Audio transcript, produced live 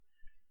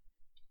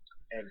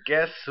And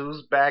guess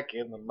who's back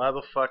in the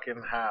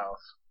motherfucking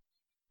house?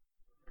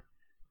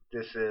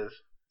 This is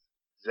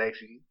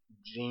Zexy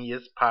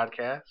Genius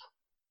Podcast.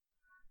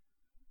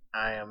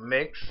 I am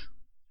Mix.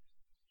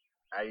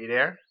 Are you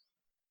there?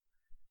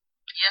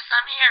 Yes,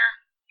 I'm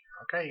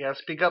here. Okay, you gotta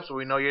speak up so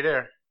we know you're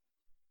there.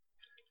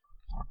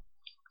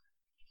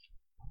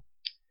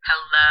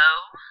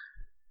 Hello.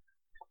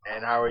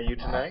 And how are you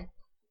tonight?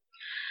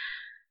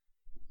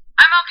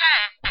 I'm okay.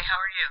 How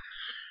are you?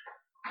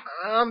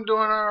 I'm doing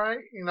alright.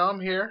 I'm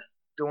here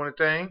doing a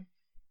thing.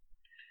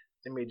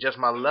 Let me adjust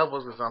my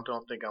levels because I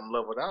don't think I'm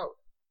leveled out.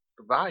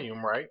 The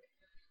volume, right?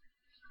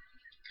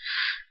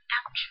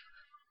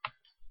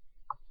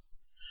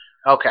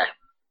 Okay.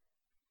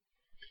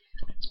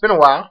 It's been a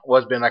while.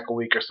 Well, it's been like a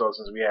week or so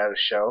since we had a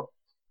show.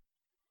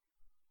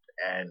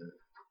 And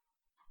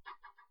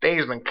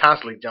things been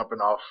constantly jumping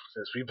off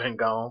since we've been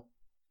gone.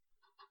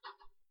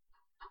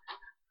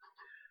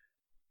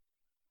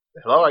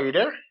 Hello, are you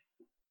there?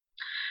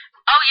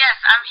 Oh, yes,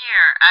 I'm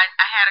here.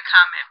 I had a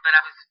comment, but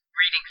I was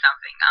reading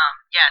something.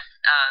 Yes,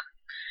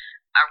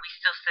 are we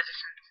still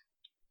citizens?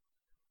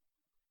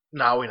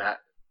 No, we're not.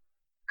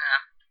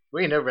 Uh,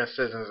 We ain't never been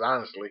citizens,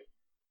 honestly.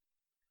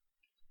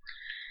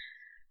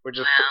 We're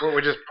just well,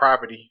 we're just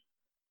property.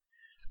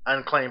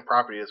 Unclaimed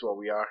property is what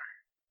we are.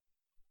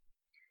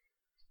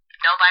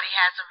 nobody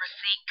has a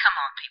receipt. Come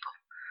on, people.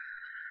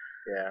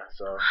 Yeah,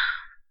 so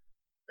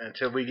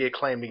until we get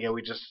claimed again,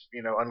 we just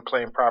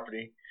unclaimed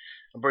property.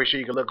 I'm pretty sure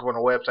you can look up on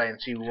the website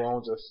and see who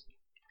owns us.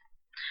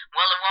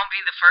 Well, it won't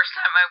be the first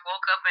time I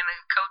woke up in a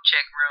coat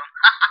check room.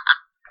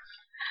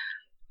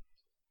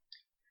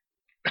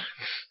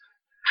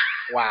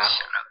 Wow.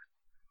 Shut up.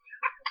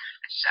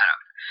 Shut up.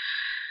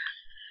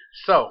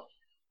 So,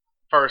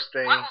 first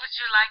thing, What would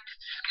you like to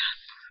discuss?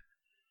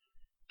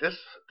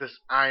 this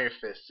Iron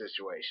Fist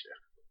situation.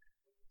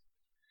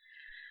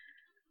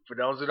 For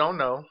those who don't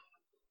know,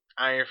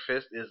 Iron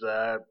Fist is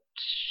a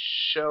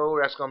show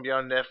that's going to be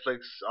on Netflix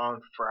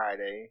on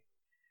Friday,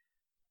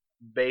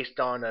 based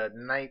on a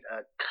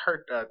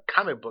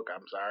comic book.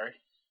 I'm sorry,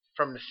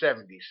 from the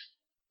 70s.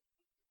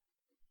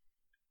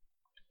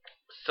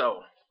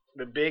 So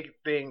the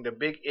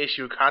big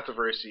issue,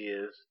 controversy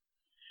is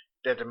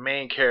that the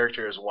main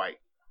character is white.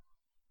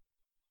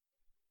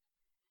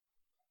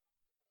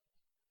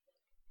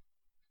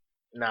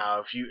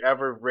 Now, if you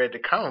ever read the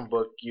comic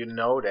book, you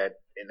know that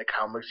in the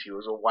comics he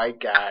was a white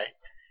guy,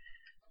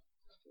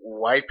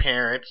 white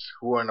parents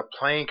who were in a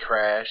plane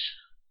crash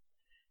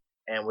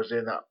and was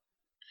in I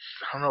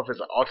don't know if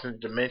it's an alternate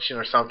dimension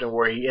or something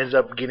where he ends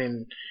up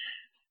getting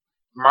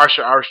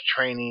martial arts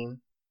training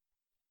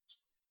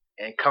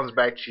and comes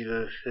back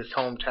to his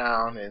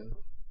hometown and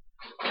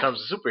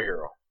becomes a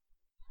superhero.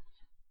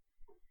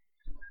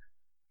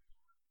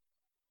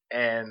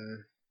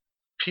 And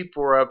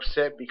people are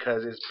upset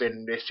because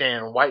they're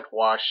saying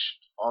whitewash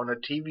on the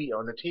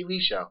TV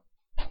show.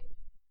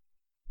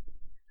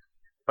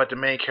 But the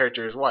main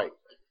character is white.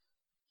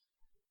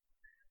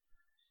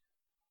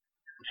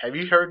 Have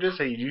you heard this?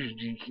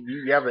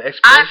 You have an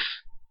explanation?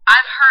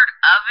 I've heard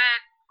of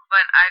it,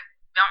 but I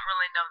don't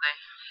really know the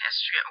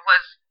history.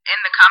 Was in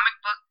the comic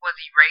book, was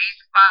he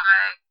raised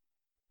by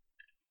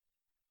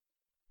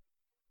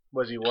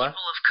Was he what?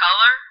 people of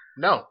color?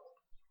 No.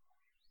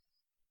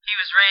 He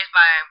was raised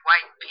by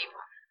white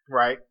people.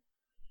 Right.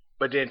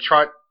 But then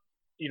taught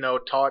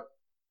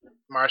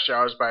martial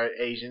arts by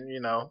Asian,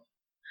 Okay.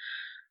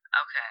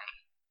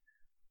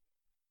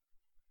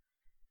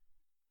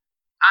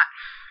 I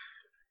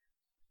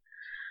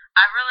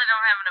I really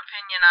don't have an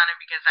opinion on it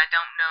because I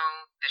don't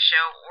know the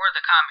show or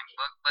the comic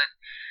book, but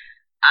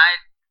I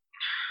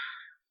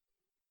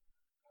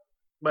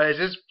But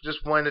it's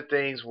just one of the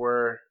things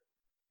where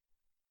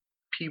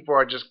people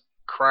are just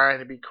crying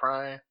to be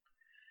crying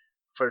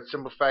for the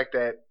simple fact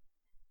that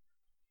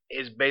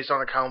it's based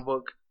on a comic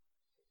book.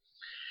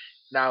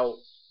 Now,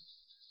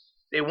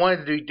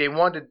 here's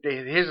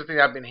the thing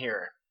I've been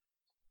hearing.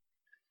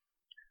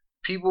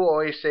 People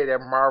always say that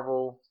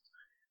Marvel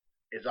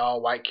is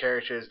all white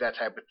characters, that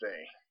type of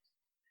thing.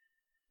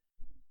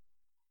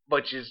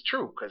 Which is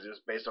true, because it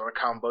was based on a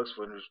comic books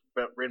when it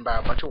was written by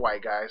a bunch of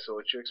white guys, so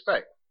what you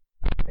expect.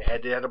 They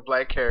had the other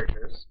black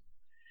characters,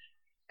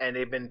 and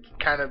they've been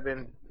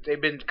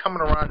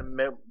coming around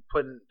and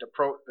putting the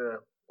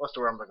what's the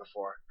word I'm looking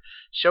for?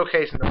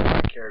 Showcasing the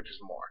black characters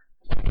more.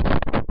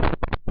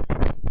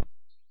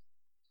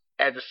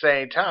 At the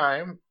same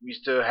time, you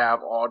still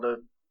have all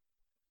the.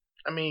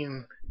 I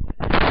mean,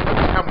 when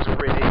the comics were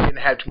written, they didn't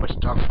have too much to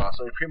talk about,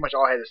 so they pretty much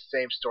all had the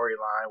same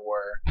storyline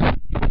where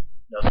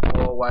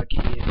spoiled white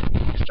kid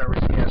discovers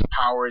he has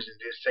powers and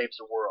just saves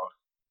the world.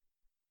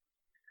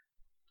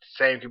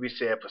 Same could be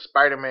said for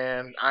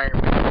Spider-Man, Iron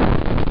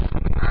Man,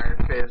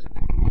 Iron Fist,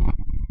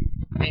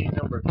 any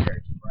number of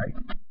characters,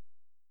 right?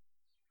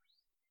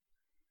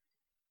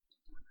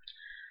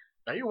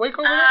 Are you awake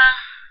over there?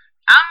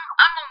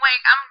 I'm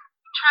awake. I'm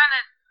trying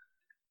to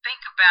think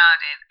about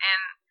it,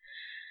 and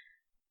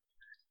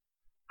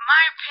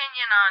my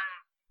opinion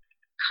on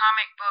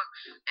comic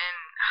books and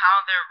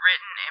how they're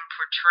written and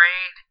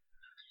portrayed,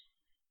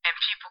 and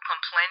people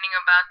complain complaining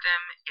about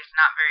them is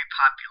not very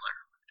popular.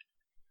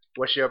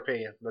 What's your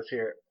opinion? Let's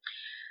hear it.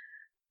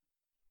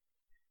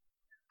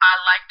 I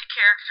like the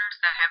characters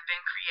that have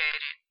been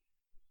created.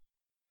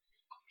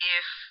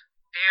 If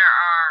there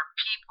are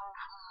people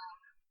who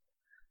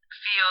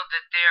feel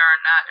that there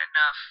are not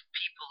enough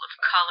people of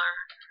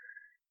color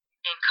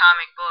in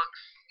comic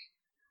books,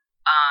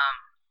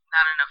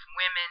 not enough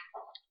women,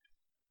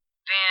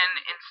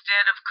 then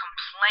instead of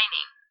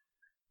complaining,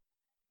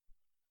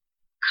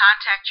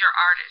 contact your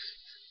artists,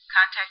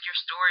 contact your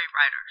story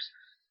writers,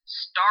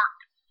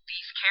 start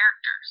these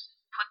characters,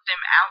 put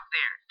them out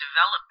there,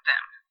 develop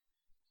them.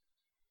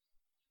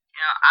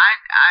 I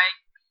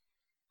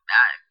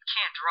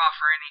can't draw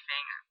for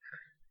anything.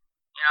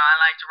 I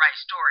like to write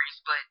stories,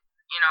 but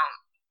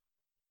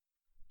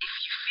if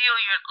you feel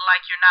you're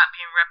not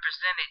being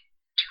represented,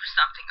 do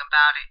something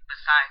about it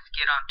besides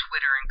get on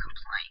Twitter and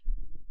complain.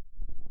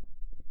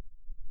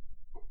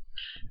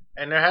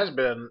 And there has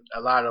been a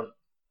lot of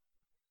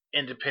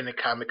independent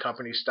comic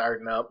companies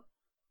starting up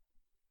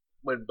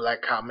with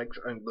black comics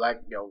and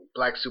black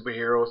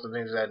superheroes and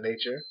things of that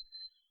nature.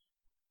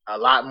 A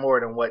lot more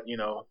than what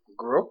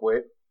grew up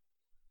with,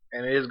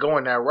 and it is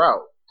going that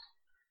route.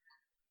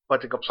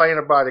 But to complain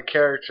about a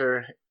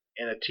character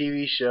in a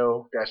TV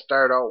show that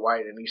started out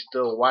white and he's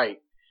still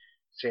white,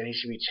 saying he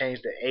should be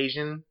changed to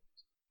Asian,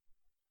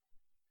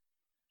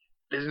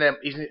 isn't that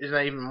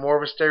even more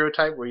of a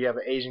stereotype where you have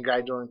an Asian guy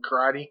doing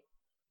karate?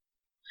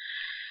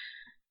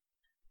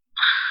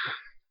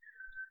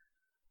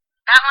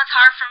 That one's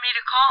hard for me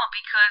to call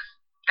because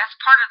that's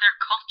part of their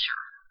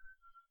culture.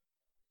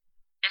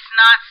 It's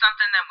not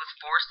something that was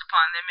forced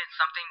upon them. It's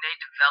something they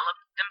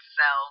developed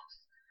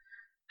themselves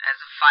as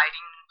a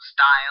fighting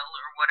style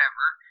or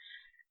whatever.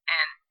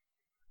 And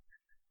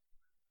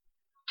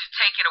to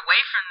take it away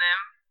from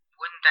them,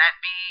 wouldn't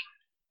that be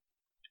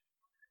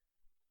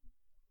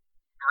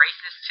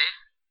racist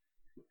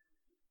too?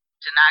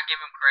 To not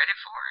give them credit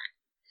for it?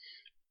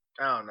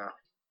 I don't know.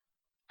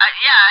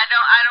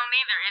 I don't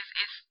either.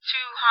 It's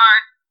too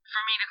hard for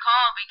me to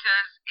call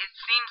because it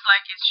seems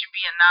like it should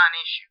be a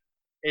non-issue.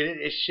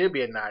 It should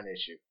be a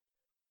non-issue,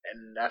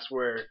 and that's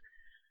where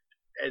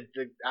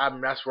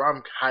I'm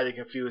highly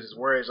confused. Is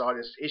where is all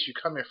this issue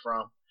coming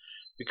from?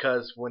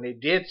 Because when they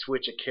did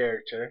switch a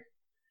character,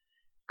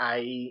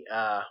 i.e.,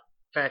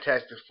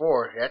 Fantastic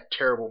Four, that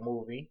terrible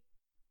movie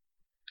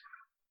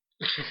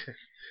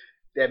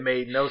that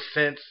made no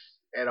sense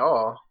at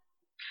all.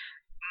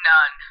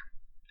 None.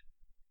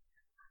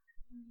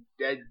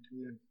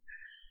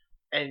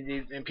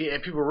 And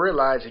people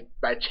realize that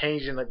by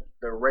changing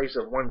the race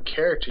of one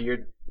character,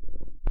 you're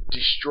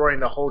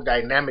destroying the whole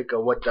dynamic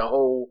of what the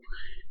whole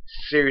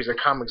series of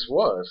comics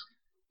was.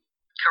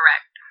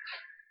 Correct.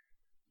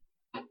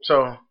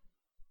 So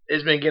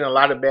it's been getting a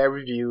lot of bad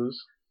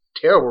reviews,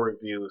 terrible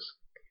reviews.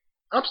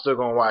 I'm still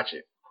gonna watch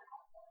it.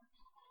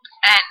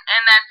 And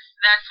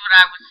that's what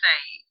I would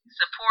say.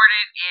 Support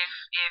it if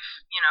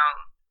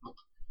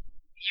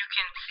you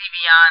can see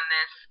beyond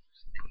this.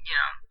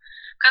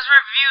 Because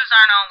reviews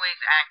aren't always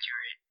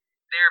accurate.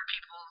 They're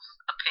people's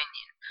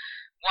opinion.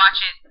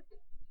 Watch it.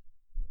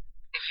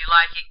 If you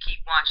like it, keep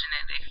watching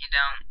it. If you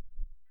don't,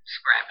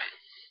 scrap it.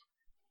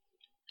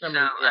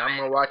 I'm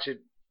going to watch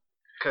it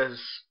because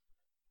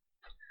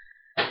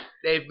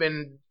they've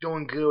been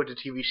doing good with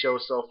the TV show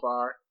so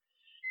far.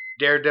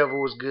 Daredevil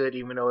was good,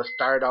 even though it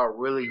started out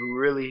really,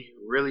 really,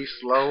 really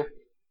slow.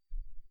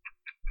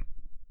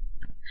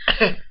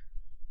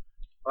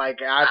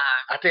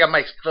 I think I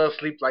might fell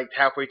asleep like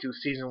halfway through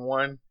season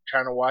 1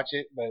 trying to watch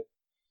it, but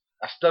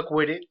I stuck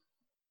with it.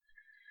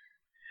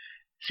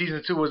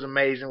 Season 2 was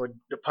amazing with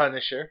the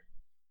Punisher,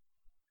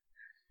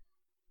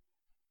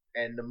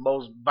 and the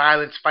most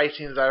violent fight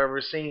scenes I've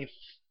ever seen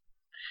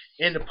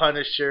in the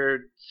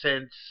Punisher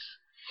since.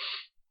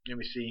 Let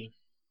me see.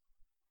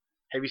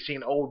 Have you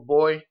seen Old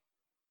Boy?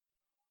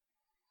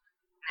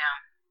 No.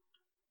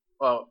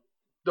 Well,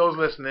 those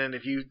listening,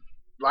 if you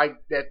like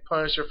that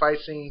Punisher fight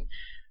scene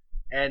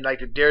and like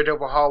the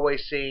Daredevil hallway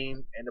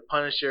scene and the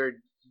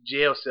Punisher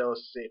jail cell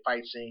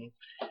fight scene,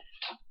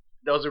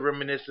 those are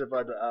reminiscent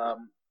of the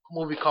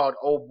movie called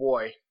Old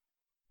Boy.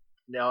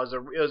 Now, it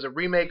was a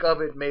remake of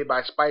it made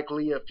by Spike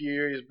Lee a few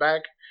years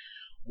back.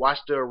 Watch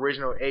the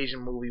original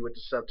Asian movie with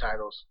the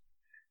subtitles.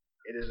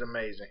 It is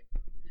amazing.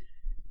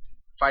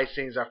 Fight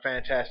scenes are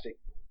fantastic.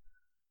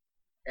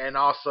 And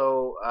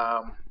also,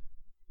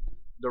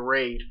 The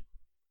Raid.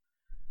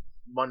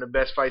 One of the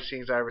best fight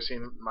scenes I've ever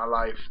seen in my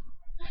life.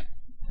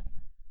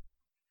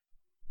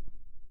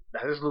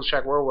 Now, this is Loose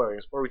Track World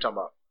Warriors. What are we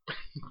talking about?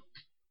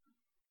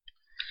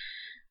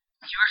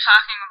 You were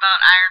talking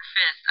about Iron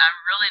Fist. I'm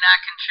really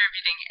not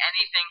contributing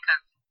anything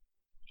because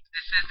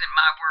this isn't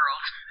my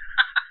world.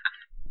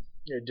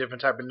 You're a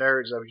different type of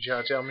nerd, is that what you're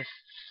trying to tell me?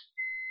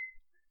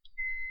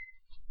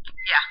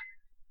 Yeah.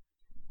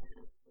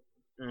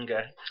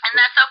 Okay. And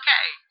that's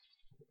okay.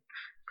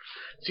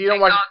 So you don't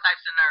watch all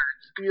types of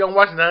nerds. You don't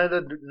watch none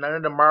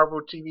of the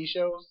Marvel TV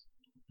shows?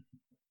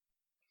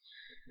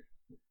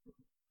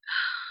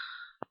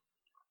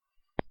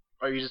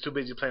 Or are you just too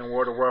busy playing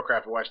World of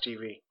Warcraft to watch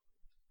TV?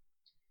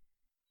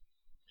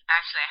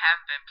 Actually, I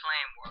have been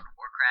playing World of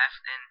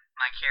Warcraft, and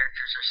my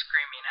characters are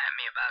screaming at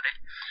me about it.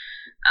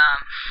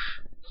 Um,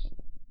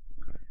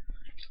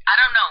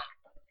 I don't know.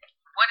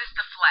 What is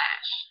the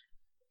Flash?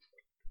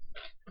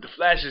 The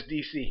Flash is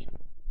DC.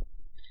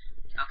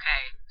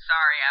 Okay,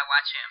 sorry, I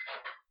watch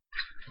him.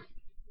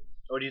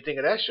 What do you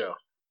think of that show?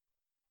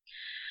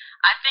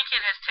 I think it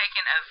has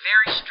taken a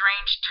very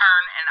strange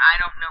turn, and I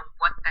don't know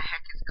what the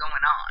heck is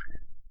going on.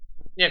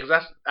 Yeah,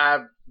 because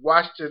I've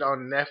watched it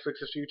on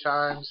Netflix a few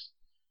times,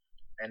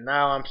 and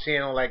now I'm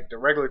seeing on like the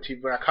regular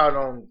TV. When I caught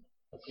it on,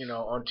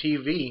 on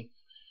TV,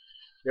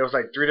 there was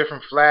like 3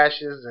 different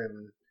Flashes,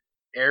 and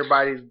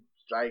everybody's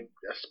like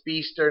a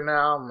speedster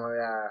now. I'm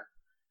like,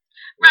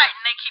 Right,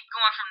 and they keep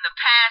going from the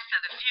past to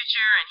the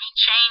future, and he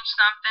changed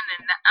something,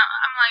 and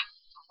I'm like,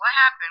 what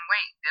happened?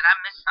 Wait, did I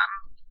miss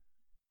something?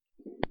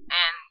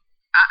 And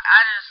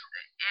I just,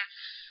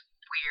 it's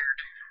weird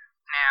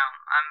now.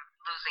 I'm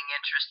losing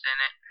interest in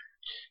it.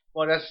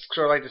 well, that's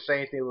sort of like the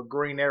same thing with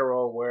Green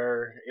Arrow,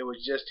 where it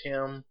was just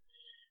him.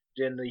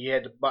 Then he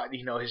had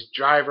his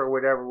driver, or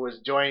whatever, was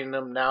joining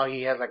them. Now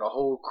he has like a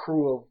whole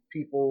crew of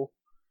people.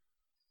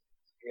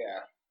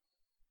 Yeah,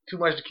 too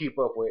much to keep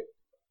up with.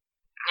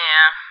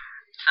 Yeah,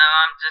 so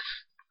I'm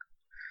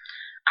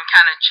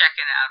kind of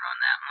checking out on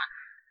that one.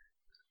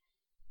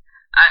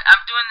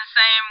 I'm doing the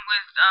same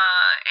with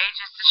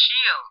Agents of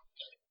S.H.I.E.L.D.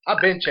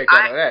 I've been checked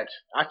out of that.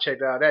 I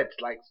checked out of that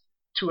like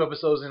 2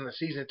 episodes in the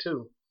season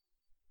 2.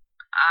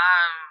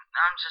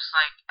 I'm just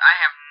like, I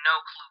have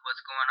no clue what's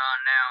going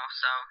on now,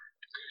 so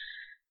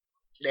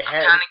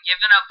I'm kind of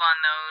giving up on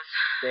those.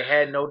 They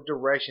had no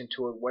direction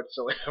to it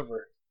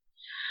whatsoever.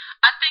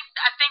 I think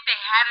they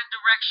had a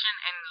direction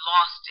and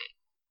lost it.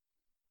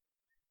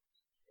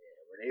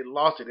 Yeah, when they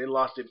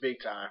lost it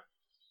big time.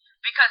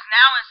 Because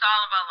now it's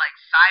all about like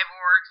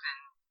cyborgs,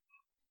 and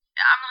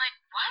I'm like,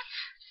 what?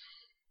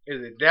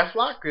 Is it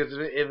Deathlock? Because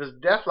if it's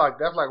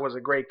Deathlock, Deathlock was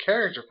a great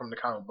character from the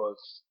comic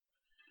books.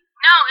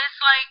 No, it's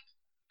like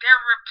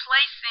they're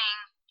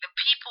replacing the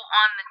people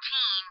on the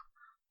team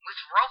with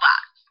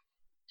robots.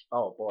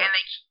 Oh boy. And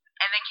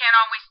they can't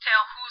always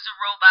tell who's a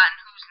robot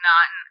and who's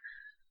not, and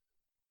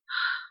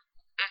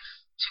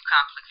it's too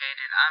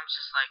complicated. I'm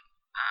just like,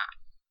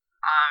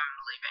 I'm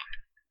leaving.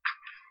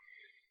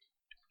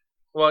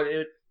 Well,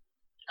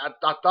 I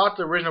thought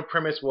the original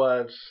premise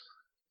was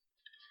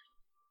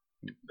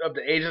of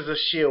the Agents of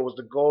S.H.I.E.L.D. was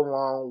to go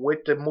along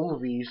with the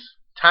movies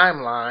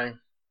timeline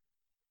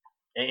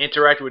and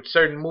interact with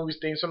certain movies,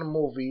 things from the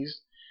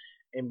movies,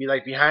 and be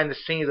like behind the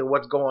scenes of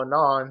what's going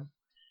on.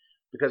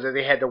 Because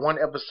they had the one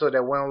episode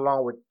that went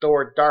along with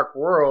Thor: Dark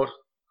World,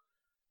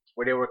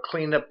 where they were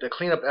cleaning up the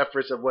cleanup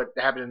efforts of what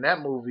happened in that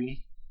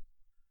movie,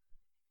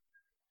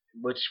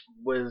 which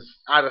was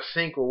out of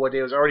sync with what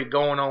they was already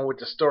going on with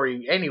the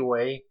story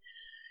anyway.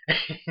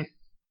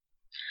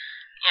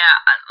 Yeah,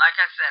 like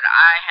I said,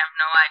 I have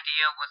no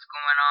idea what's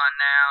going on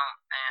now,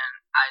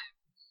 and I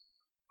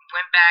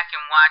went back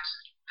and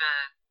watched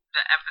the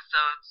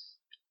episodes,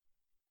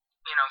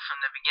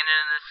 from the beginning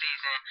of the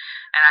season,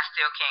 and I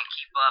still can't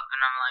keep up,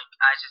 and I'm like,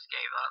 I just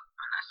gave up,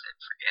 and I said,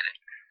 forget it.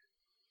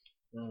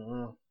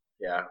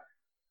 Yeah.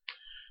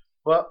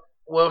 But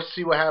we'll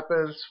see what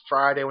happens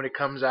Friday when it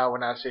comes out,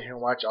 when I sit here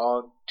and watch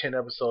all 10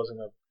 episodes in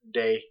a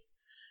day,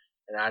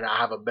 and I'll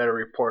have a better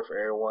report for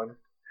everyone.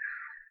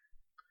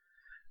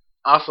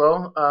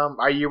 Also,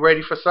 are you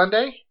ready for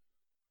Sunday?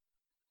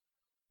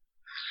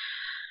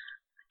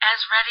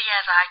 As ready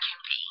as I can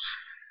be.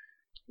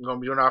 We're going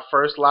to be doing our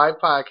first live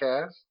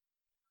podcast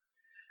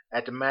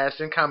at the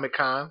Madison Comic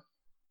Con. I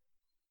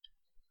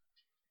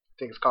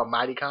think it's called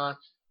MightyCon.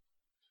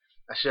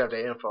 I should have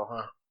the info,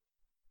 huh?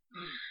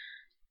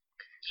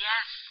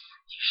 Yes,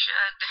 you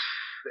should.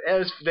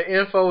 The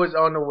info is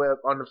on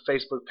the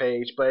Facebook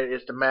page, but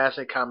it's the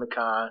Madison Comic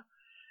Con.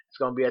 It's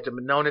going to be at the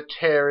Monona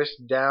Terrace,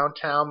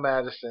 downtown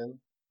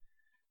Madison.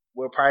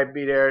 We'll probably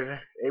be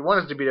there. They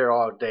want us to be there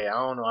all day. I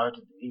don't know. I have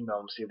to email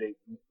them, see if they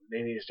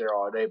need us there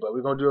all day. But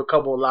we're going to do a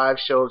couple of live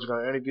shows. We're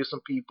going to interview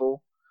some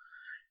people.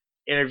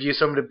 Interview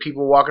some of the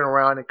people walking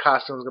around in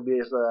costumes. It's going to be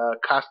this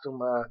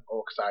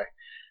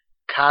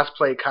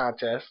cosplay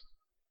contest.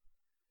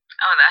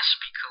 Oh, that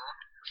should be cool.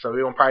 So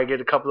we're going to probably get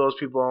a couple of those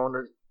people on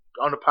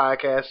the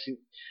podcast.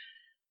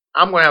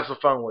 I'm going to have some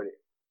fun with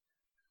it.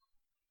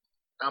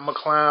 I'm a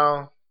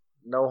clown.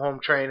 No home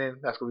training.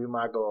 That's going to be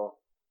my goal.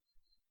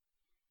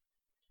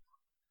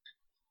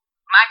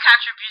 My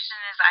contribution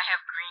is I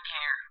have green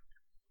hair.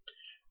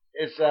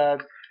 It's,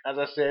 as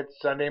I said,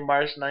 Sunday,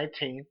 March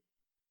 19th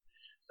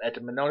at the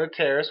Monona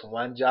Terrace,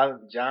 1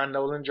 John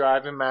Nolan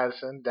Drive in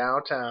Madison,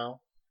 downtown.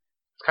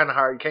 It's kind of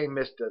hard. You can't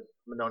miss the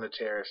Monona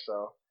Terrace.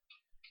 So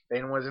if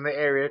anyone's in the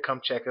area,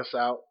 come check us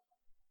out.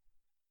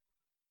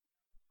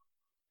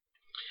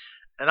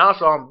 And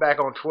also, I'm back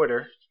on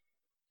Twitter.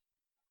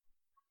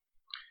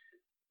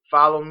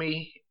 Follow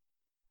me,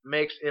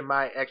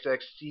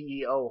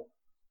 MixMIXXCEO.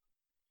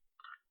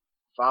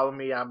 Follow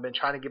me. I've been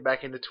trying to get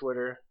back into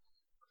Twitter.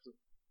 It's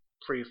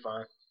pretty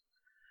fun.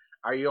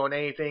 Are you on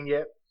anything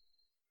yet?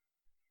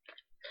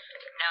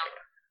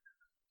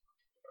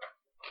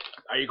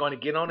 No. Are you going to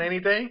get on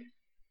anything?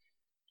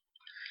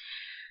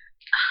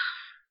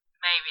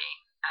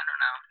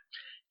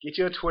 Get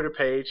you a Twitter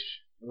page.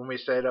 You want me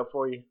to set it up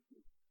for you?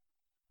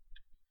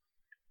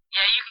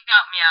 Yeah, you can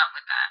help me out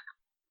with that.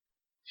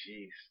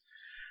 Jeez.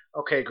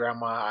 Okay,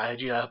 Grandma. I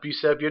help you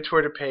set up your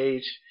Twitter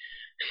page.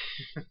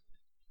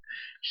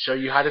 Show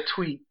you how to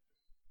tweet.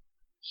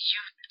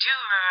 You do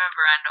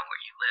remember I know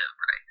where you live,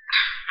 right?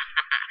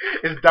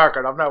 It's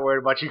darker. I'm not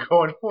worried about you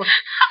going on.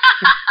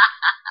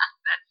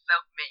 That's so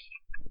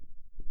mean.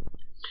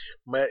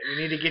 But we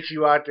need to get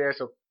you out there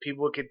so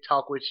people can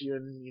talk with you,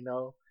 and you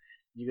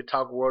can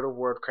talk World of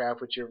Warcraft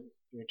with your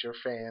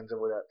fans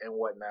and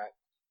whatnot.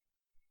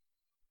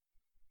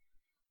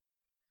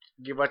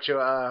 Give out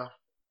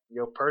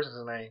your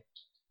person's name.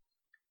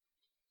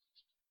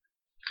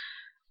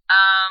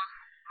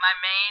 My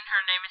main,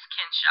 her name is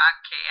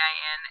Kinshok, Kinshok,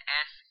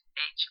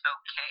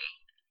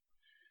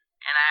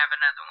 and I have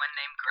another one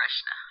named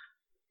Greshna.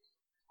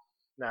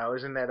 Now,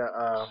 isn't that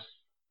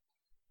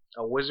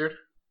a wizard?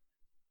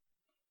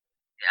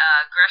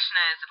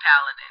 Greshna is a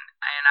paladin,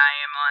 and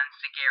I am on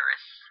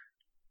Sigaris.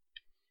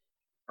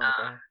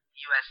 Okay.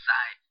 U.S.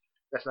 side.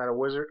 That's not a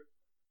wizard?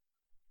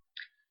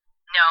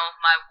 No,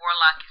 my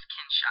warlock is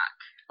Kinshok.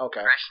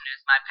 Okay. Greshna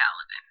is my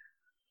paladin.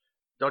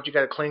 Don't you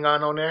got a Klingon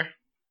on there?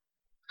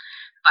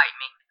 Bite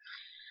me.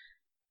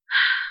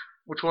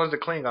 Which one's the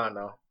Klingon,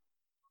 though?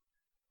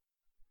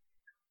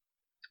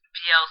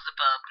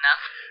 Beelzebub, no?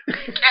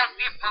 Can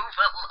we move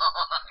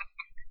along?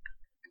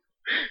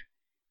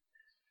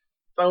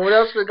 So what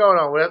else been going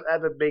on? What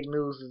other big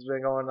news has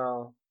been going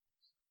on?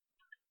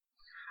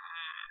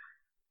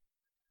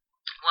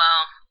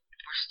 Well,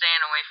 we're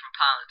staying away from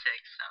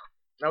politics, so.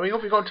 Now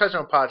we're going to touch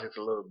on politics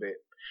a little bit.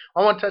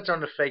 I want to touch on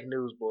the fake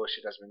news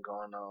bullshit that's been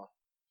going on.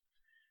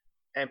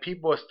 And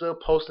people are still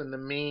posting the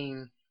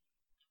meme,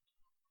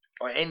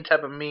 or any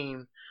type of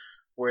meme,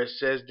 where it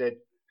says that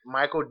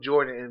Michael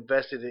Jordan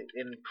invested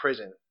in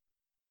prison,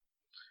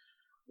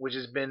 which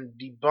has been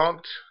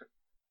debunked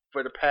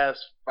for the past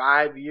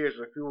 5 years,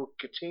 but people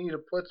continue to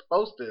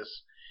post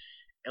this,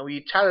 and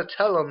we try to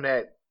tell them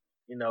that,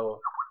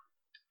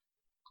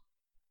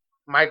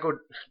 Michael,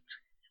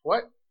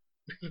 what?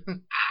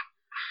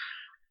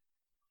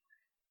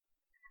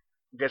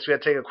 Guess we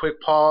had to take a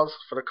quick pause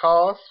for the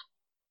cause.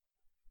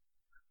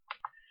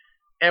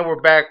 And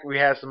we're back. We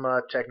had some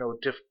technical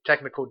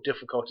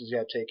difficulties we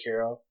had to take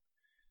care of.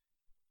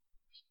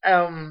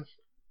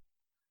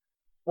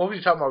 What were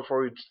you talking about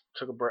before we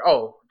took a break?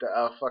 Oh,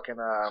 the fucking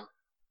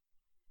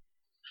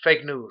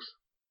fake news.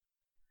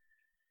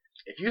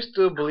 If you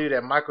still believe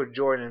that Michael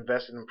Jordan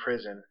invested in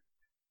prison,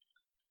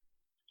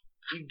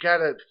 you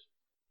gotta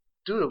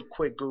do a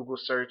quick Google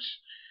search.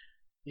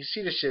 You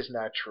see this shit's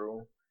not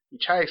true. You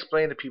try to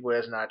explain to people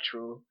that's not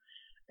true,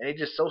 and they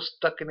just so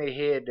stuck in their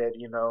head that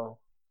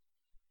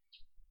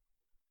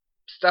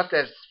stuff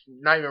that's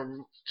not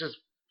even just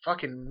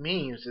fucking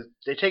memes.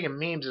 They're taking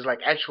memes as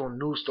like actual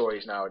news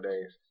stories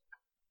nowadays.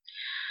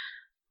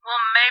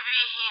 Well, maybe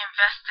he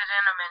invested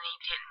in them and he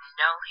didn't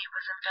know he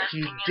was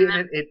investing in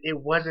them. It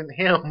wasn't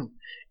him.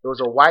 It was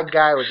a white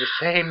guy with the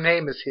same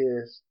name as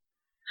his.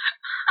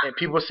 And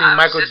people see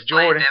Michael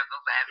Jordan.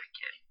 Devil's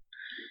advocate.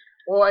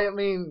 Well, I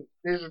mean,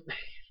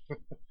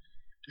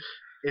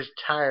 it's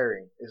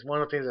tiring. It's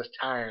one of the things that's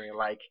tiring.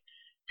 Like,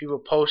 people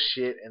post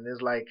shit and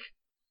it's like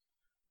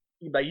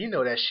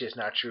that shit's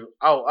not true.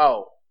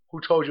 Oh, who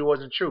told you it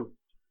wasn't true?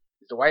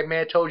 Is the white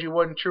man told you it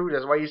wasn't true?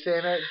 That's why you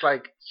saying that? It's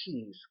like,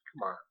 jeez,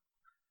 come on.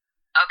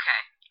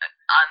 Okay,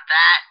 on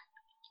that.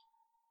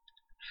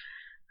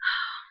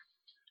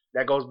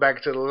 That goes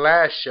back to the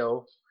last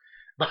show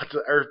about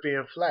the Earth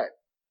being flat.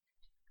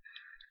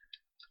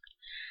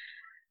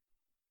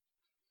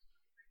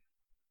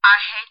 I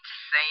hate to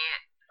say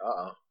it.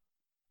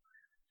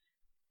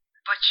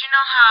 But you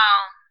know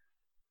how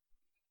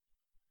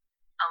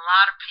a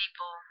lot of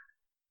people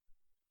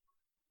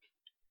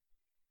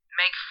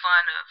make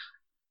fun of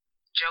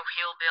Joe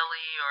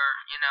Hillbilly or,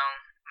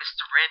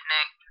 Mr.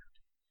 Redneck,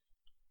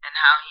 and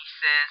how he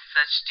says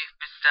such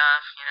stupid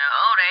stuff,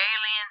 oh, the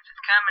aliens is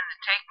coming to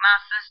take my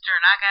sister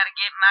and I gotta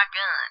get my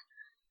gun.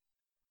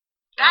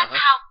 That's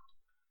how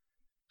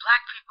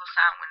black people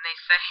sound when they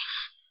say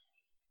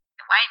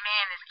the white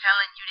man is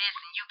telling you this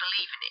and you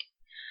believe in it.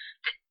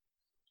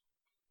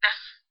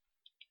 That's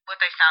what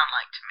they sound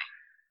like to me.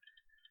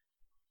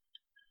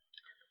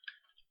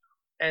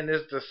 And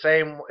it's the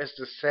same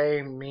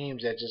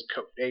memes that just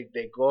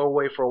they go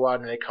away for a while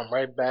and they come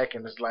right back,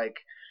 and it's like,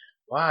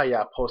 why are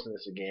y'all posting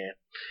this again?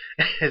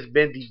 It's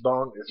been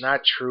debunked. It's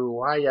not true.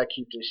 Why y'all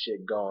keep this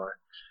shit going?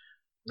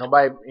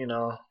 Nobody,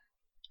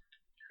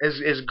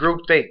 it's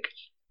groupthink.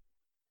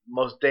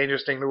 Most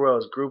dangerous thing in the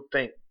world is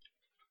groupthink.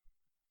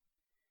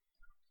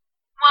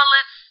 Well,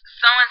 it's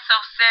so-and-so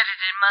said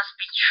it, it must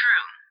be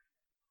true.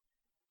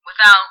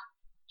 Without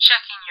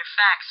checking your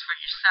facts for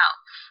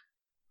yourself.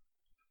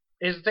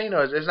 It's the thing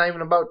though, it's not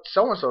even about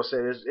so-and-so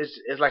said it.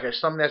 It's like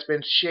something that's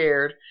been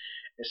shared.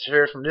 It's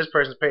shared from this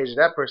person's page to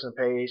that person's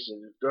page.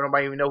 And don't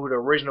nobody even know who the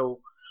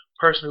original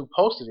person who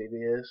posted it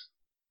is.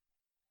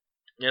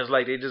 And it's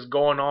like they just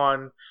going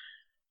on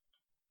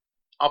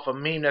off a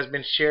meme that's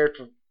been shared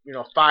for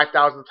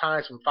 5,000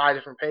 times from 5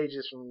 different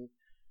pages from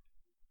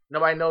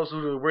nobody knows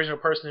who the original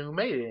person who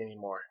made it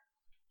anymore.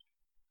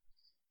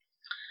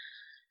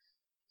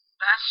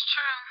 That's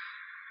true.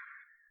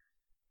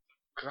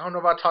 Because I don't know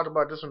if I talked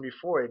about this one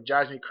before. It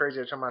drives me crazy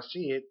every time I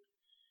see it.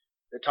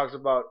 It talks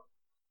about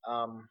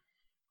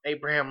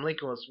Abraham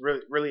Lincoln was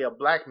really a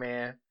black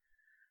man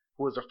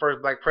who was the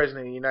first black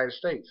president of the United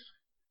States.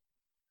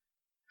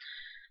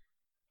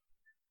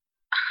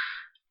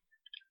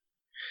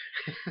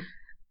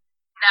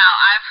 Now,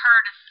 I've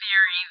heard a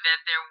theory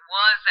that there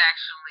was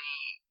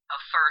actually a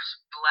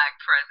first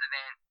black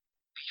president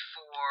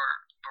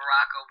before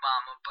Barack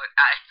Obama, but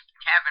I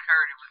haven't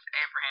heard it was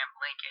Abraham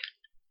Lincoln.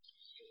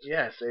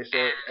 Yes, they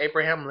said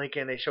Abraham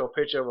Lincoln. They show a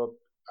picture of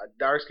a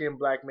dark-skinned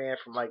black man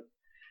from like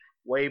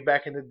way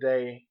back in the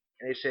day,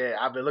 and they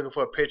said, "I've been looking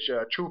for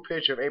a true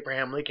picture of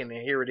Abraham Lincoln,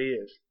 and here it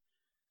is."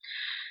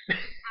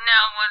 No,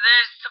 well,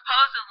 there's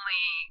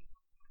supposedly,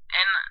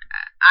 and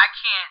I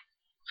can't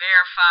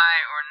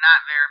verify or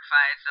not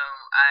verify, so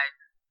I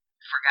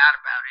forgot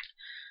about it.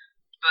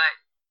 But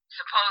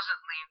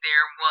supposedly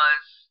there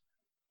was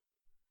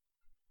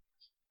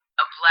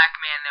a black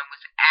man that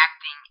was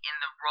acting in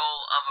the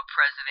role of a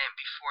president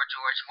before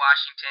George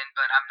Washington,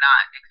 but I'm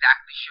not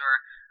exactly sure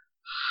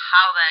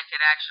how that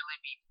could actually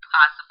be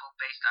possible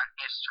based on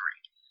history.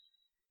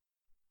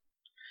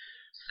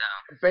 So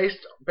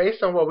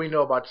based on what we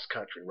know about this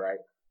country,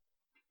 right?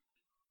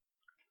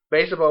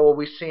 Based on what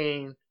we've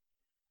seen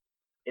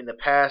in the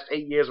past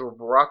 8 years with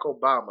Barack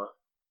Obama,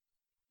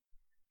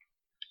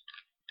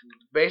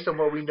 based on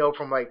what we know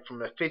from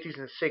the 50s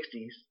and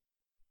 60s,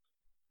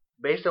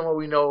 based on what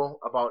we know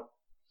about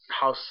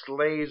how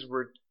slaves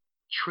were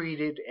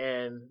treated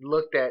and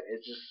looked at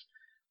as just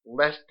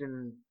less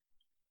than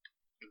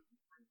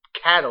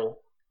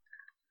cattle,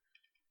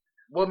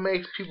 what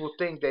makes people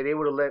think that they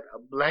would have let a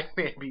black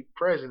man be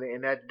president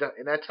in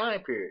that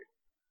time period?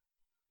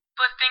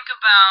 But think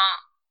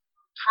about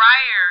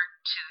prior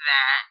to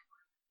that.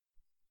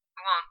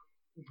 Well,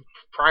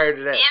 prior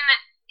to that, in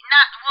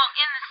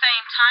the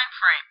same time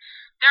frame,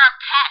 there are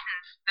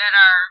patents that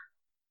are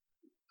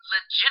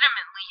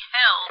legitimately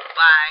held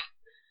by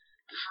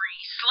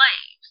free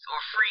slaves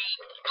or free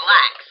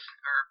blacks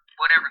or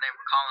whatever they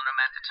were calling them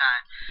at the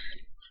time.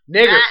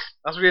 Niggers.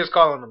 That's what he was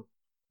calling them.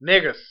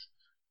 Niggers.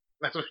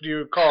 That's what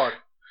you were called.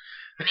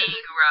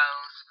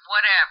 Negroes,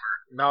 whatever.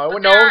 No,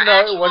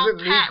 it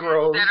wasn't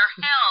Negroes. That are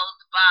held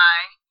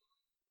by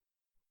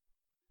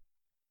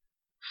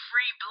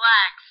free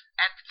blacks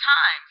at the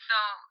time. So,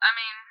 I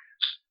mean,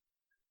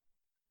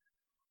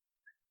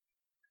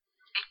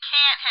 it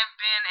can't have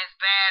been as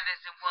bad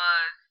as it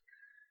was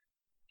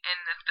in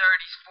the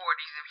 30s,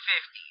 40s, and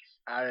 50s.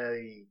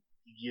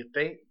 You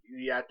think?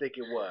 Yeah, I think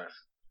it was.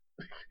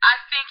 I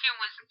think it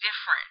was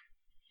different.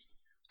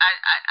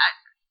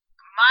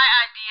 My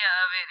idea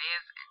of it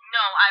is,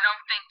 no, I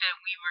don't think that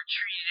we were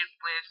treated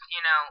with,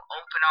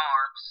 open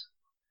arms.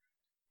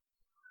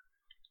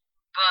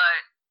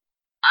 But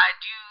I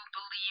do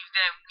believe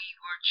that we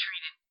were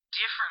treated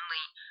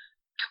differently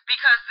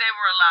because they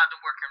were allowed to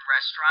work in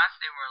restaurants,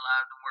 they were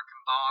allowed to work in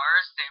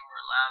bars, they were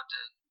allowed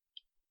to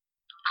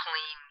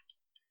clean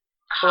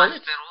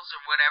hospitals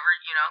or whatever,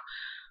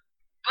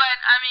 But,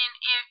 I mean,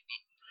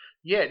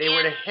 they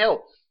were to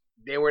help.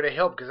 They were to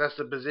help because that's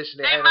the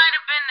position they had. They might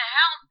have been to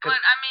help, but,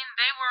 I mean,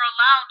 they were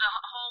allowed to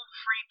hold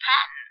free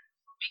patents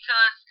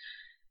because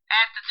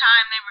at the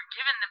time they were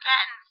given the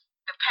patents,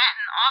 the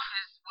patent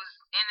office was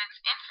in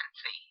its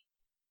infancy.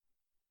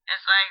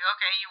 It's like,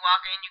 okay, you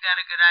walk in, you got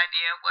a good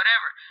idea,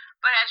 whatever.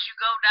 But as you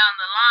go down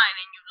the line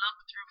and you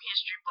look through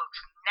history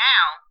books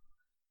now,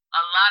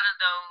 a lot of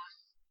those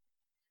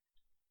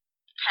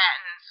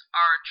patents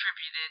are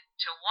attributed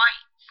to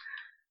whites.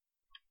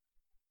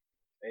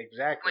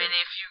 Exactly. When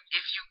if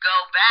you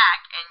go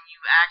back and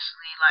you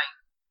actually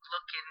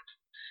look in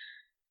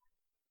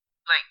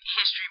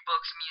history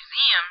books,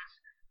 museums,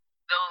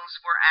 those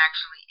were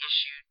actually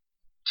issued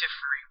to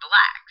free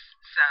blacks.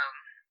 So,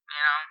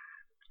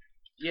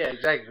 Yeah,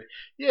 exactly.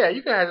 Yeah,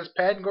 you can have this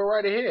patent, go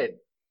right ahead.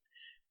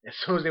 As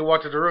soon as they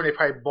walked to the room, they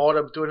probably balled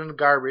up, threw it in the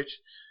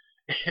garbage,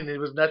 and it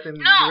was nothing.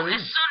 No, really.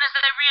 As soon as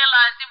they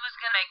realized it was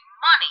going to make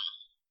money,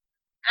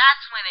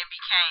 that's when it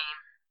became.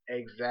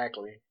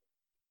 Exactly.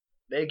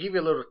 They give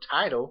you a little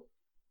title.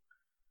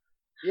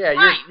 Yeah,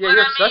 right, you're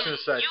such and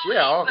such.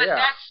 Yeah.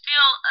 That's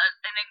still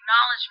an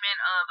acknowledgement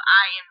of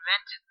I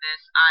invented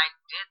this, I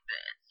did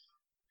this.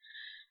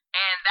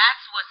 And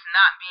that's what's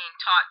not being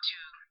taught to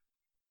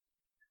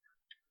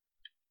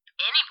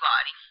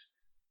anybody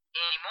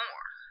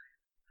anymore,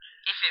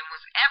 if it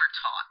was ever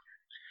taught.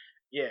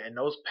 Yeah, and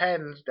those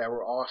patents that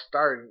were all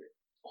started,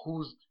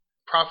 who's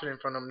profiting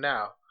from them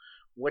now?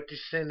 What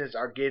descendants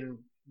are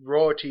getting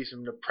royalties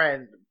from the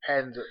patents,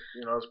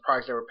 those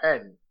products that were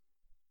patented?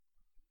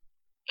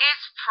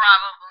 It's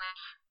probably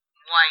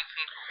white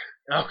people.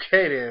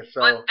 Okay then, so.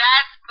 But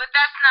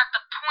that's not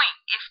the point.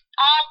 If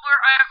all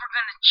we're ever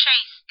gonna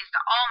chase is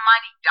the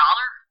almighty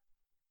dollar,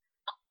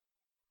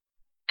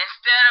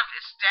 instead of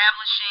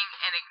establishing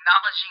and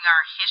acknowledging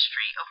our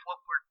history of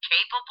what we're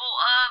capable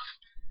of,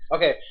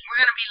 okay, we're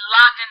gonna be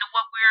locked into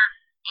what we're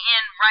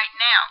in right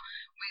now.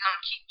 We're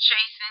gonna keep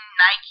chasing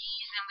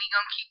Nikes, and we're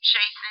gonna keep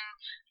chasing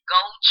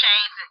gold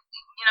chains, and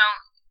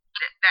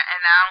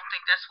and I don't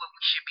think that's what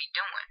we should be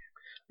doing.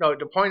 No,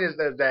 the point is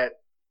that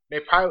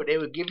they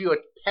would give you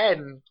a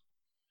patent,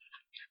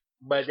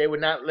 but they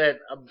would not let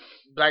a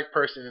black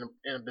person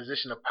in a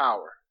position of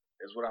power.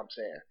 Is what I'm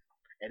saying.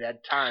 In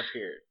that time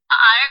period.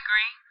 I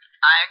agree.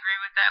 I agree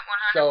with that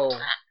 100%. So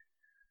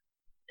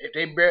if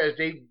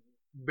they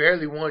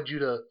barely wanted you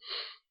to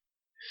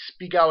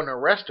speak out in a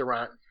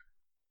restaurant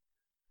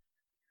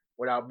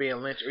without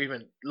being lynched, or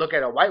even look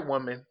at a white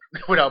woman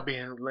without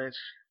being lynched,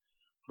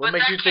 what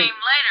makes you think?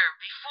 Came later,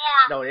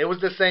 before. No, it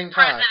was the same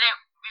time.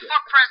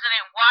 Before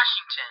President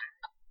Washington.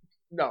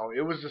 No,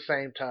 it was the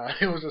same time.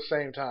 It was the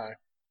same time.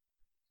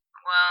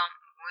 Well,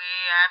 we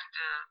have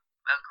to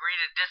agree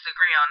to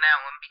disagree on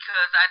that one,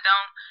 because I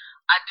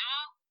do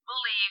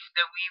believe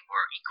that we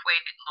were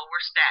equated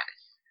lower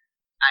status.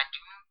 I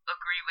do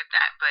agree with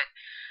that, but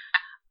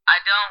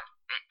I don't,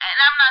 and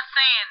I'm not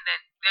saying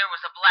that there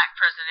was a black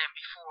president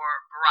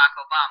before Barack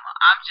Obama.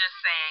 I'm just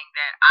saying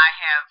that I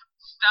have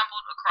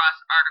stumbled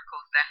across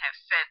articles that have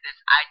said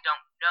this. I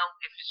don't know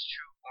if it's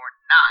true or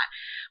not,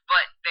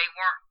 but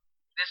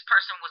this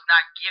person was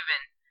not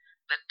given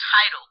the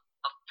title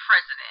of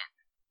president.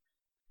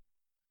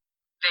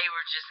 They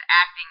were just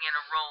acting in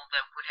a role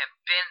that would have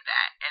been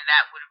that, and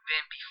that would have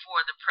been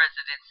before the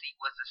presidency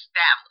was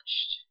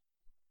established.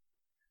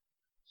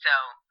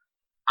 So,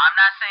 I'm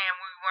not saying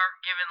we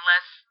weren't given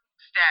less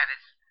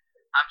status.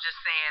 I'm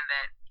just saying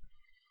that,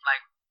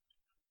 like,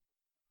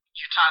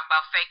 you talk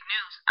about fake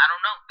news. I don't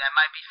know. That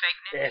might be fake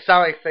news. Yeah, it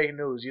sounds like fake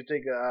news. You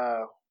think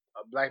a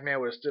black man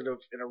would have stood up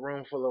in a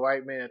room full of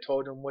white men and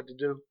told them what to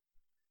do?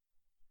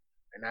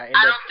 And I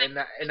don't think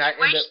the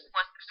situation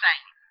was the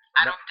same.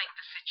 I don't think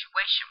the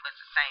situation was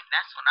the same.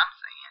 That's what I'm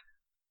saying.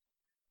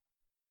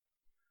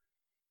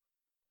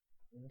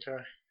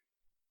 Okay.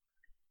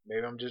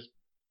 Maybe I'm just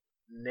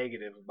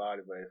negative about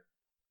it, but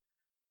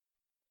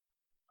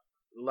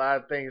a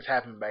lot of things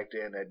happened back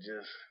then that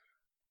just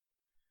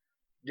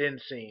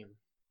doesn't seem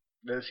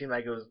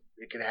like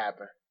it could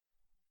happen.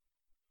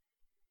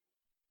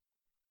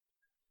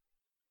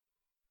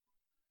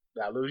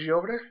 Did I lose you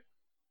over there?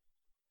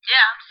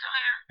 Yeah, I'm still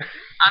here.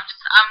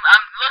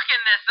 I'm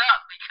looking this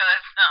up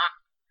because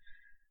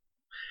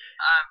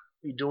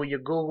you doing your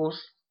Googles?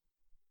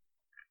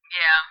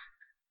 Yeah.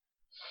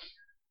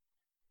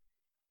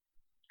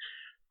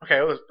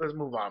 Okay, let's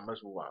move on.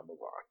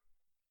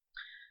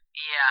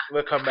 Yeah.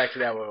 We'll come back to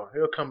that one.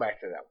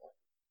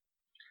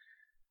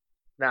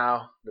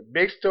 Now, the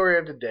big story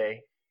of the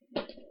day.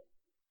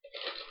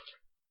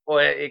 Well,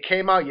 it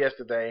came out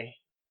yesterday,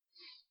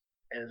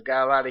 and it's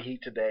got a lot of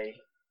heat today.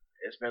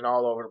 It's been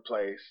all over the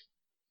place.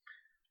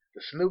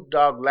 The Snoop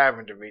Dogg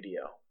Lavender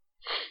video.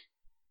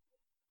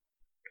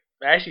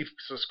 I actually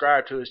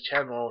subscribed to his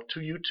channel to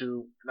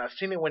YouTube, and I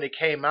seen it when it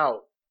came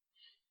out,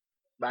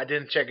 but I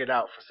didn't check it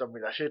out for some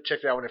reason. I should have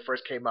checked it out when it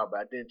first came out, but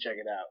I didn't check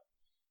it out.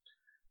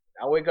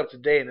 I wake up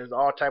today and there's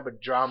all type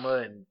of drama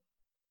and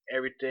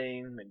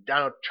everything, and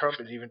Donald Trump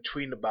is even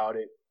tweeting about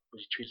it,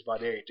 which he tweets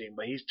about everything,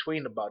 but he's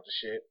tweeting about the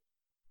shit.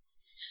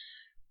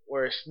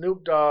 Where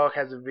Snoop Dogg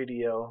has a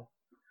video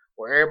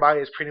where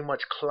everybody is pretty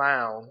much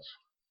clowns,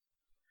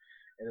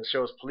 and it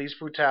shows police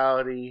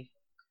brutality.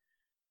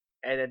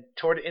 And then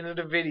toward the end of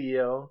the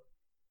video,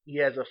 he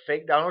has a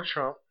fake Donald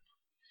Trump,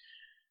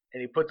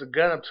 and he puts a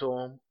gun up to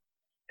him,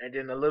 and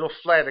then a little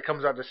flag that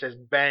comes out that says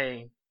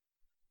 "bang,"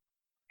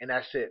 and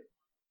that's it.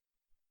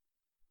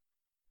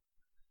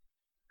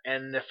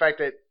 And the fact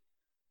that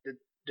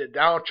the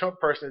Donald Trump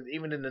person is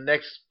even in the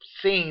next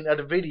scene of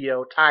the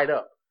video tied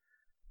up,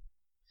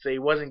 so he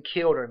wasn't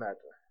killed or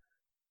nothing,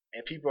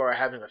 and people are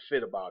having a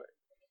fit about it.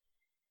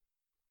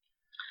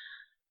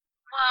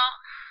 Well,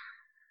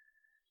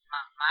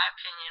 my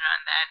opinion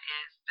on that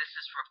is this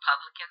is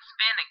Republican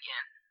spin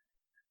again.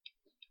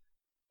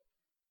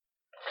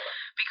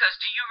 Because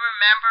do you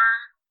remember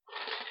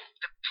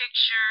the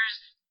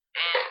pictures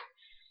and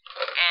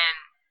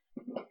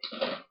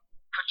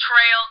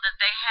portrayal that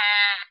they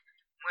had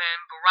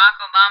when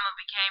Barack Obama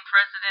became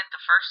president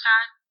the first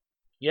time?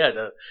 Yeah,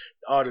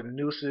 all the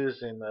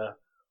nooses and the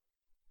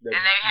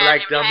and they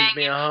black had him dummies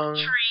being hung,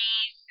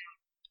 trees, and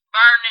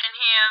burning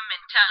him,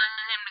 and telling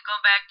him to go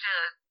back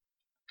to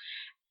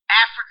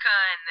Africa,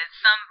 and that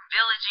some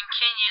village in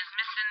Kenya is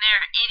missing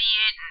their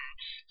idiot, and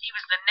he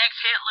was the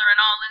next Hitler,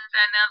 and all this,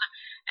 that, and the other.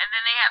 And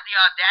then they have the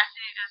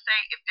audacity to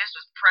say, if this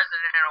was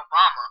President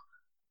Obama,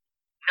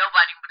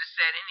 nobody would have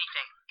said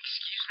anything.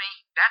 Excuse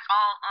me? That's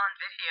all on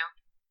video.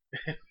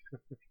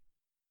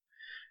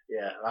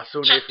 Yeah, how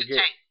soon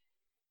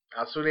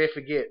they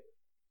forget.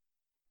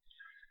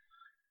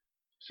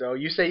 So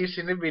you say you've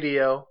seen the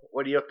video.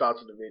 What are your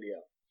thoughts on the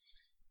video?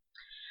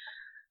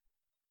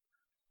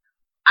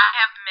 I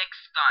have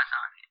mixed thoughts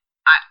on it.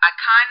 I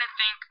kind of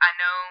think I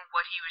know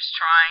what he was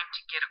trying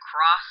to get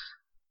across.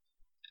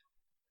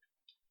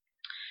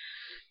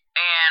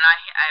 And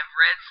I've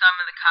read some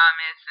of the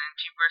comments, and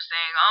people are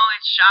saying, oh,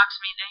 it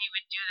shocks me that he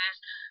would do this.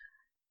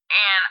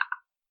 And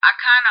I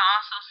kind of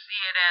also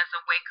see it as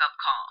a wake up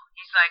call.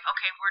 He's like,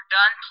 okay, we're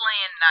done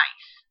playing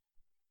nice.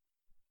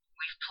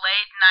 We've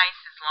played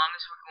nice as long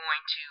as we're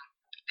going to.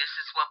 This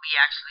is what we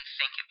actually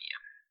think of you.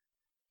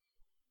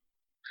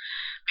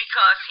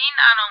 Because he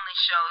not only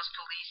shows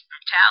police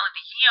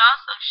brutality, he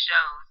also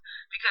shows,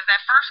 because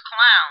that first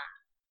clown,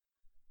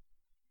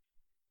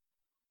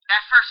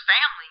 that first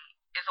family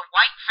is a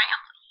white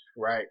family.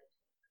 Right.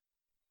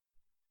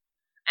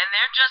 And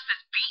they're just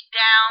as beat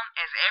down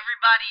as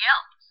everybody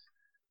else.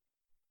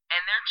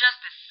 And they're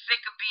just as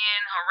sick of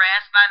being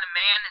harassed by the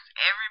man as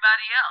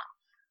everybody else.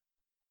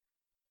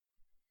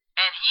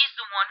 And he's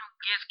the one who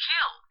gets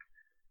killed.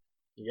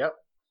 Yep.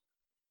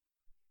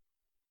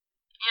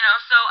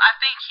 So I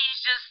think he's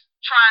just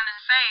trying to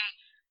say,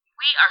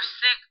 we are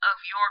sick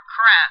of your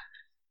crap.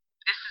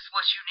 This is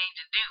what you need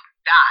to do.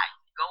 Die.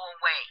 Go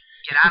away.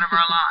 Get out of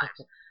our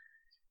lives.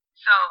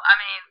 So, I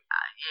mean,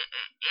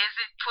 is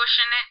it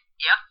pushing it?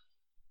 Yep.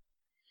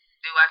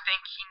 Do I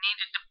think he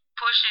needed to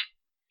push it?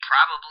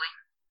 Probably.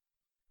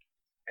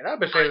 And I've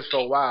been saying this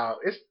for a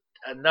while. It's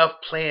enough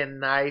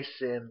playing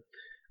nice and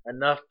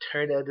enough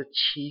turn the other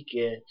cheek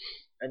and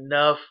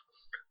enough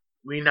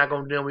we're not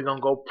gonna do it, we're gonna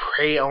go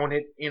pray on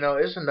it.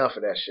 It's enough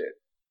of that shit.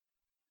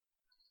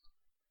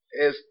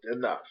 It's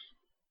enough.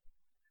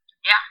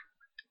 Yeah.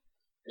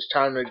 It's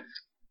time to,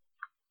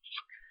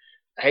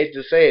 I hate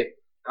to say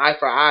it, eye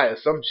for eye or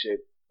some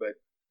shit, but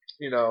but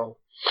they're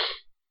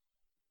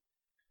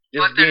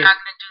not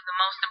gonna do the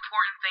most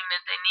important thing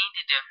that they need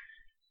to do.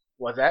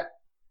 What's that?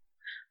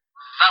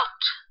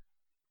 Vote.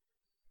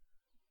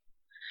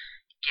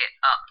 Get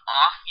up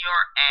off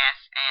your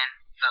ass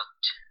and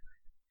vote.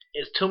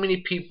 It's too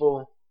many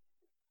people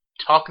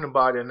talking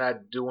about it and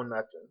not doing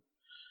nothing.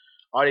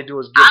 All they do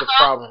is give the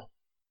problem.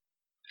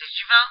 Did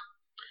you vote?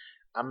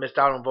 I missed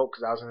out on vote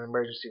because I was in the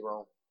emergency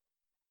room.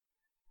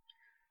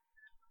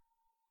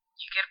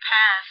 You get a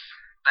pass,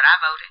 but I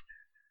voted.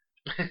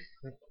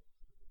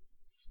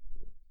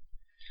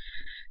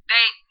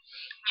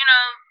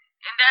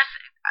 And that's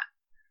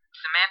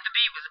Samantha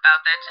Bee was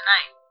about that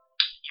tonight.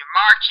 You're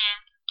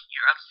marching,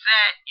 you're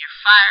upset, you're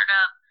fired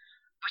up,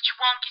 but you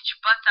won't get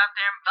your butts out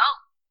there and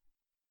vote.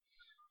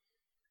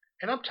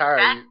 And I'm tired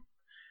of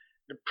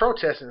the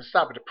protesting.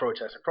 Stop with the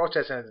protesting.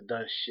 Protesting hasn't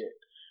done shit.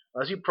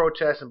 Unless you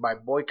protesting by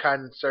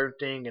boycotting certain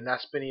things and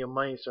not spending your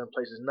money in certain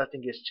places,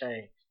 nothing gets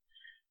changed.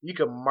 You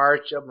can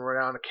march up and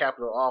around the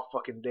Capitol all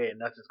fucking day and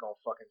nothing's gonna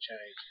fucking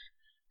change.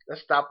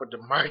 Let's stop with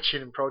the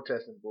marching and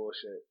protesting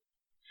bullshit.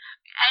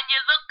 And you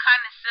look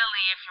kind of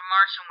silly if you're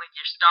marching with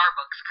your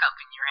Starbucks cup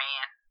in your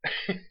hand.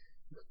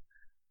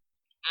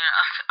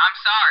 I'm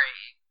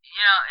sorry.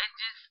 It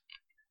just,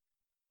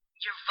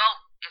 your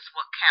vote is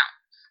what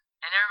counts.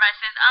 And everybody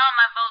says, oh,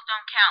 my vote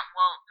don't count.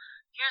 Well,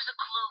 here's a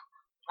clue.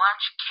 Why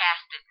don't you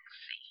cast it and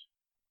see?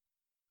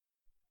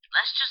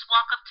 Let's just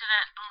walk up to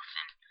that booth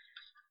and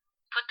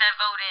put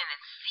that vote in and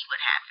see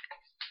what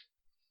happens.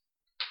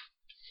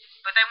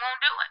 But they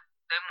won't do it.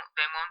 They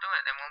won't do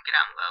it. They won't get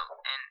out and vote.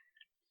 And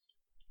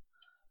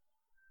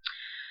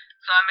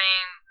so, I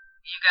mean,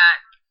 you got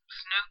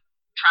Snoop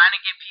trying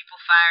to get people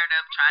fired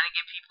up, trying to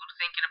get people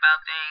thinking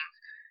about things.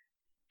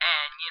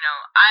 And,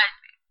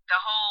 the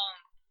whole,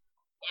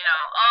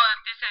 if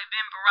this had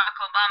been Barack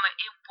Obama,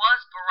 it was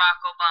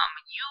Barack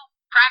Obama. You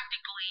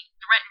practically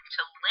threatened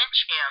to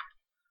lynch him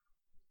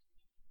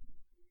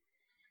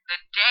the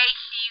day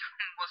he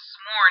was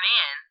sworn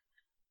in.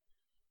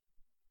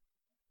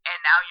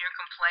 And now you're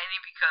complaining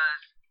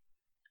because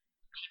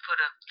he put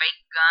a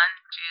fake gun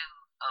to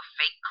a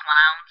fake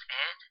clown's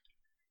head.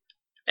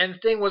 And the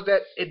thing was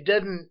that it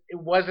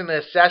wasn't an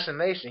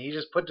assassination. He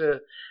just put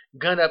the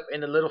gun up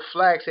and the little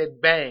flag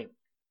said bang.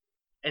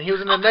 And he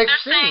was in the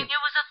next scene. They're saying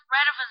it was a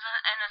threat of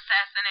an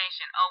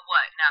assassination. Oh,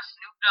 what? Now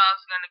Snoop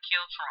Dogg's gonna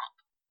kill Trump.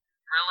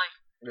 Really?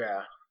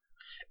 Yeah.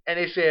 And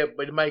they said,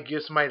 but it might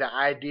give somebody the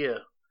idea.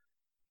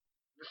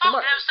 There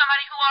was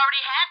somebody who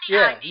already had the idea.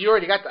 Yeah, you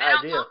already got the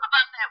idea. They don't talk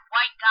about that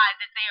white guy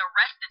that they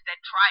arrested that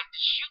tried to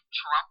shoot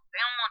Trump.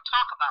 They don't want to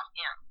talk about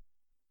him.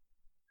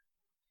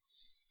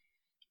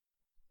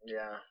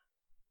 Yeah.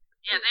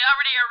 Yeah, they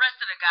already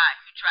arrested a guy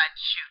who tried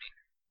to shoot him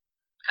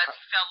because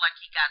he felt like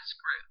he got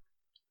screwed.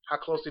 How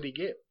close did he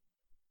get?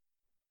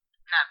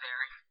 Not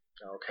very.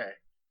 Okay.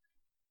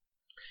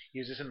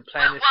 He was just in the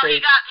planet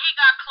he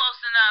got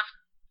close enough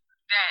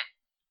that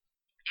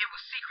it was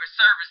Secret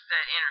Service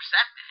that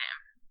intercepted him.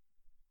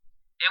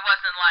 It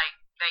wasn't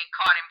like they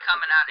caught him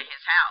coming out of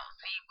his house.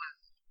 He was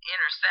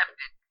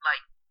intercepted,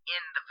 like, in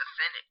the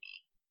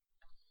vicinity.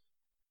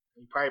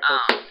 He probably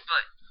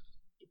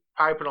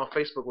put on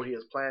Facebook what he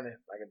was planning,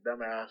 like a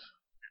dumbass.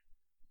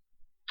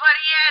 But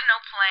he had no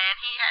plan.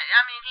 He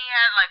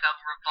had like a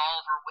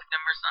revolver with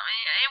him or something.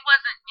 It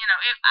wasn't,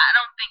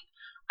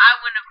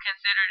 I wouldn't have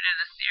considered it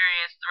a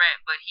serious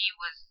threat, but he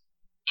was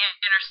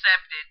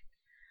intercepted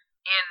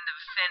in the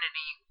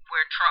vicinity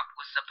where Trump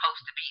was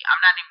supposed to be.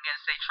 I'm not even going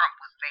to say Trump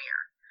was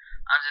there.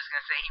 I'm just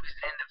going to say he was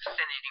in the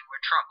vicinity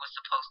where Trump was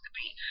supposed to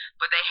be.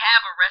 But they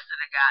have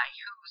arrested a guy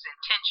whose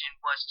intention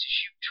was to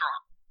shoot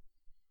Trump.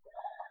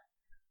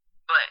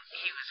 but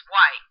he was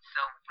white,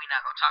 so we're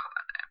not gonna talk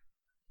about that.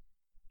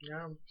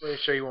 Yeah, I'm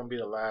pretty sure he won't be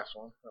the last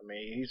one. I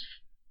mean,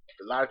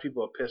 a lot of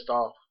people are pissed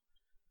off.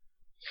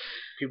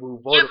 People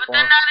who Yeah, voted but for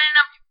they're him. not in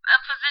a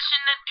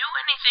position to do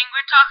anything.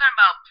 We're talking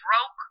about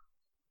broke,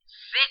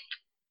 sick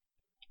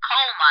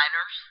coal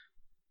miners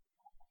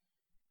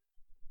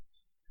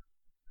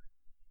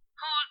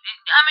who,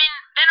 I mean,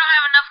 they don't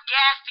have enough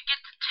gas to get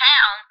to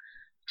town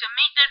to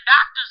meet their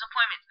doctor's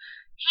appointments.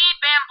 He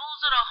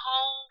bamboozled a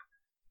whole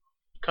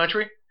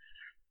Country?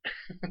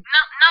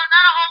 no,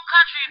 not a whole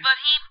country, but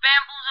he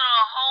bamboozled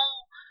a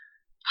whole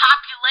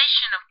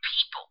population of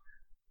people.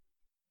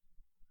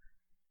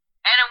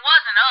 And it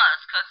wasn't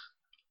us, because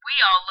we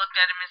all looked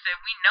at him and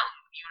said, we know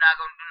you're not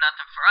going to do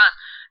nothing for us.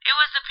 It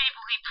was the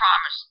people he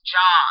promised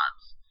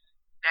jobs,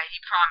 that he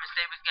promised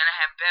they was going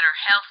to have better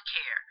health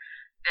care,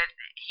 that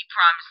he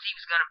promised he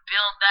was going to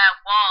build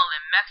that wall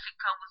and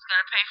Mexico was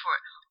going to pay for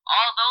it.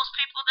 All those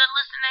people that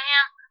listen to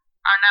him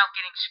are now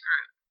getting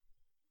screwed.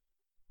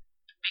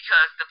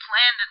 Because the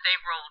plan that they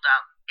rolled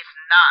out is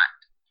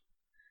not.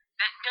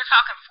 They're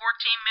talking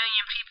 14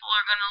 million people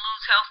are going to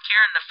lose health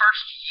care in the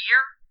first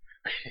year.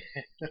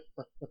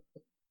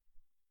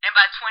 And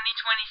by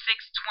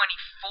 2026, 24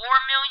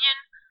 million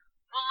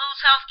will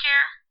lose health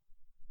care.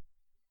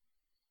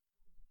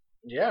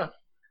 Yeah.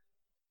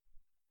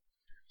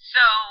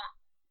 So,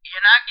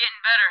 you're not getting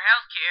better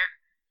health care.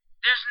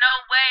 There's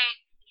no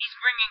way he's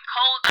bringing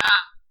coal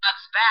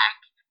jobs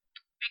back,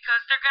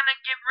 because they're going to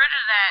get rid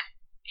of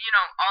that. You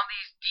know, all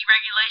these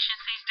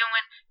deregulations he's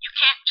doing. You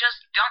can't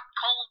just dump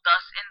coal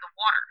dust in the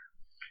water.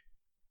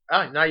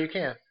 Oh, now you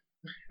can.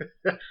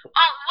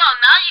 Oh, well,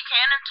 now you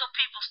can, until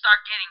people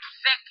start getting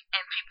sick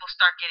and people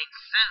start getting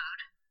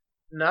sued.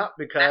 No,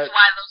 because that's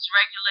why those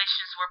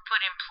regulations were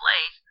put in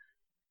place.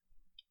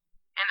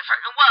 In the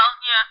first, well,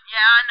 yeah,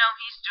 I know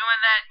he's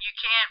doing that. You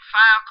can't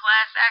file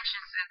class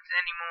action suits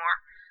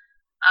anymore.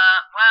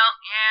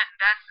 Well, yeah,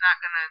 that's not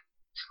gonna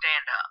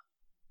stand up.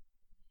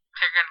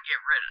 They're gonna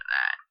get rid of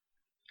that.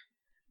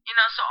 You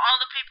know, so all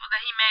the people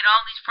that he made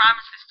all these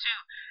promises to,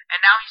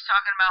 and now he's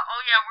talking about, oh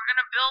yeah, we're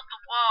gonna build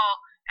the wall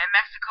and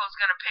Mexico's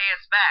gonna pay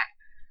us back.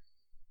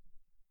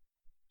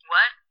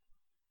 What?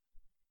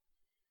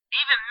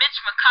 Even Mitch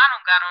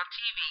McConnell got on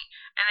TV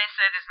and they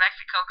said, is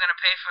Mexico gonna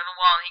pay for the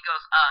wall? And he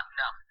goes,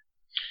 no.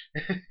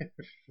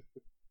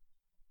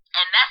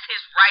 And that's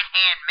his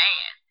right-hand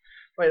man.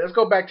 Wait, let's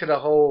go back to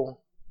the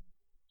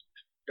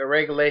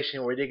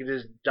regulation where they can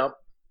just dump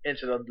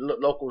into the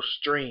local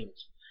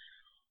streams.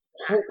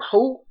 There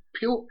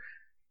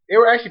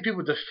were actually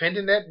people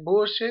defending that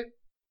bullshit.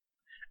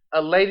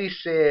 A lady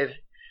said,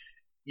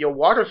 your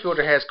water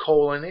filter has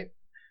coal in it.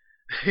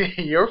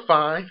 You're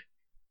fine.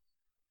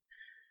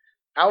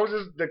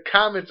 The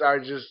comments are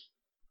just,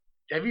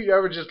 have you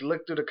ever just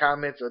looked through the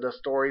comments of the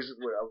stories of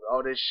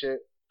all this shit?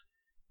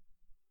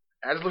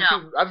 I just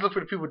look for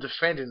the people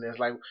defending this.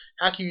 Like,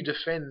 how can you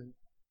defend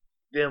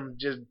them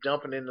just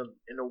dumping in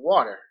the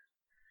water?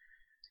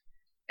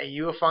 And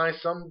you will find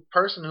some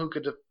person who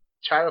could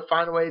try to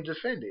find a way to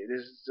defend it.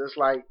 It's just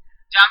like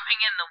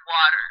dumping in the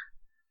water,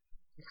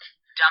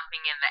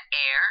 dumping in the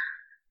air.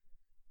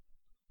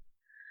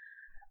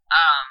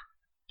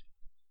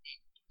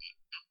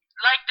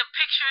 Like the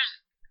pictures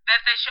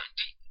that they show.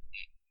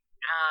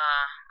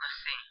 Let's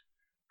see.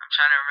 I'm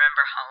trying to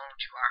remember how old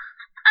you are.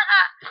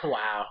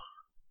 Wow.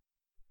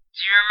 Do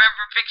you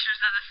remember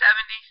pictures of the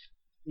 70s?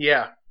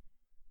 Yeah.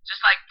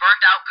 Just like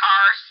burned out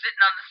cars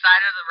sitting on the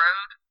side of the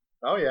road.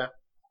 Oh yeah.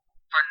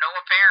 For no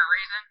apparent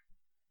reason.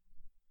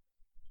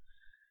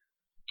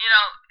 You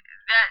know,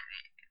 that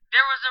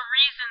there was a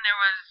reason there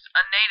was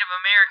a Native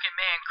American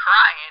man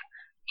crying.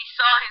 He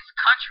saw his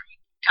country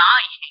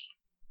dying.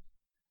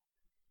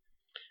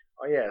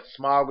 Oh yeah,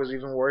 smog was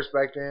even worse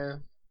back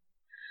then.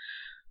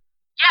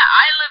 Yeah,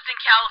 I lived in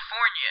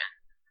California,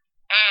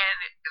 and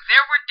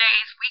there were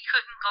days we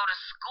couldn't go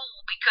to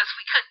school because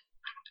we couldn't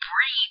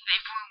breathe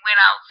if we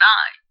went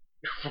outside.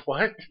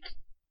 What?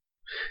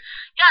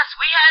 Yes,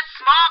 we had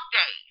smog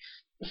days.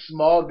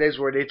 Smog days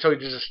where they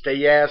told you just to stay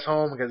your ass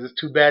home because it's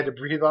too bad to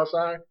breathe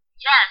outside?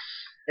 Yes.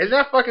 Isn't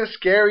that fucking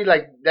scary?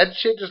 Like, that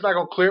shit just not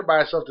gonna clear by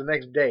itself the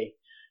next day.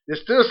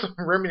 There's still some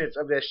remnants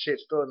of that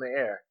shit still in the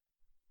air.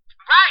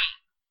 Right.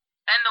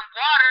 And the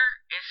water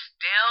is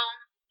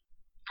still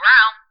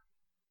brown.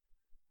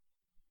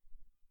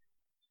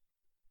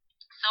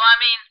 So, I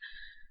mean,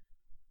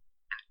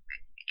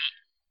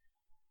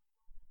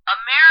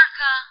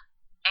 America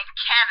and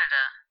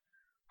Canada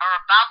are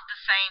about the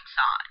same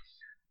size.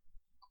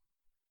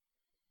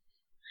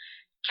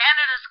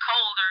 Canada's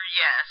colder,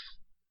 yes.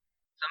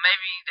 So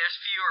maybe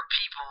there's fewer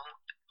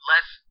people,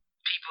 less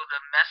people to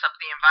mess up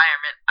the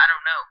environment. I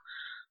don't know.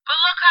 But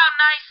look how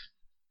nice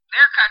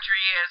their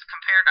country is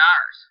compared to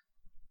ours.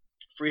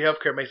 Free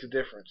healthcare makes a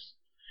difference.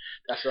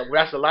 That's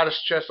a lot of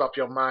stress off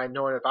your mind,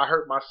 knowing if I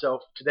hurt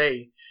myself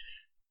today,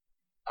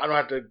 I don't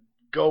have to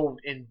go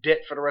in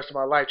debt for the rest of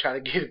my life trying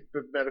to get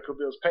medical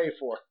bills paid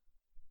for.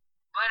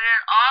 But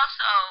it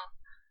also,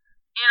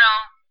 you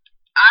know,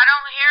 I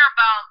don't hear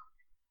about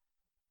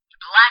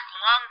black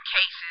lung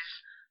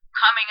cases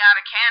coming out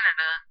of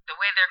Canada the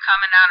way they're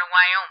coming out of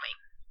Wyoming.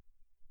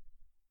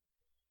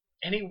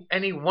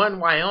 And he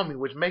won Wyoming,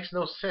 which makes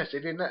no sense.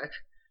 It did not.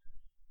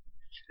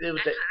 It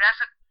was That's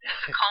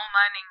a coal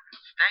mining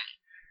state.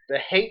 The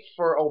hate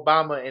for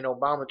Obama and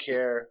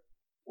Obamacare,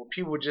 where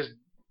people just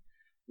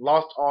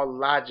lost all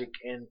logic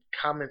and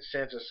common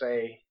sense to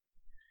say,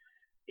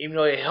 even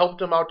though it helped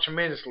them out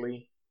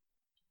tremendously,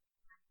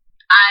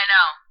 I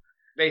know.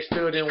 They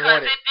still didn't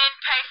want it. Because it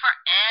didn't pay for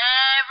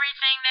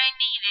everything they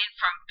needed,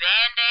 from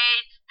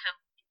Band-Aids to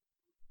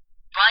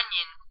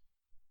bunion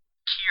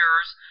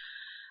cures.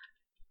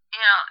 You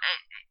know,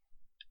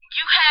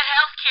 you had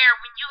health care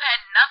when you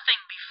had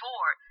nothing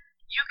before.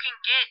 You can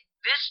get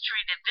this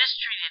treated, this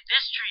treated,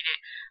 this treated.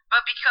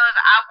 But because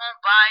I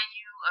won't buy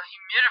you a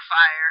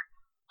humidifier,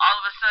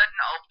 all of a sudden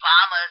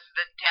Obama's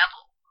the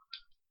devil.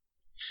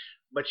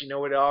 But you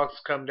know what it all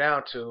comes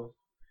down to?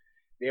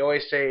 They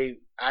always say,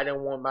 I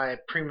didn't want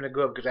my premium to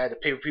go up because I had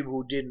to pay for people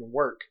who didn't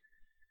work.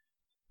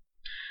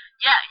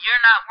 Yeah, you're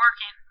not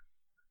working.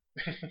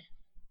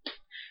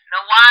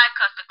 Know why?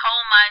 Because the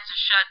coal mines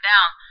are shut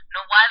down.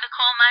 Know why the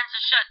coal mines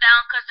are shut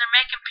down? Because they're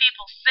making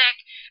people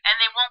sick and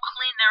they won't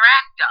clean their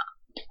act up.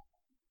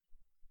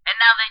 And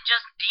now they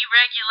just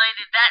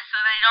deregulated that so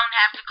they don't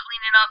have to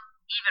clean it up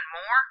even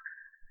more.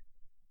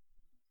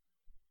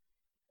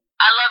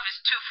 I love his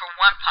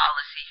 2-for-1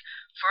 policy.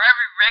 For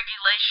every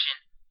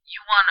regulation you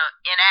want to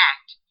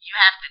enact, you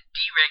have to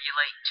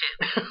deregulate too.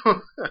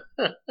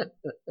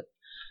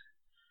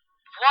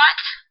 What?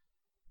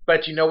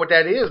 But you know what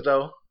that is,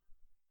 though?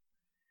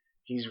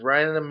 He's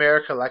running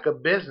America like a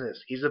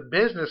business. He's a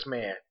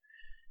businessman.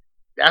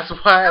 That's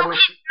why No,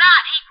 he's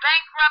not. He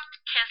bankrupt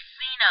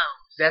casinos.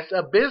 That's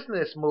a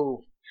business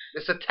move.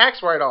 It's a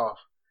tax write-off.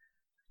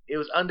 It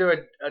was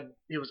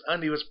he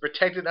was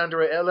protected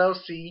under a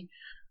LLC.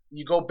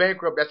 You go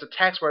bankrupt, that's a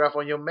tax write-off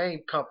on your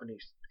main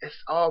companies.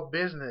 It's all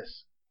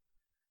business.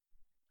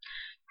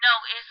 No,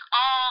 it's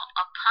all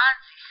a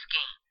Ponzi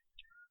scheme.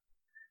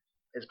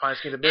 Is Ponzi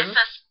scheme a business?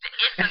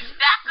 It's a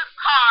stack of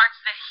cards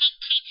that he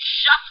keeps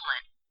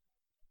shuffling.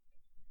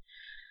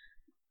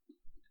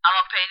 I'm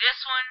going to pay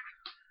this one,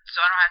 so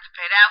I don't have to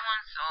pay that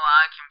one, so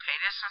I can pay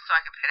this one, so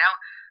I can pay that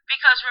one.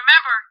 Because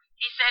remember,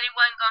 he said he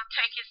wasn't going to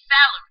take his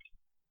salary.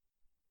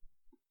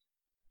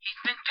 He's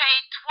been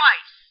paid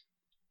twice.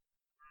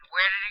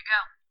 Where did it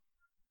go?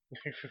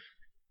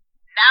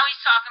 Now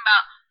he's talking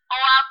about,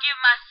 I'll give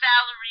my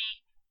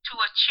salary to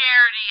a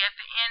charity at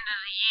the end of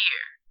the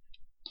year.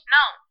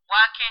 No,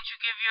 why can't you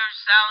give your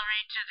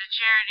salary to the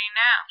charity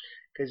now?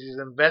 Because he's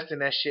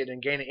investing that shit and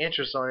gaining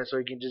interest on it so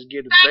he can just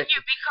get it back. Thank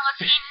you,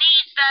 because he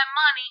needs that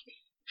money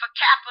for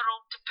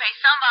capital to pay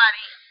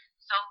somebody,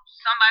 so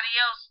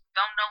somebody else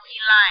don't know he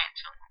lying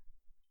to him.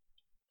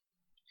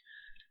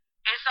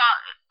 It's all,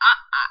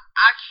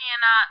 I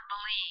cannot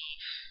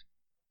believe.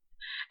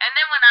 And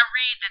then when I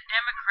read the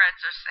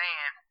Democrats are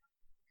saying,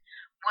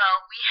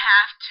 well, we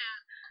have to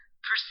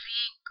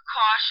proceed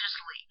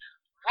cautiously.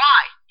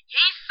 Why?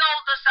 He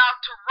sold us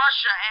out to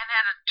Russia and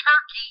had a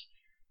Turkey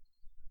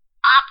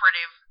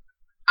operative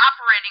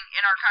operating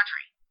in our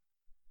country.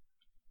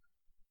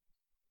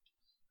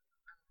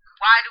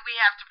 Why do we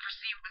have to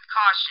proceed with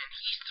caution?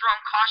 He's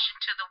thrown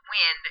caution to the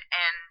wind,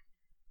 and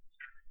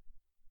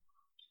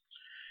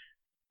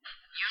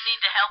you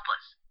need to help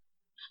us.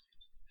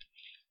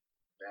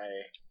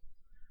 Hey.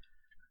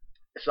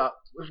 So,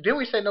 didn't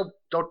we say no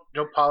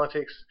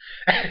politics?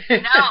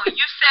 No,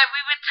 you said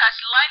we would touch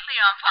lightly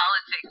on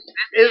politics.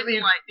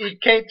 You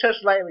can't touch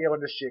lightly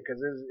on this shit because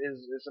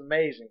it's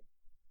amazing.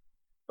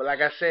 But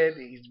like I said,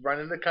 he's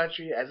running the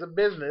country as a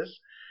business,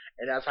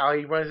 and that's how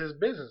he runs his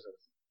businesses.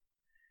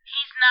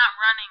 He's not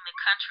running the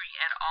country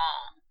at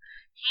all.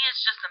 He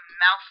is just a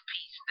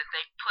mouthpiece that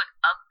they put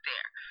up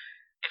there.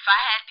 If I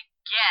had to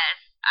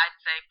guess, I'd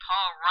say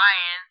Paul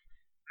Ryan,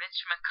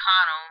 Mitch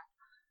McConnell,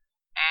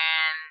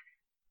 and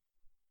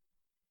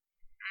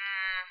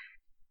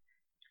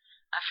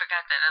I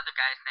forgot that other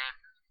guy's name.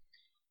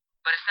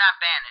 But it's not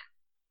Bannon.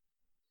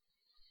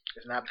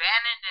 It's not.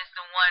 Bannon is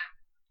the one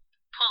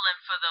pulling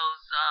for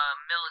those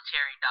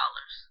military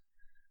dollars.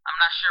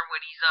 I'm not sure what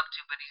he's up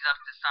to, but he's up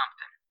to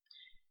something.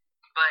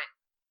 But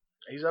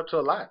he's up to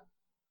a lot.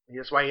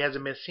 That's why he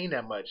hasn't been seen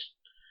that much.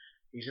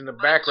 He's in the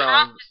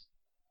background.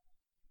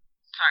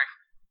 Sorry.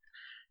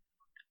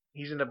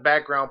 He's in the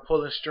background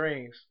pulling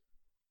strings.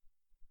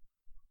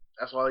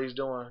 That's all he's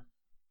doing.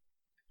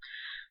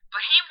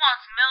 But he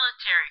wants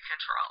military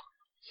control.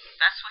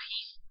 That's what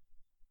he's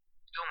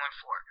going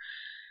for.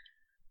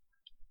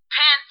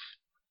 Pence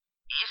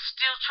is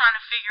still trying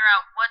to figure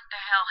out what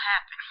the hell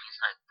happened. He's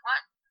like,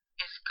 what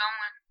is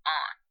going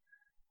on?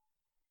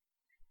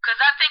 Because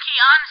I think he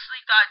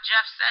honestly thought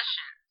Jeff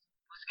Sessions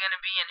was going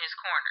to be in his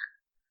corner.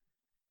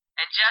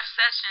 And Jeff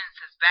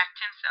Sessions has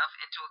backed himself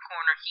into a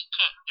corner he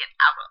can't get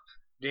out of.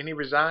 Didn't he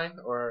resign?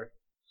 Or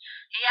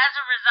he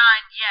hasn't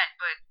resigned yet,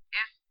 but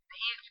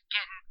he's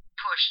getting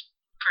pushed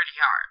pretty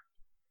hard.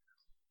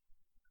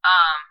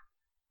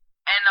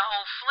 And the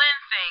whole Flynn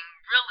thing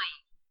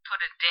really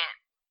put a dent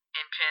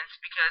in Pence,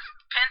 because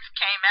Pence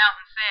came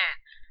out and said,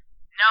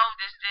 no,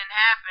 this didn't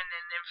happen.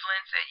 And then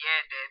Flynn said,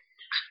 yeah, it did.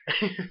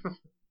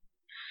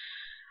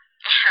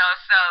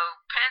 So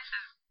Pence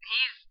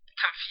he's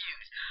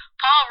confused.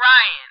 Paul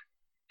Ryan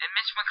and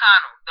Mitch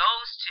McConnell,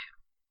 those two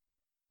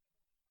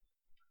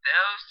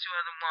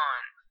are the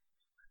ones.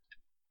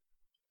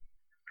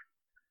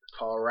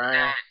 Paul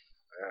Ryan.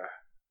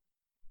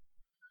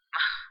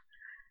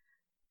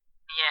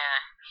 Yeah,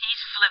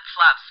 he's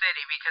flip-flop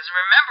city because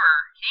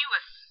remember, he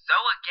was so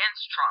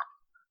against Trump.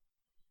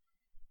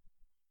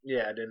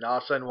 Yeah, then all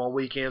of a sudden one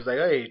weekend it's like,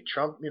 hey,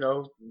 Trump,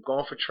 I'm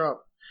going for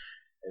Trump.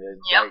 And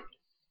it's like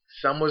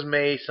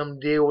some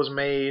deal was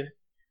made,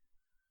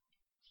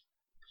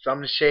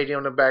 something shady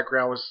on the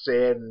background was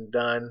said and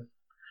done,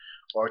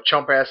 or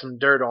Trump had some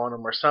dirt on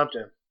him or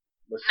something.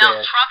 No,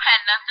 Trump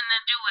had nothing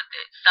to do with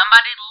it.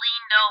 Somebody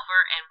leaned over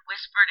and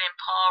whispered in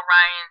Paul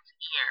Ryan's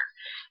ear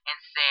and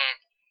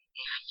said,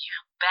 if you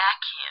back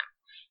him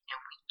and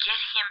we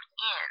get him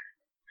in,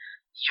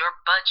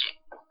 your budget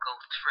will go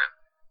through.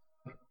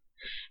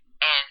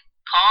 And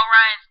Paul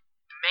Ryan's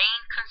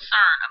main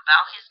concern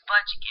about his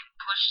budget getting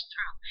pushed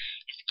through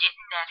is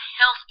getting that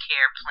health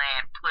care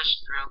plan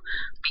pushed through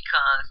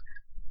because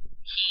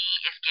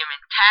he is giving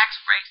tax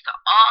breaks to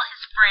all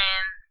his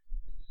friends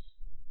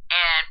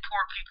and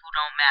poor people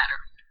don't matter.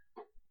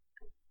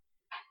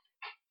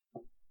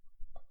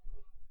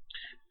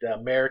 The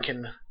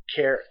American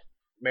Care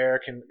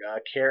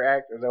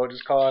Act, is that what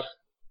it's called?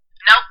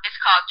 Nope, it's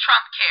called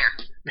Trump Care.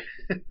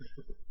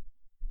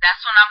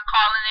 That's what I'm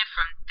calling it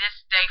from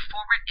this day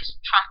forward. It's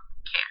Trump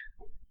Care.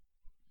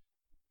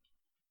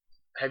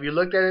 Have you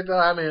looked at it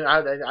though? I mean,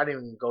 I didn't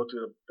even go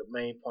through the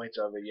main points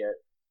of it yet.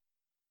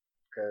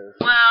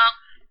 Well,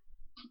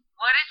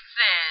 what it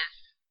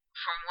says,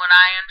 from what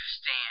I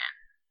understand,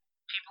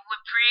 people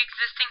with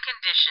pre-existing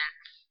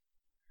conditions,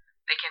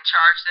 they can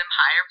charge them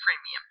higher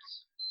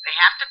premiums. They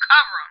have to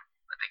cover them,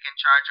 but they can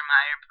charge them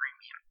higher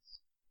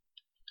premiums.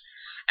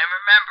 And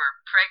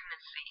remember,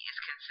 pregnancy is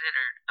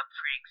considered a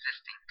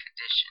pre-existing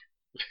condition.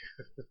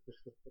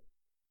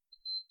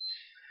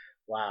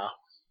 Wow.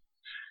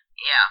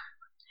 Yeah.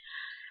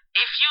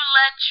 If you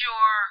let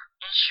your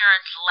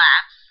insurance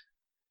lapse,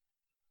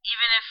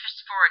 even if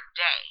it's for a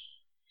day,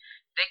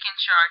 they can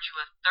charge you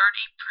a 30%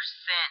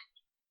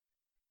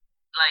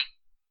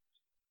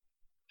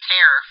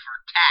 tariff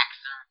or tax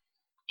or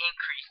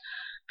increase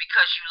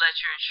because you let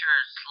your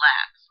insurance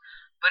lapse.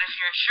 But if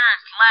your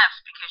insurance lapses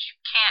because you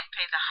can't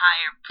pay the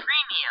higher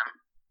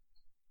premium,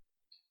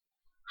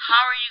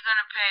 how are you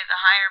going to pay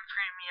the higher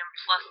premium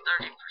plus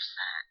 30%?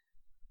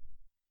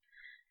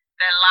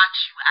 That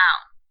locks you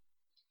out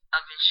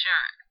of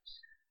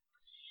insurance.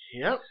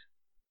 Yep.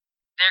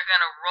 They're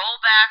going to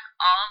roll back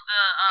all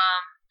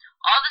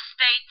the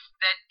states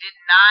that did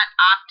not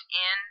opt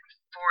in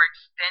for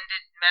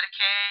extended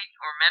Medicaid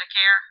or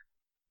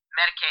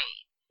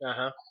Medicaid.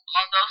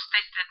 All those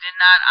states that did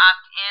not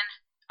opt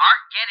in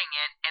aren't getting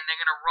it, and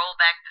they're going to roll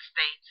back the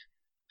states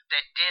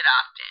that did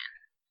opt in.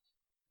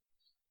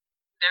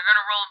 They're going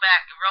to roll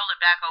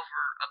it back over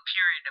a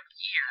period of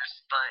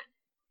years, but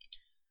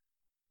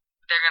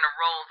they're going to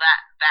roll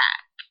that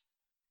back.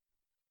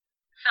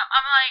 So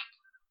I'm like,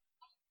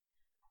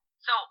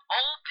 so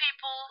old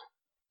people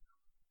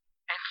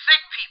and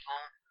sick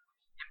people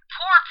and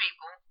poor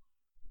people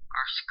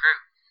are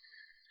screwed.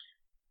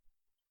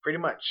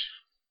 Pretty much.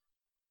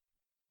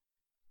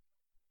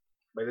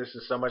 But this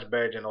is so much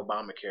better than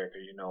Obamacare,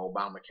 because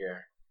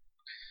Obamacare.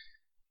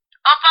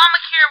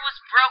 Obamacare was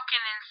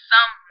broken in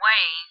some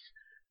ways,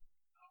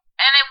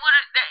 and it would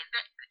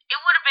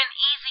have been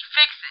easy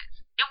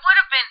fixes. It would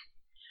have been,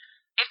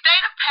 if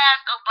they'd have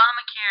passed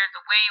Obamacare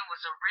the way it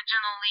was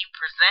originally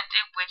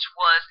presented, which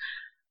was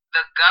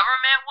the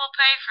government will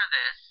pay for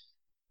this,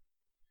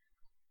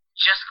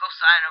 just go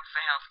sign up for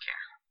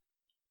healthcare.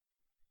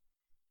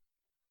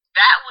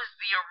 That was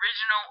the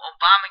original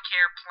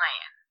Obamacare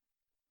plan.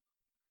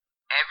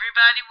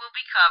 Everybody will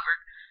be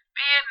covered,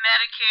 be it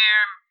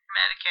Medicare,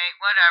 Medicaid,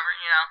 whatever,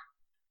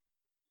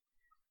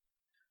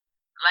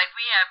 Like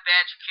we have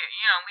Badger Care,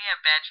 we have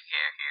Badger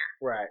Care here.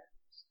 Right.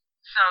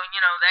 So,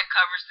 that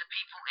covers the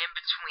people in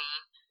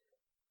between,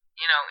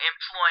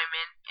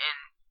 employment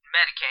and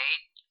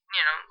Medicaid,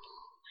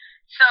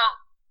 So,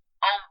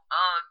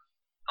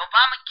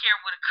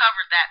 Obamacare would have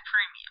covered that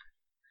premium.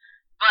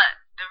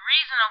 But the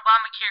reason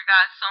Obamacare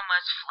got so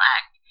much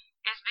flack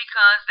is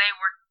because they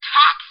were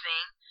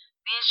taxing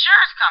the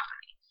insurance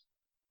companies.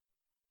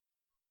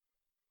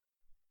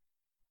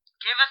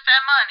 Give us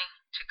that money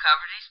to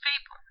cover these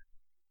people.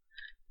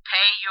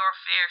 Pay your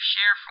fair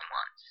share for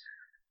once.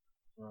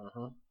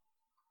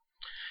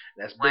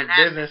 That's big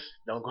business.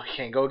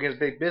 Can't go against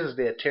big business.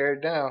 They'll tear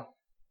it down.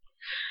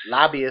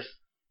 Lobbyists.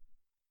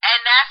 And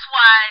that's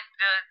why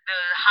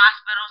the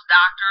hospitals,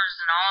 doctors,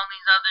 and all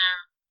these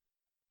other,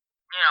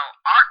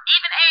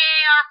 even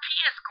AARP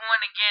is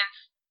going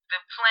against the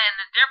plan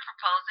that they're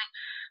proposing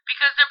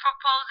because they're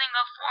proposing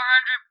a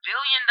 $400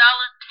 billion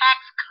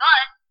tax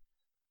cut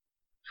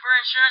for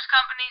insurance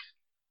companies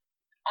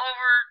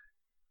over,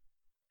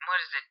 10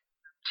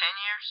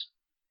 years?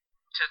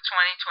 To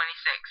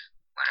 2026,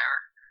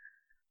 whatever.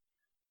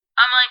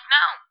 I'm like,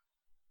 no.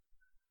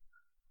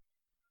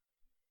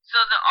 So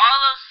all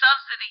those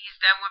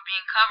subsidies that were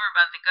being covered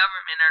by the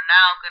government are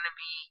now going to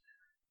be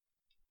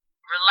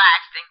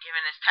relaxed and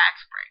given as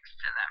tax breaks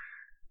to them.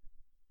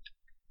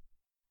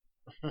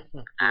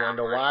 You want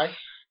to know why?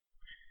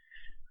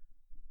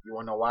 You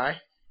want to know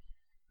why?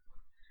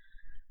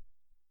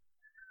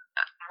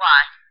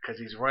 Why? Because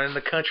he's running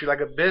the country like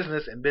a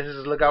business, and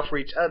businesses look out for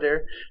each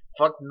other.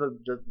 Fuck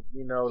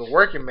the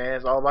working man.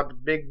 It's all about the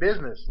big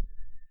business.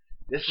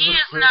 He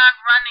is not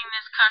running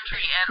this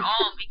country at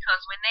all,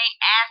 because when they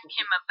asked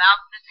him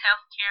about this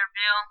health care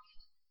bill,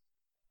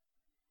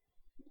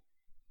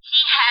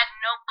 he had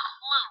no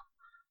clue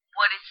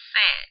what it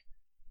said.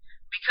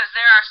 Because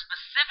there are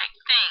specific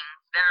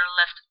things that are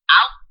left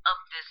out of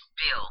this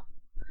bill.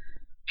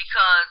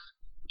 Because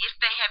if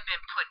they had been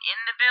put in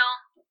the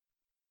bill,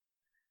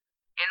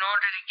 in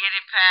order to get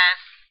it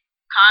past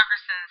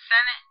Congress and the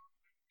Senate,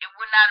 it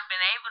would not have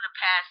been able to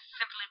pass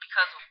simply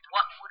because of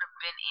what would have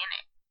been in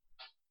it.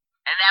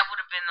 And that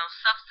would have been those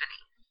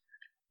subsidies.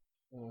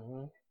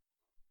 Mm-hmm.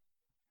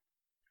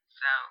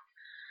 So,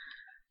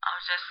 I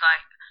was just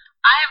like,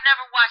 I have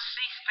never watched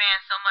C-SPAN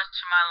so much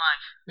in my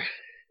life.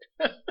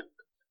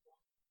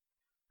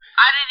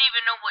 I didn't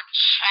even know what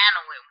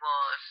channel it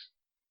was.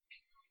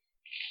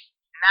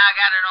 Now I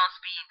got it on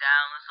speed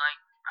dial. It's like,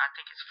 I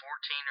think it's 14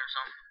 or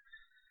something.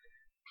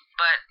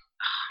 But,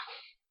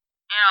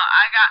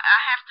 I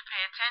have to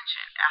pay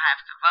attention. I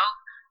have to vote.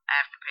 I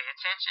have to pay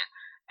attention.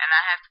 And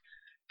I have to,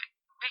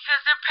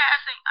 because they're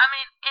passing,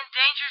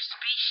 endangered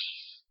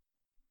species.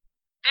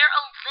 They're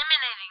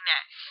eliminating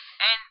that.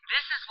 And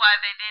this is why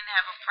they didn't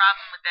have a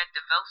problem with that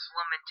DeVos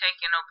woman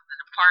taking over the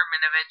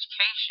Department of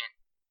Education.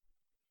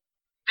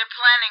 They're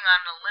planning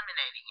on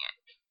eliminating it.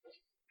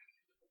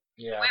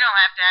 Yeah. We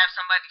don't have to have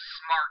somebody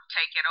smart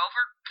take it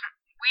over.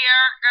 We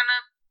aren't going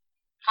to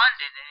fund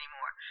it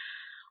anymore.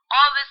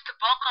 All this to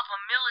bulk up a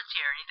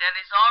military that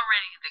is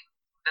already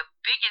the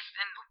biggest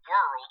in the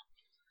world.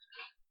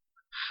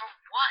 For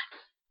what?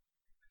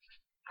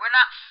 We're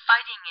not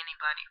fighting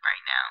anybody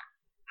right now.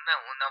 No,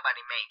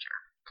 nobody major.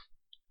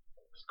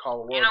 It's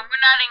called world.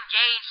 We're not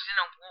engaged in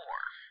a war.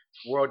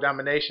 World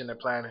domination they're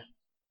planning.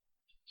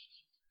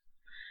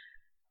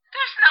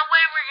 There's no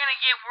way we're going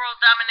to get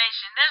world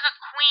domination. There's a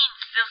queen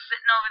still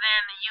sitting over there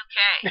in the UK.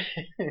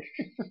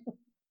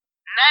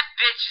 And that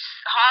bitch is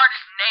hard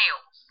as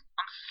nails.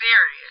 I'm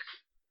serious.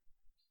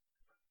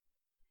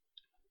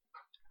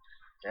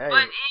 Hey.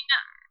 But,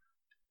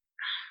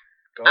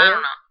 Go ahead. I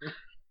don't know.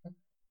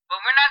 But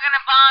we're not going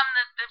to bomb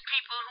the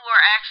people who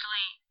are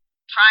actually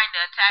trying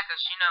to attack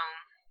us,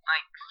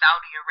 like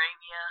Saudi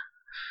Arabia,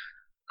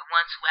 the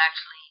ones who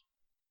actually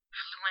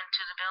flew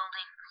into the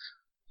buildings.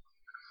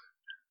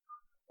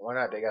 Why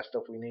not? They got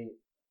stuff we need.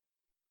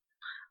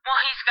 Well,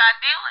 he's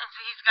got dealings.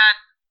 He's got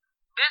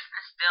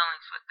business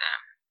dealings with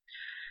them.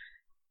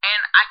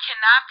 And I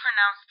cannot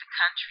pronounce the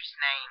country's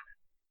name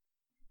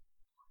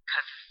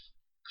because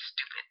it's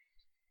stupid.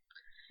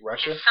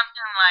 Russia? It's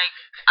something like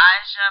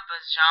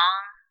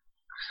Azerbaijan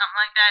or something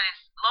like that.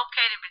 It's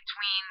located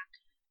between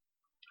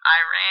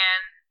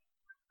Iran.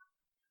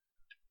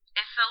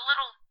 It's a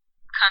little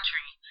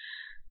country,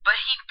 but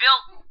he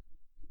built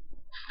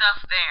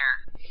stuff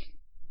there.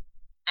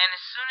 And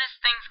as soon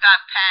as things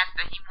got passed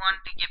that he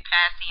wanted to get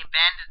passed, he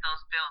abandoned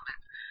those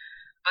buildings.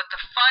 But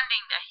the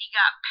funding that he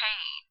got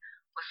paid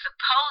was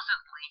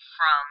supposedly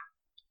from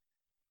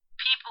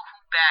people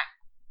who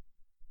backed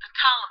the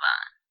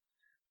Taliban.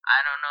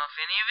 I don't know if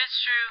any of it's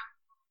true,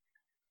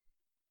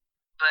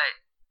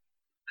 but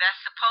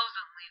that's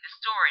supposedly the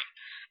story.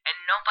 And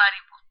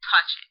nobody will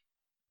touch it.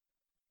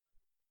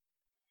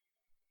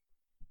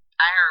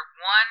 I heard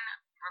one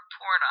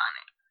report on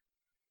it.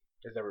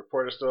 Is that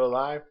reporter still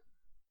alive?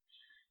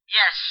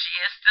 Yes, she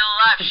is still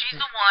alive.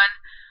 She's the one.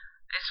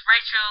 It's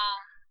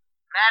Rachel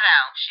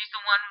Maddow. She's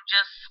the one who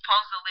just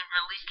supposedly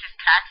released his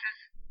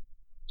taxes.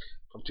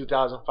 From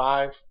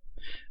 2005?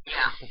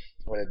 Yeah.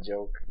 What a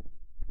joke.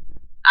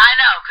 I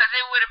know, because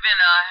it would have been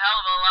a hell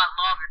of a lot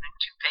longer than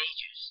 2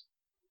 pages.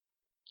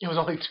 It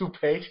was only 2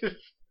 pages?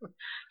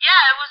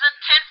 Yeah, it was a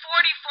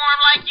 1040 form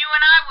like you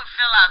and I would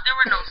fill out. There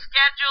were no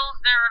schedules.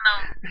 There were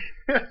no...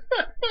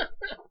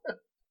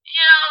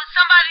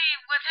 somebody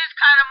with his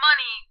kind of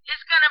money is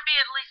going to be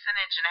at least 1.5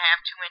 inches,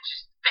 2 inches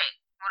thick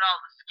with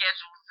all the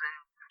schedules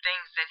and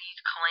things that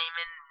he's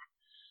claiming.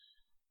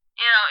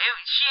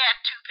 She had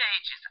 2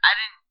 pages. I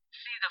didn't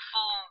see the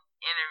full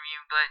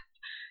interview, but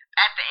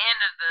at the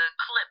end of the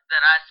clip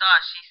that I saw,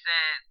 she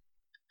said,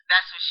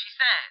 that's what she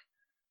said.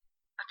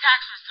 A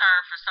tax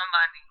return for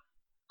somebody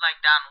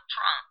like Donald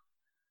Trump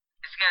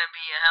is going to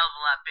be a hell of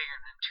a lot bigger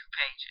than 2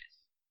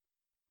 pages.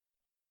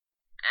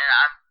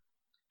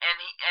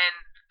 And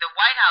the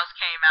White House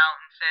came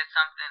out and said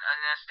something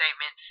in a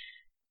statement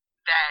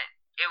that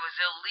it was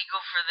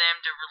illegal for them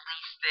to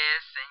release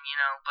this, and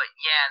but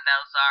yeah,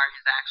 those are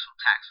his actual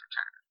tax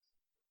returns.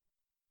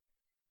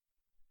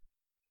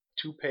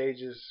 2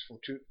 pages from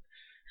 2.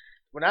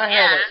 When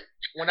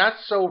I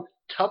sold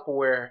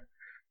Tupperware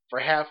for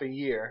half a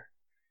year,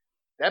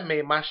 that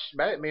made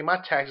my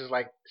taxes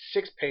like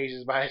 6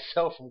 pages by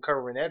itself from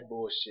covering that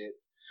bullshit.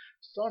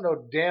 So I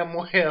know damn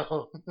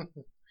well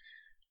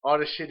all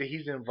the shit that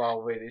he's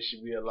involved with, it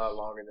should be a lot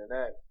longer than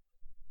that.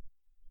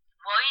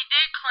 Well, he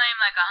did claim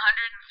like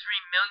 $103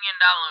 million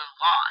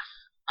loss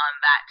on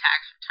that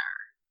tax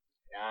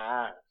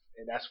return.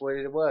 And that's what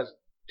it was,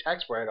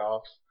 tax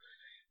write-offs,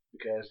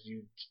 because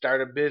you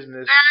start a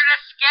business. Where are the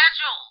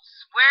schedules?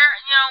 Where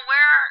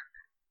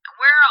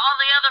are all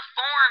the other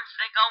forms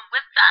that go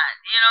with that?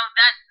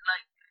 That,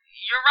 like,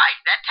 you're right.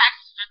 That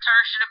tax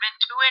return should have been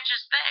 2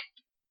 inches thick.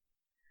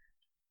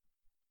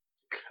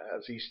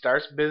 Because he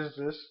starts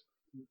business,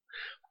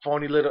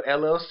 phony little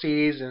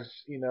LLCs and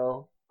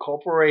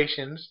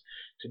corporations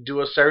to do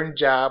a certain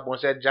job.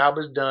 Once that job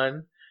is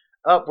done,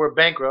 we're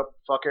bankrupt.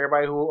 Fuck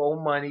everybody who owe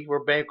money.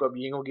 We're bankrupt.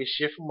 You ain't gonna get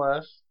shit from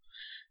us.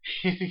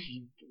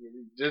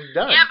 Just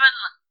done. Yeah, but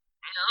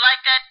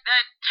like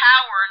that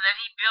tower that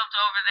he built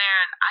over there,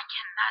 and I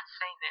cannot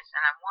say this,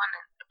 and I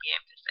wanted to be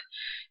able to say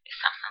it's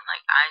something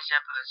like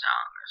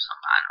Azerbaijan or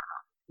something. I don't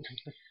know.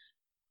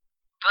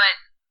 But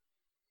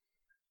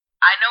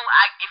I know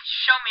if you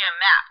show me a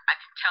map, I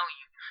can tell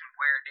you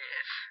where it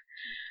is.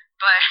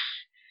 But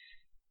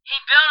he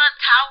built a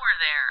tower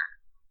there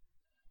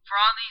for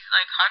all these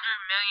like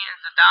 $100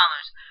 millions.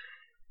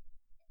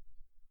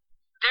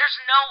 There's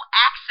no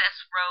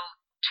access road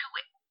to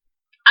it.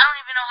 I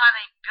don't even know how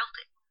they built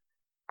it.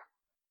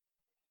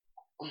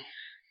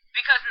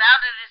 Because now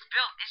that it's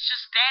built, it's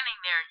just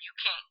standing there. You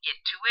can't get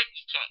to it.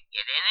 You can't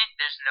get in it.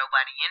 There's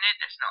nobody in it.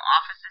 There's no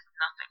offices.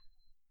 Nothing.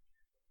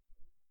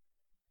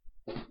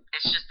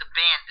 It's just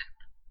abandoned.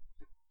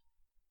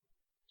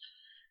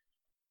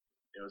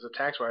 It was a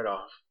tax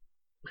write-off.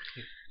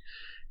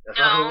 That's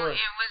no,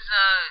 it was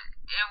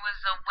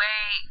a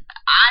way.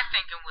 I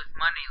think it was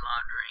money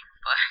laundering,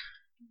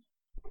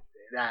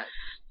 but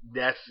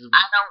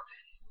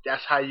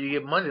that's how you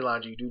get money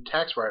laundering. You do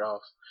tax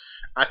write-offs.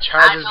 I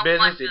tried this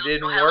business, it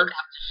didn't work.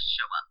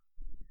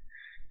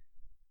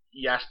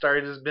 Yeah, I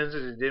started this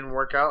business, it didn't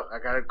work out.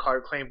 I got to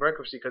claim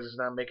bankruptcy because it's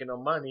not making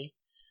no money.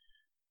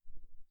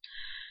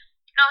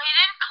 No, he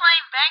didn't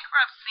claim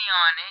bankruptcy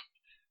on it.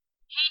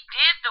 He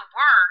did the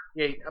work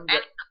and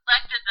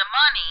collected the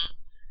money,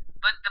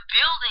 but the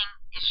building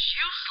is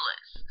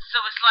useless.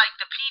 So it's like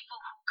the people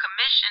who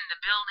commissioned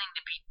the building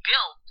to be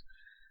built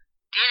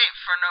did it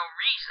for no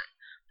reason.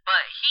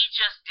 But he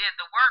just did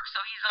the work,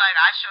 so he's like,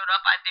 I showed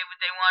up, I did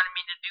what they wanted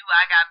me to do,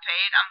 I got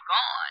paid, I'm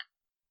gone.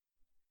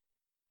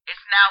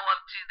 It's now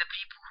up to the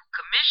people who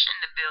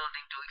commissioned the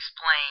building to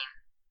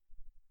explain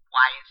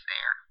why it's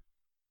there.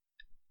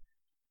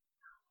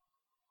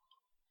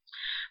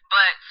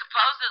 But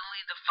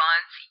supposedly the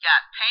funds he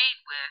got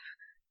paid with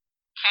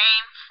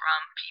came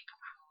from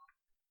people who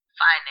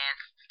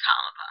financed the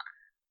Taliban.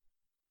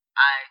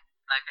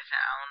 Like I said,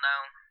 I don't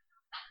know.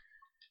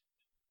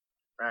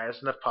 Alright,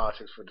 that's enough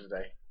politics for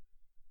today.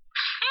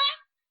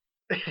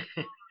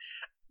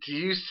 Did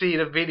you see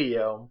the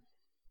video?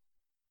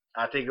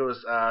 I think it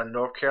was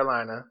North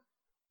Carolina.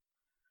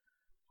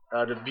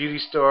 The beauty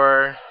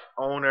store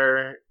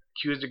owner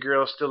accused the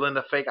girl of stealing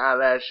the fake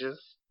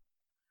eyelashes.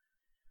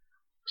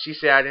 She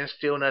said, I didn't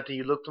steal nothing.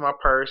 You looked in my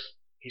purse.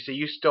 He said,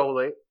 you stole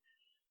it.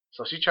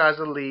 So she tries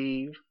to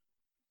leave.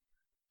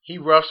 He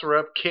roughs her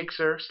up, kicks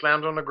her,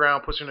 slams her on the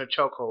ground, puts her in a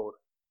chokehold.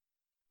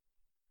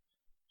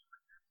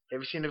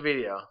 Have you seen the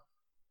video?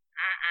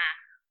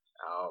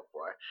 Oh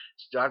boy.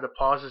 Do I have to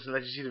pause this and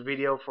let you see the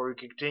video before we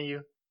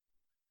continue?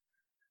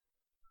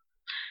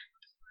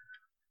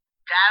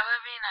 That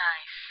would be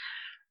nice.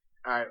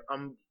 Alright,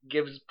 I'm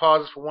give us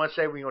pause for 1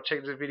 second. We're gonna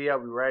check this video. I'll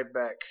be right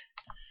back.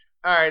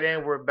 Alright,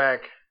 and we're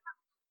back.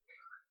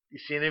 You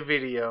seen the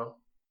video.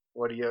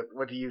 What do you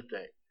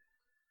think?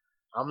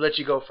 I'm gonna let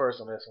you go first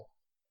on this one.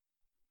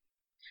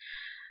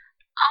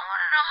 I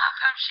wanna know how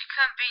come she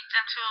couldn't beat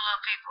them two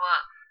little people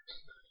up.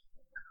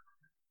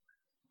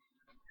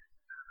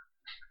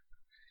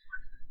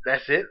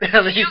 That's it?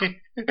 I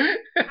mean,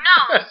 no,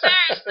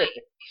 seriously.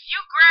 If you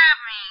grab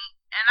me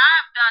and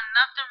I've done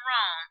nothing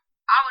wrong,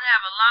 I would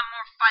have a lot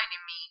more fight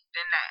in me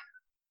than that.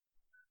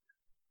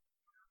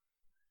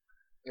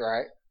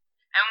 Right.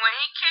 And when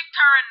he kicked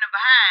her in the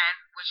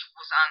behind, which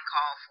was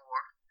uncalled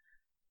for,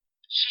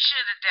 she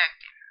should have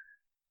decked him.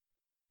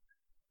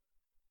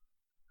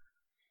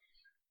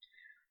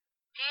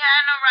 He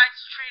had no right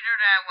to treat her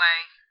that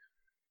way.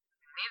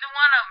 Neither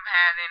one of them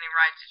had any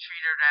right to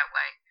treat her that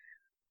way.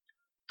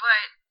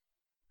 But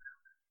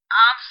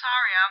I'm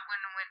sorry, I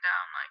wouldn't have went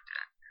down like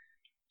that.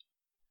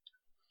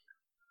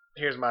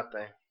 Here's my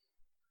thing.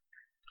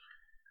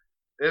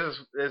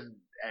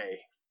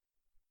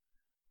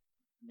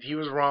 He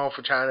was wrong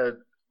for trying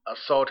to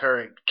assault her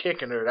and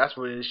kicking her. That's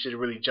when this shit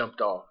really jumped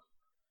off.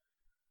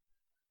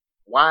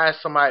 Why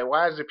is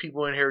there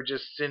people in here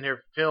just sitting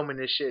here filming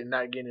this shit and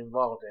not getting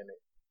involved in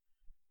it?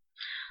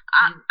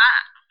 Earlier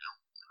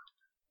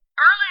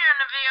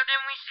in the video,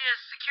 didn't we see a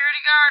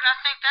security guard? I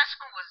think that's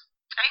who was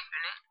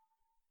taping it.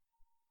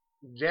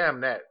 Damn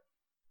that.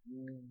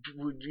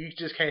 You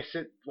just can't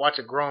watch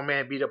a grown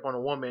man beat up on a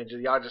woman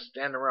and y'all just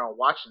stand around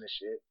watching this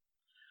shit.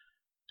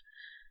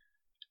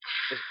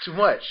 It's too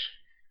much.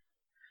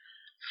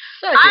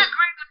 I Second,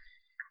 agree with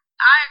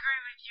I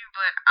agree with you,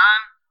 but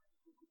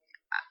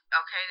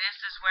okay. This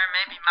is where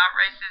maybe my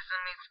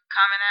racism is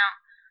coming out.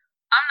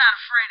 I'm not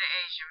afraid of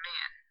Asian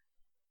men.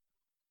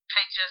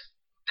 They just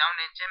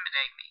don't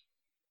intimidate me.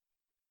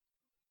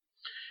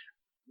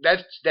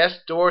 that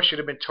store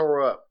should have been tore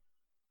up.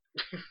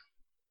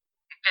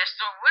 That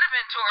store would have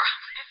been tore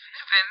up if it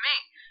had been me.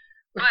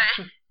 But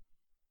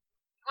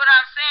what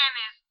I'm saying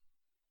is,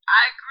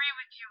 I agree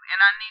with you,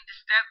 and I need to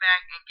step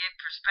back and get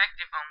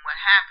perspective on what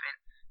happened.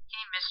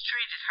 He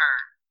mistreated her,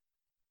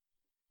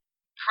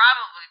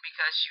 probably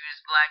because she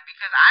was black,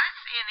 because I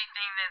didn't see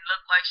anything that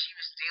looked like she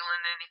was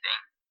stealing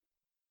anything.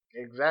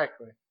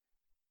 Exactly.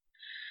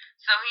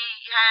 So he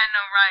had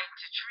no right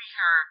to treat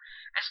her,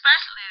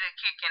 especially the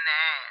kick in the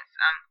ass.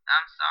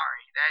 I'm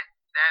sorry. That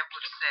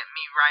would have set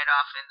me right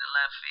off into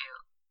left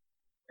field.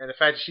 And the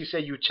fact that she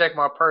said, "You check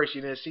my purse,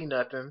 you didn't see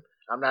nothing.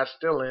 I'm not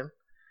stealing."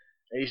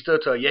 And he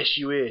still told her, "Yes,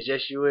 you is.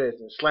 Yes, you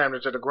is," and slammed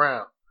her to the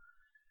ground.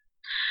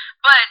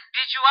 But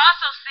did you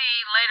also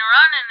see later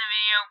on in the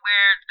video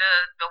where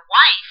the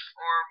wife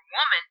or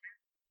woman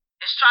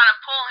is trying to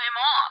pull him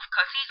off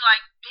because he's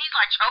like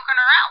choking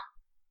her out?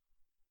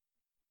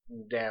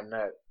 Damn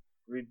that.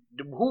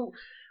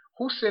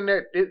 Who's sitting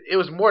there? It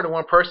was more than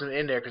one person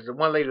in there because the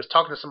one lady was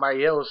talking to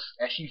somebody else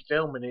as she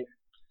filming it.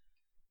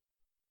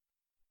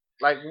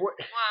 Like, what?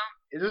 Well,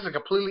 Is this a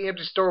completely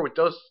empty store with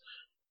those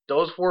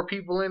 4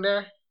 people in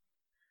there?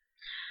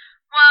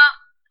 well,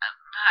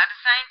 by the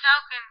same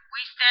token,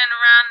 we stand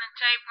around and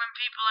tape when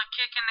people are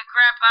kicking the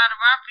crap out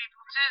of our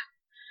people too.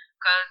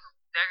 Cause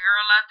that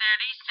girl out there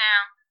at East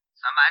Town,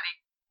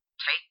 somebody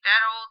taped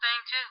that whole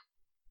thing too.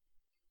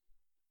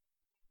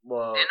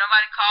 Well, Didn't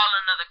nobody call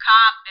another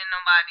cop. Didn't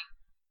nobody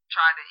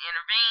try to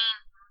intervene.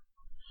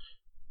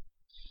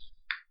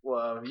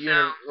 well,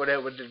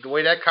 So the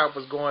way that cop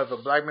was going, if a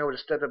black man would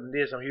have stepped up and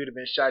did something, he would have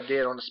been shot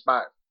dead on the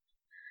spot.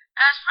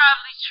 that's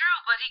probably true,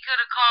 but he could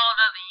have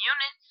called other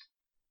units.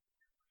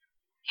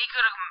 He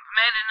could have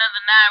made another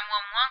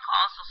 911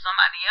 call so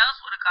somebody else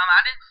would have come.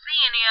 I didn't see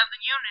any other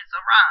units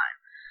arrive.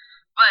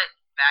 But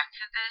back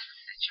to this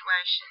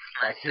situation.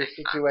 Back to the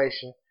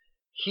situation.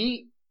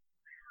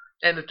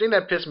 And the thing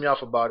that pissed me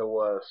off about it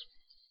was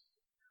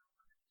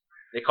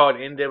they called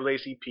it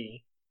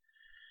NAACP,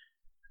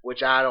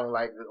 which I don't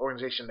like. The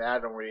organization that I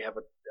don't really have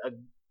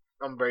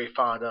I'm very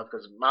fond of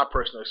because my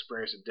personal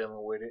experience of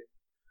dealing with it.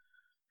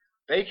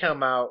 They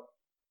come out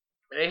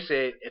and they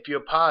said, if you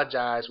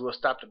apologize, we'll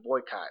stop the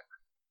boycott.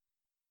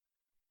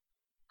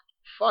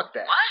 Fuck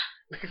that.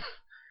 What?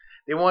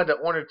 They wanted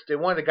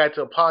the guy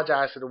to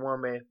apologize to the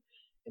woman,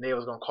 and they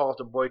was gonna call it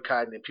the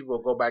boycott, and then people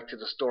would go back to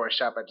the store and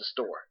shop at the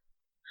store.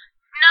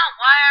 No,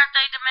 why aren't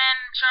they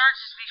demanding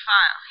charges be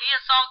filed? He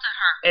assaulted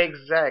her.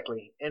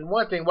 Exactly. And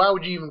one thing, why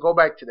would you even go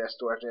back to that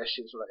store after that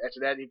shit? After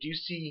that, if you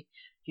see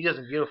he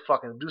doesn't give a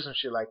fuck and do some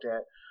shit like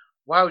that,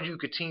 why would you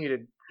continue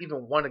to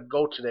even want to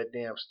go to that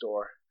damn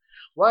store?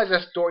 Why is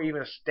that store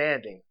even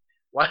standing?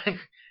 Why,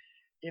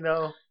 you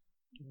know,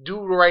 do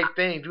the right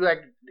thing. Do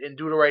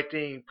the right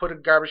thing. Put a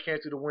garbage can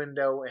through the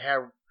window and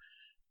have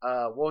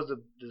what was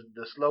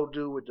the slow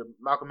dude with the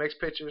Malcolm X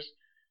pictures?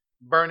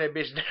 Burn that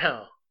bitch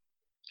down.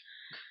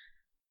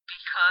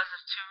 Because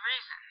of two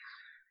reasons.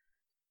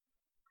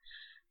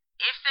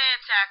 If they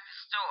attack the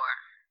store,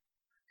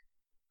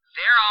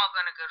 they're all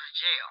gonna go to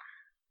jail.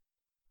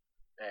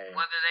 Hey.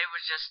 Whether they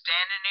were just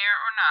standing there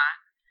or not,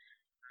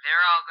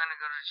 they're all gonna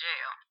go to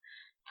jail.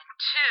 And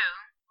two,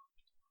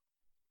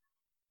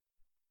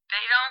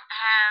 they don't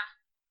have.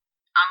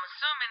 I'm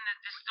assuming that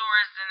this store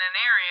is in an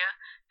area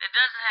that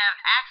doesn't have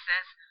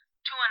access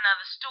to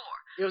another store.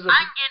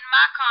 I can get in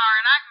my car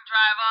and I can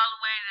drive all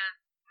the way to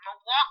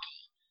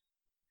Milwaukee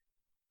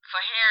for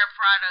hair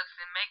products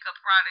and makeup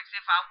products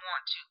if I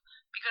want to,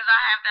 because I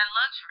have that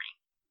luxury.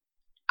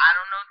 I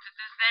don't know that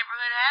this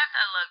neighborhood has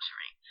that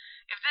luxury.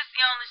 If this is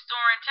the only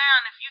store in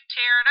town, if you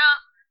tear it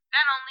up,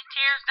 that only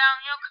tears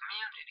down your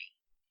community.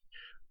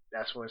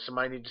 That's when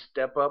somebody needs to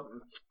step up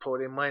and pull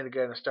their money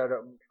together and start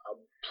a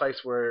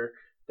place where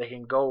they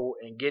can go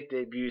and get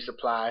their beauty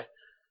supply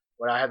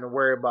without having to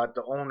worry about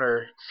the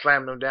owner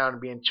slamming them down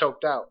and being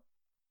choked out.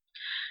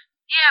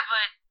 Yeah,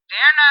 but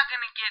they're not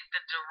going to get the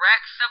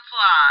direct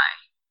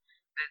supply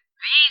that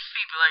these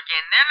people are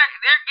getting.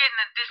 They're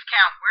getting a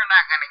discount we're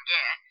not going to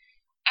get.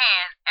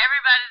 And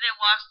everybody that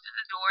walks through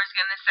the door is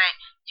going to say,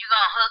 "You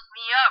going to hook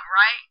me up,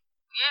 right?"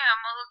 Yeah, I'm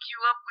going to hook you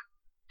up with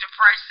the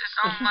price that's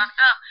on my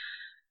stuff.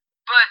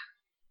 But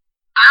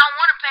I don't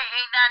want to pay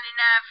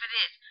 $8.99 for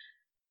this.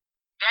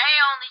 They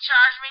only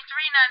charge me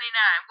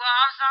 $3.99. Well,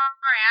 I'm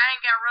sorry, I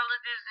ain't got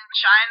relatives in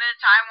China,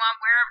 Taiwan,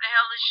 wherever the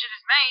hell this shit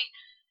is made.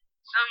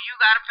 So you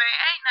gotta pay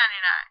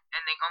 $8.99,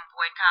 and they gonna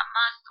boycott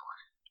my store.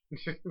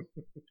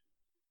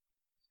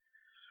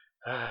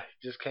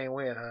 Just can't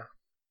win, huh?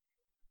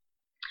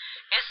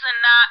 It's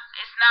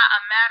not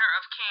a matter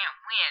of can't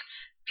win.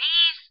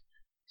 These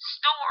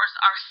stores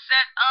are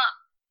set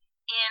up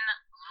in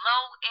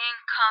low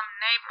income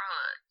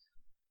neighborhoods.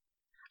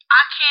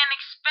 I can't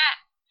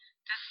expect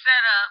to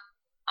set up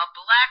a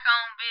black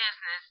owned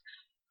business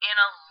in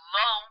a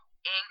low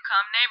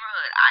income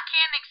neighborhood. I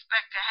can't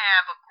expect to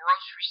have a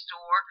grocery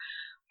store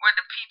where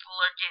the people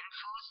are getting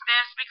food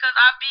stamps because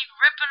I'd be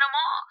ripping them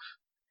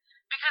off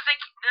because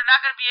they're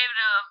not going to be able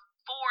to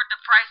afford the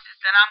prices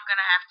that I'm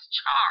going to have to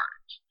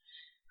charge.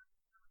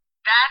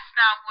 That's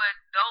not what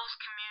those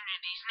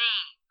communities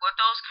need. What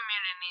those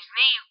communities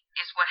need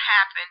is what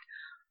happened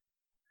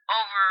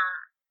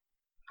over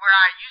where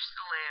I used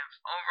to live,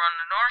 over on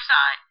the north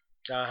side.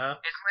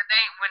 Is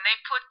when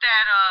they put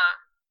that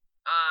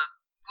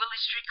Willie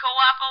Street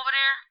Co-op over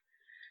there,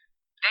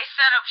 they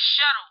set up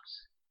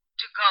shuttles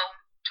to go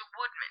to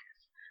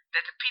Woodman's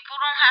that the people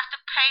don't have to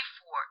pay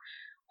for,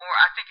 or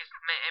I think it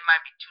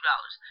might be $2.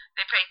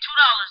 They pay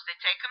 $2. They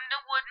take them to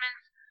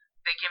Woodman's.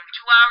 They give them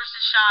 2 hours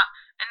to shop,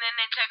 and then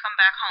they take them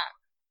back home.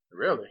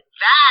 Really?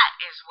 That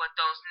is what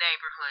those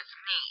neighborhoods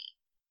need,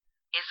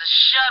 is a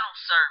shuttle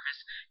service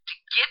to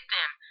get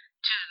them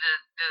to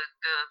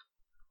the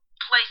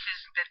places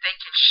that they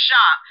can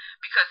shop,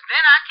 because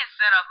then I can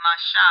set up my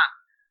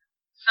shop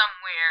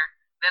somewhere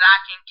that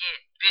I can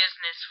get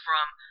business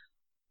from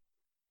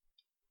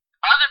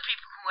other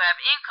people who have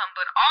income,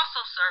 but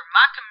also serve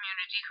my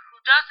community who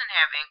doesn't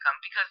have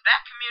income, because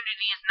that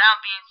community is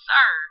now being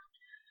served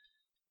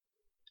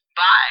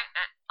by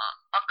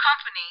a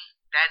company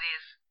that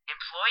is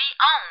employee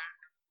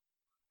owned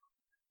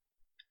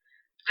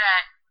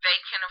that they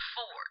can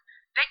afford.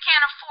 They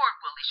can't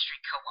afford Willie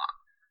Street Co-op.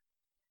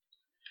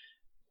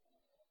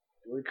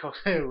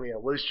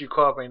 Willie Street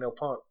Co-op ain't no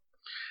punk.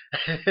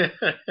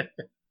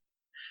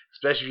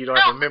 Especially if you don't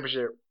have a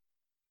membership.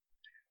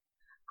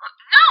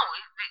 No,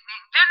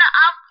 they're not.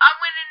 I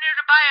went in there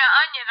to buy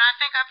an onion. I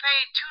think I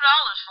paid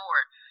 $2 for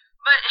it.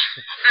 But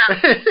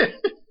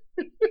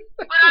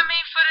but I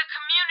mean, for the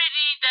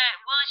community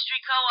that Willie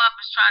Street Co-op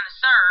is trying to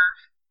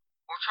serve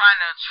or trying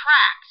to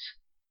attract,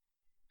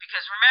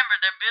 because remember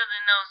they're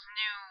building those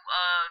new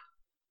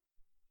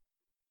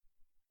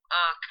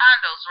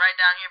condos right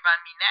down here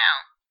by me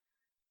now,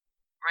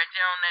 right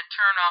there on that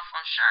turnoff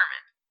on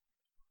Sherman.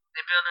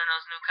 They're building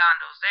those new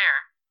condos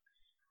there.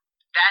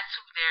 That's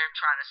who they're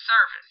trying to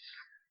service.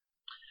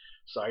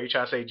 So are you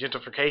trying to say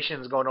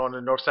gentrification is going on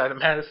the north side of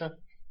Madison?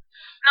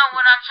 No,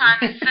 what I'm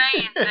trying to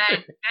say is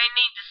that they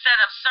need to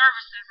set up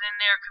services in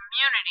their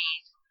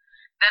communities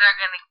that are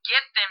going to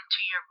get them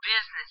to your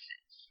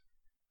businesses.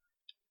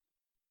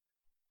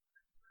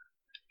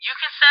 You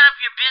can set up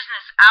your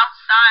business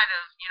outside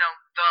of,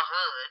 the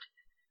hood,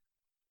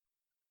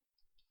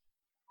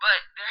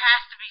 but there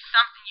has to be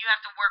something you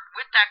have to work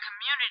with that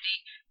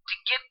community to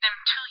get them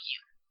to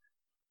you.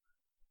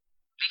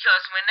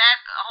 Because when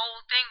that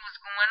whole thing was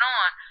going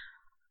on,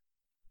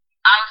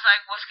 I was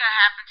like, what's going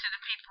to happen to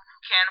the people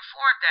who can't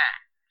afford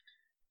that?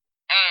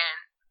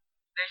 And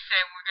they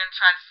said, we're going to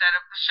try to set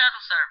up a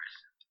shuttle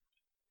service.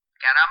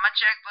 Got out my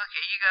checkbook.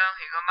 Here you go.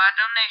 Here go my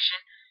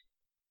donation.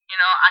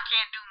 I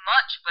can't do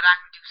much, but I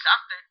can do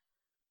something.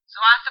 So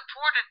I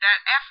supported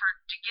that effort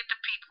to get the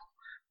people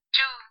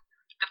to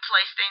the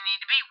place they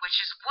need to be,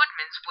 which is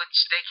Woodman's, which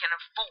they can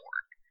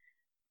afford.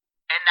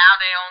 And now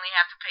they only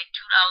have to pay $2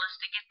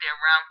 to get their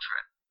round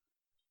trip.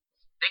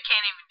 They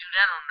can't even do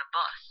that on the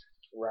bus.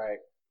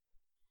 Right.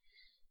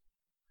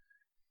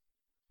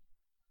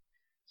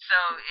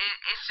 So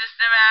it's just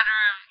a matter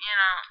of, you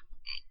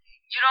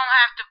don't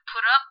have to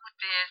put up with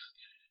this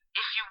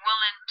if you're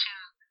willing to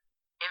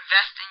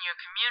invest in your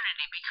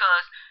community,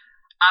 because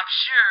I'm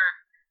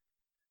sure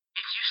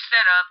if you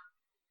set up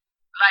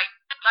like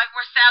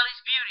where Sally's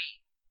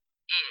Beauty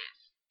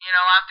is,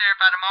 out there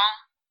by the mall.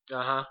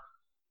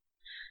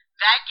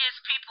 That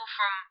gets people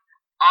from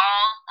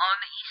all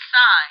on the east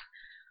side,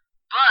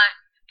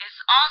 but it's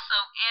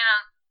also in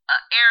a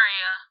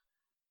area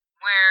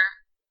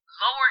where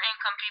lower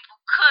income people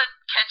could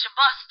catch a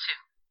bus to.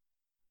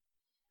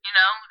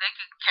 They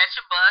could catch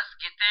a bus,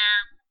 get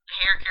their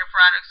hair care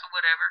products or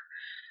whatever,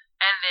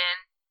 and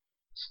then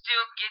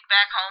still get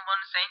back home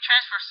on the same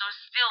transfer, so it's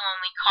still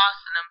only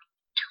costing them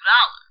 $2.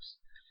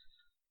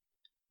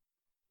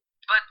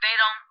 But they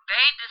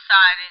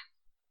decided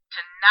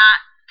to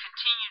not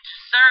continue to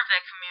serve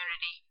that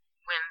community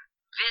when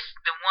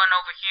the one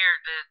over here,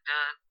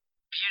 the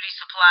beauty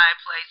supply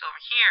place over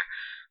here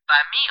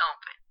by me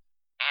opened.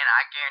 And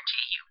I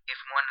guarantee you, if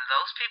one of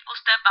those people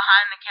step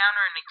behind the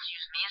counter and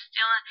accuse me of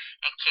stealing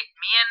and kick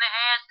me in the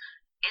ass,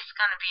 it's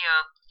going to be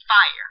a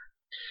fire.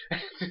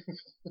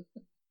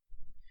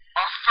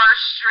 On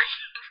First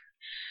Street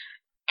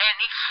and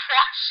East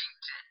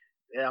Washington.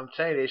 Yeah, I'm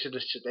telling you, they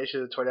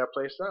should have tore that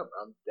place up.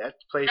 That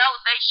place. No,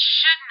 they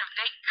shouldn't have.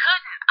 They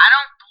couldn't. I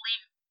don't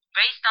believe,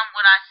 based on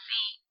what I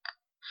see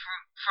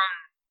from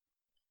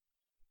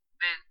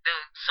the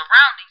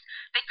surroundings,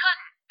 they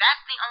couldn't.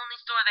 That's the only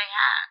store they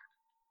have.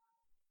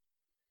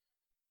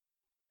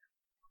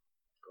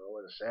 Girl,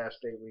 what a sad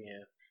state we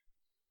in.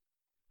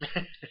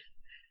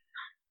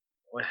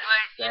 But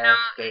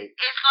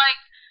it's like,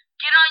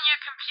 get on your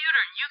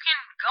computer. You can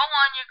go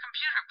on your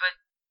computer, but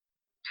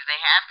do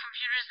they have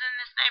computers in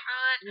this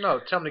neighborhood?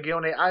 No, tell them to get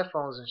on their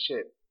iPhones and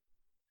shit.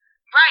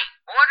 Right.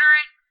 Order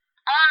it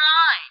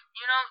online.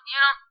 You don't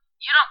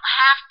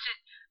have to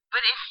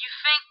But if you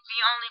think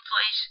the only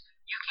place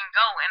you can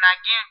go, and I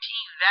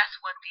guarantee you that's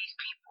what these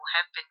people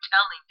have been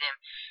telling them,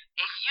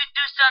 if you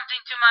do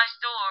something to my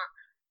store,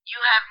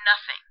 you have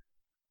nothing.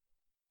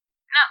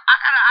 No, I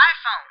got an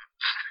iPhone.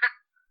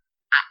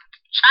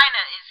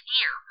 China is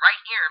here,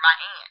 right here in my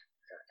hand.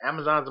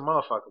 Amazon's a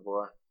motherfucker,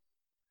 boy.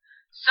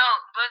 So,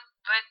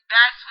 but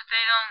that's what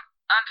they don't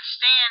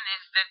understand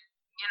is that,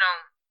 you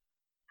know,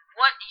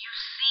 what you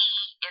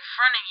see in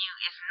front of you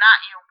is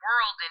not your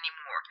world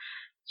anymore.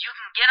 You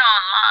can get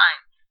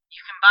online. You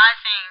can buy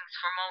things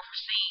from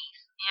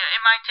overseas. You know,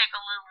 it might take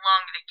a little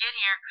longer to get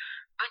here,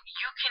 but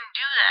you can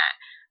do that.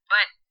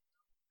 But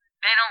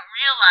they don't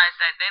realize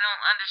that. They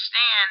don't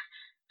understand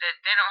that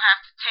they don't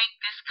have to take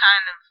this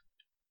kind of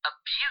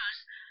abuse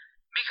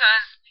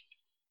because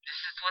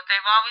this is what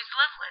they've always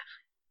lived with.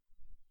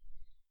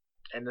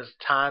 And it's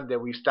time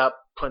that we stop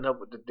putting up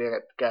with the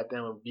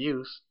goddamn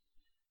abuse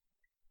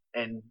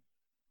and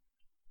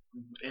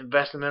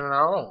investing in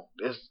our own.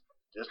 It's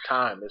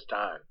time. It's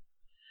time.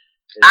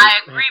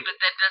 I agree, but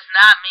that does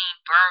not mean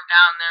burn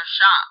down their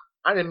shop.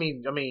 I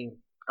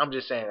mean, I'm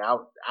just saying.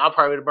 I'll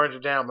probably have burned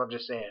it down. But I'm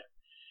just saying.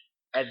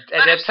 At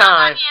but that if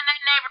time, somebody in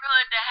that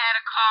neighborhood that had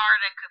a car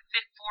that could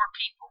fit 4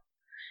 people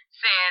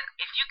said,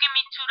 "If you give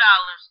me $2,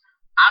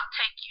 I'll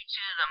take you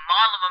to the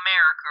Mall of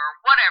America or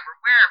whatever,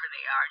 wherever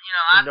they are. You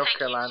know, I'll North take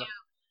Carolina.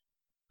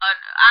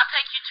 I'll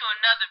take you to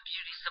another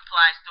beauty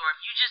supply store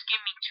if you just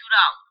give me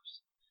 $2."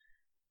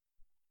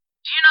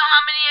 Do you know how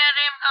many of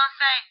them gonna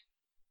say,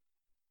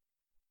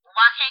 "Well,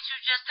 why can't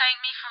you just take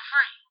me for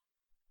free?"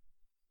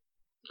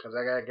 Because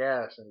I got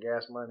gas and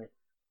gas money.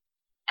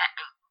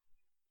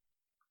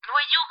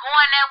 Well, you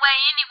going that way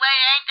anyway?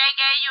 Ain't they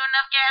gave you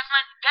enough gas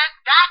money?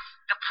 That's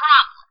the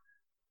problem.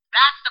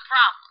 That's the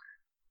problem.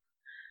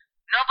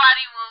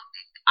 Nobody will.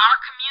 Our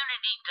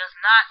community does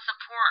not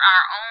support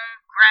our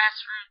own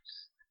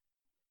grassroots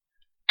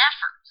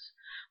efforts.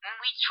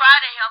 When we try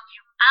to help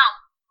you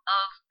out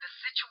of the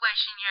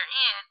situation you're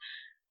in,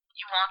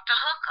 you want the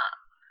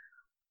hookup.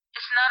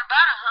 It's not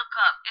about a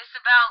hookup. It's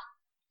about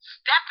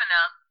stepping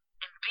up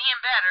and being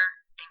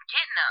better and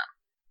getting up.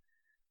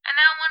 And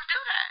they don't want to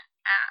do that.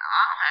 And I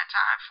don't have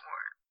time for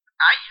it.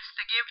 I used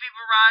to give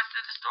people rides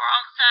to the store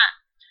all the time.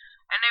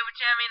 And they would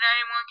tell me they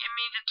didn't want to give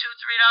me the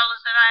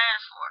 $2-3 that I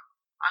asked for.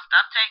 I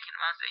stopped taking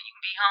them. I said, "You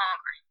can be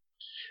hungry."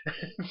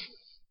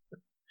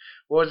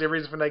 What was the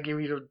reason for not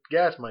giving you the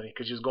gas money?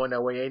 Because you was going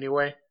that way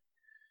anyway?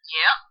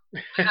 Yep.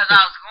 Because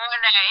I was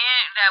going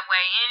that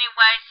way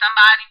anyway.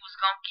 Somebody was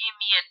going to give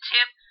me a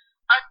tip.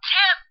 A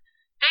tip?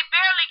 They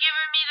barely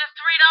giving me the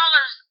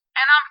 $3,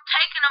 and I'm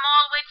taking them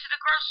all the way to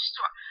the grocery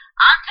store.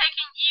 I'm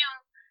taking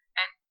you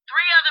and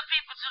 3 other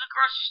people to the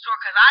grocery store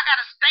because I got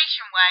a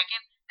station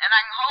wagon and I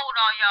can hold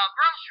all y'all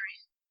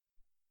groceries.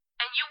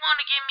 And you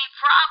want to give me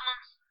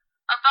problems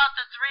about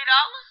the $3?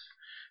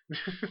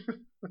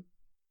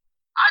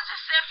 I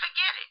just said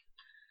forget it.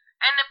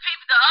 And the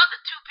other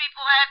 2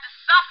 people had to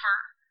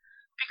suffer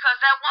because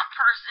that one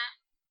person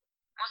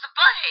was a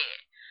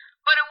butthead.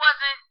 But it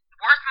wasn't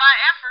worth my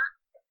effort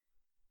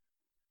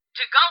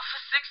to go for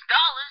 $6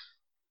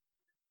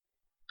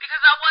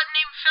 because I wasn't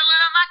even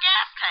filling up my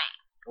gas tank.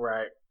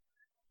 Right.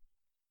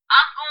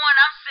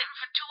 I'm sitting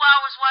for 2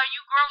 hours while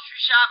you grocery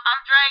shop.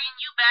 I'm dragging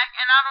you back,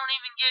 and I don't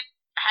even get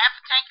half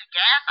a tank of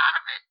gas out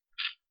of it.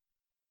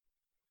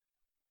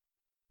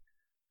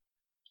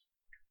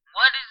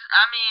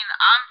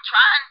 I'm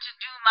trying to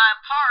do my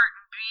part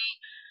and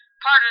be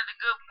part of the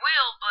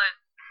goodwill,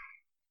 but,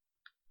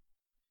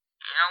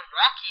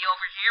 Wonky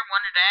over here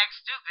wanted to act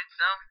stupid,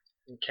 so.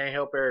 You can't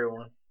help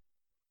everyone.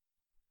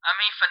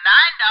 For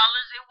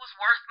 $9, it was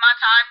worth my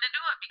time to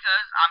do it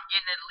because I'm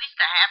getting at least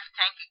a half a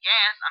tank of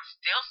gas. I'm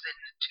still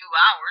sitting at 2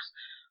 hours,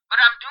 but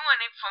I'm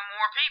doing it for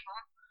more people.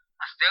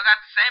 I still got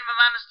the same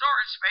amount of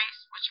storage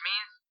space, which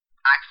means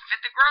I can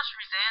fit the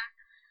groceries in.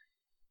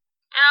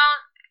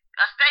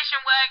 A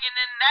station wagon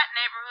in that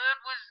neighborhood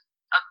was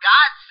a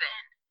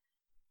godsend.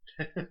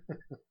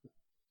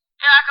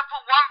 I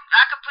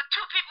could put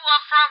 2 people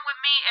up front with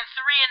me and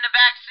 3 in the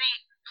back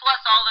seat,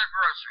 plus all their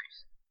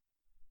groceries.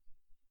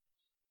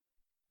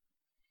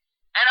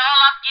 And all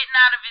I'm getting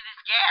out of it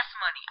is gas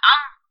money.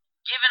 I'm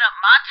giving up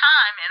my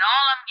time, and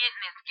all I'm getting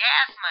is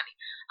gas money.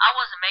 I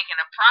wasn't making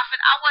a profit.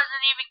 I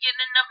wasn't even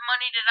getting enough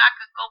money that I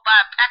could go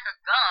buy a pack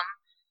of gum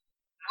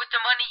with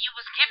the money you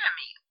was giving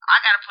me. I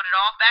got to put it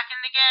all back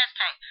in the gas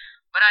tank.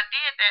 But I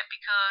did that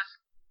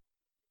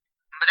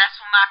but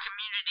that's what my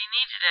community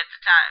needed at the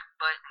time.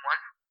 But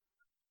one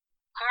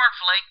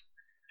cornflake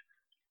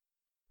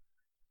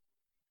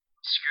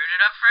screwed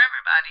it up for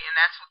everybody, and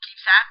that's what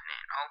keeps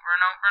happening over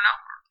and over and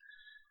over.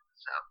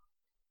 So,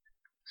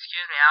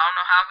 excuse me, I don't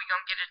know how we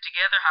gonna get it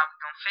together, how we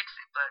gonna fix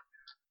it, but.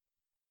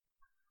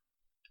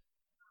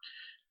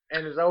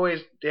 And as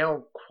always, they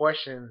don't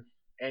question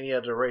any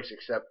other race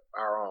except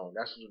our own.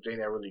 That's the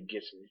thing that really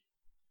gets me.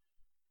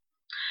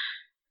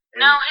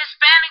 No,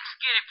 Hispanics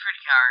get it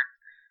pretty hard.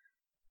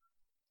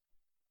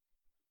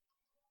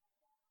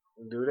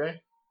 Do they?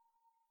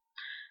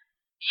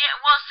 Yeah,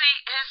 well,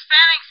 see,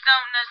 Hispanics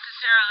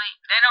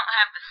they don't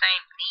have the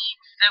same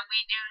needs that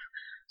we do.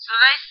 So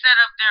they set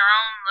up their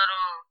own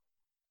little,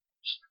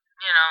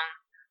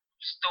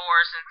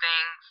 stores and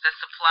things that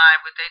supply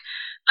with it.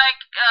 Like,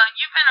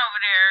 you've been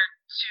over there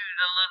to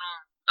the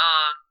little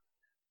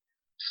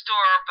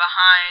store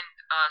behind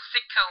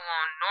Sitco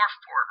on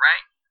Northport,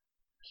 right?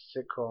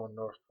 Sitco on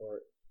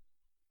Northport.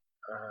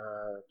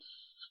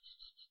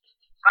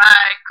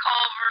 By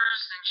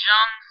Culver's and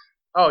Jung's.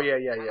 Oh yeah.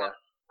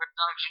 Where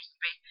Jung's used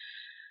to be.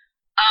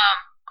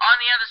 On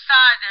the other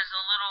side, there's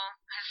a little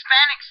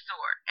Hispanic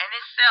store, and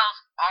it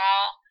sells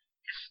all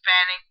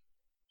Hispanic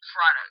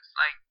products,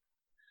 like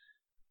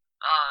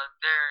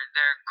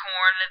their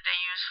corn that they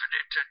use for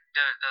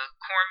the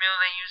cornmeal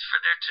they use for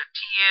their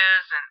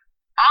tortillas and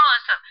all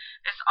that stuff.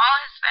 It's all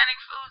Hispanic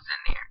foods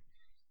in there.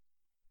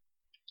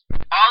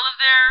 All of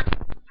their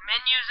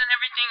menus and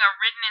everything are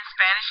written in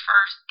Spanish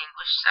first,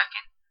 English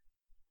second.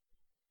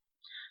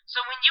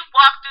 So when you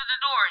walk through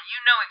the door,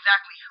 you know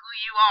exactly who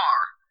you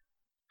are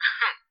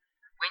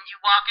when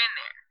you walk in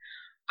there.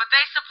 But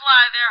they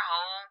supply their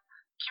whole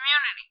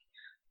community.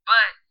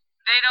 But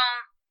they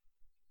don't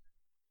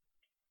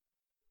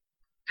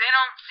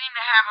seem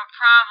to have a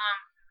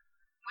problem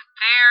with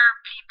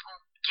their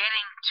people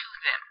getting to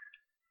them.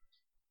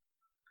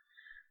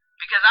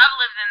 Because I've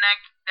lived in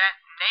that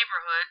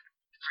neighborhood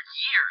for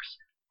years.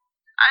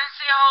 I didn't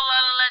see a whole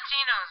lot of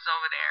Latinos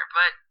over there,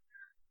 but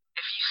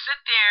if you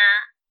sit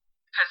there,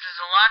 because there's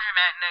a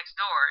laundromat next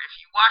door, if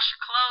you wash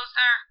your clothes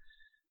there,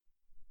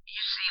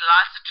 you see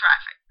lots of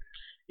traffic.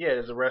 Yeah,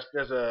 there's a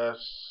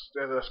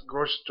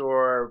grocery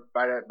store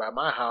by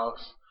my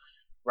house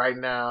right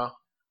now,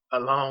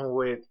 along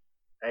with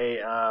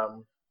a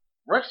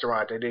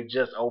restaurant that they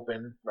just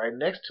opened right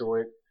next to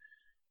it,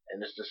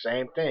 and it's the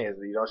same thing.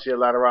 You don't see a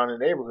lot around the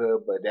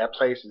neighborhood, but that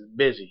place is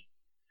busy.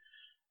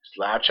 There's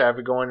a lot of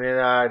traffic going in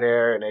and out of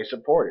there, and they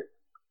support it.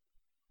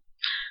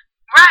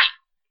 Right.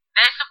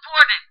 They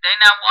support it. They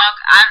not walk.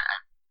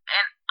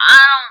 I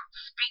don't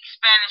speak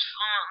Spanish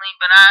fluently,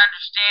 but I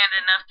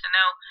understand enough to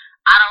know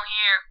I don't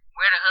hear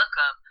where the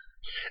hookup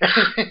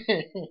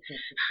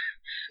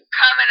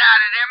coming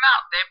out of their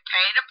mouth. They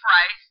pay the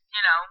price,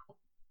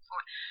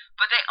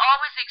 but they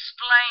always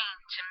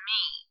explain to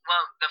me.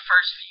 Well, the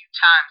first few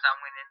times I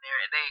went in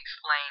there, they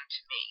explained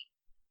to me.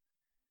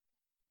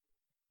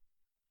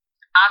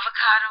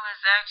 Avocado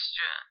is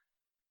extra.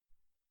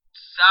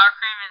 Sour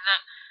cream is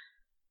extra.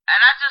 And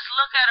I just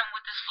look at him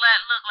with this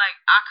flat look like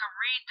I could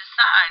read the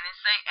sign and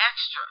say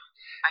extra.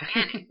 I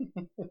get it.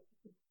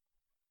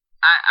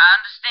 I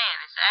understand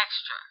it's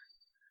extra.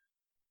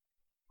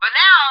 But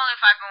now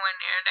if I go in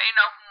there, they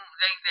know who,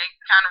 they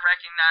kind of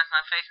recognize my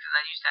face because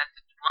I used to have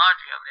to do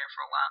laundry over there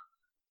for a while.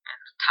 And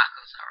the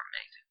tacos are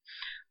amazing.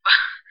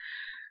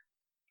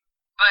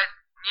 But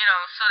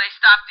so they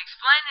stopped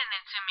explaining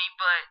it to me,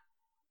 but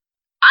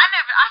I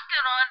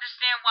still don't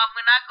understand why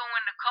when I go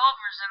into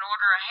Culver's and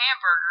order a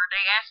hamburger,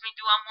 they ask me,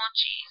 do I want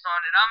cheese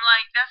on it? I'm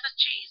like, that's a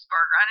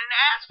cheeseburger. I didn't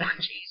ask for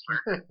a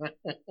cheeseburger.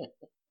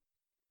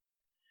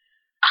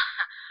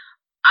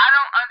 I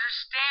don't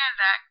understand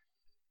that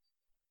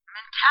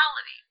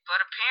mentality,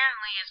 but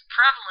apparently it's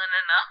prevalent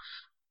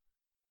enough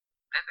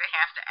that they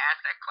have to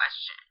ask that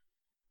question.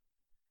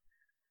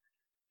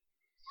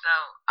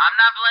 So I'm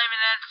not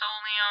blaming that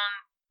solely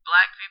on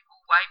black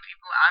people, white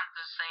people. I'm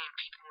just saying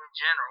people in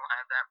general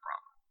have that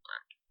problem.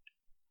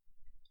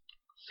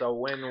 So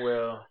when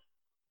will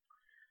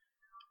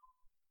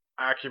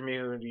our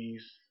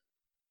communities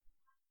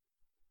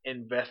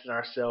invest in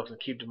ourselves and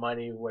keep the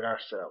money with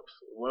ourselves?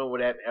 When will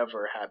that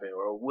ever happen,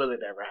 or will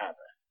it ever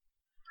happen?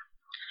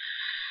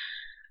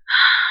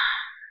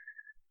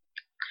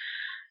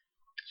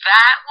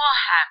 That will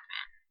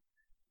happen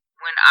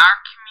when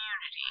our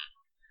community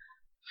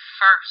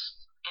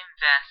first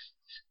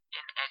invests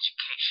in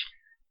education.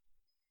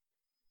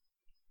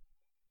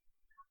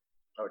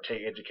 Or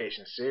take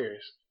education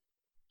serious.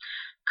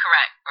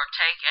 Correct. Or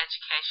take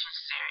education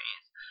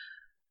serious.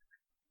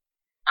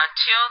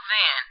 Until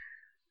then,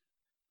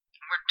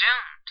 we're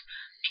doomed.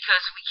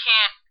 Because you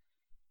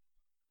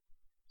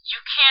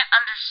can't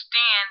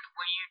understand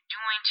what you're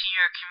doing to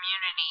your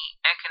community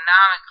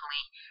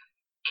economically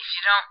if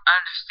you don't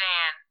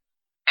understand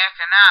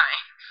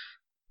economics.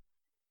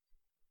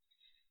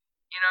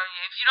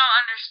 If you don't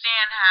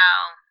understand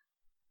how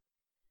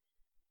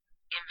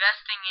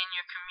investing in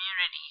your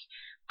community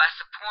by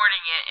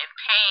supporting it and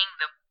paying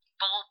the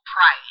full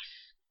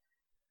price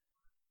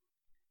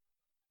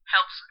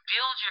helps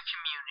build your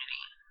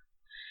community.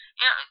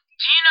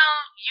 Do you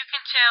know you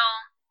can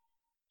tell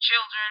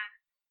children,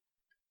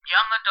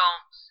 young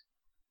adults,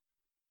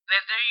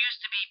 that there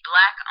used to be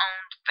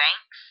black-owned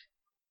banks?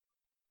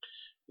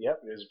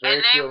 Yep, there's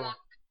very few.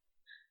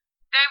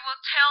 They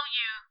will tell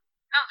you,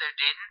 no, there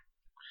didn't.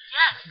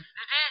 Yes,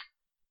 there did.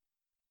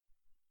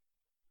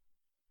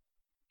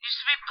 Used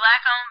to be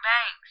black-owned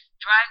banks,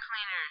 dry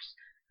cleaners,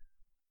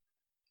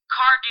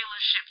 car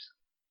dealerships,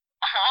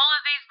 all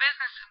of these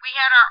businesses. We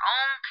had our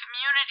own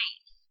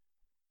communities,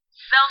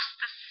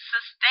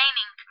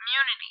 self-sustaining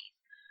communities.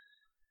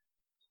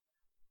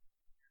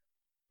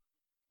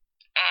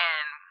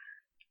 And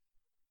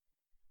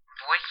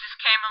voices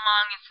came along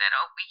along and said,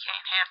 "Oh, we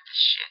can't have this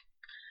shit."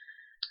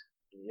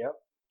 Yep.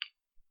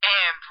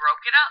 And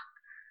broke it up.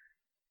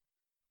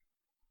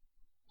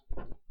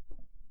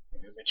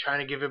 We've been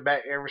trying to give it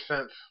back ever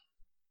since.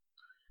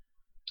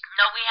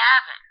 No, we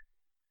haven't.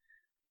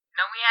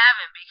 No, we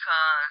haven't,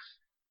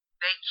 because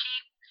they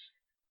keep.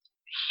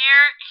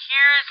 Here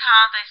is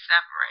how they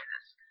separate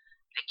us.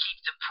 They keep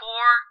the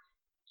poor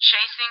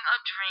chasing a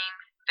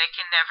dream they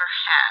can never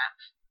have,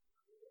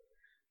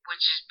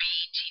 which is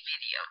BET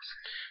videos.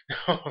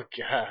 Oh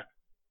God.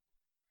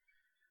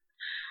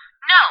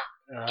 No,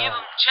 give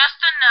them just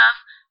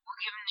enough.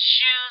 We'll give them the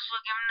shoes,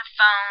 we'll give them the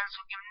phones,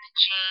 we'll give them the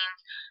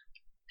jeans,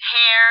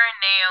 hair and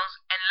nails,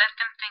 and let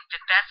them think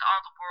that that's all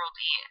the world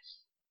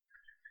is.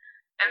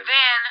 And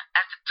then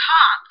at the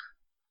top,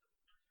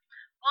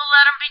 we'll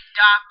let them be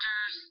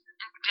doctors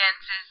and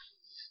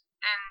dentists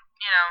and,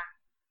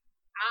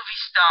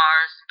 movie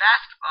stars and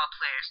basketball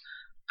players.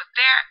 But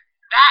that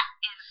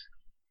is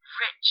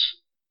rich,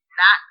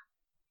 not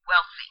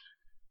wealthy.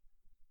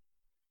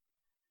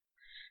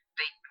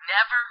 They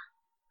never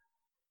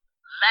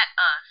let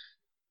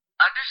us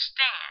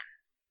understand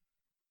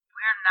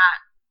we're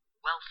not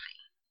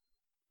wealthy.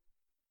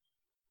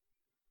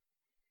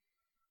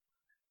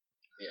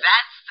 Yeah.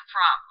 That's the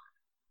problem.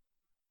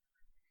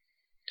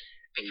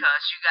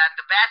 Because you got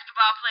the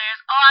basketball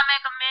players, "Oh, I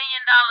make $1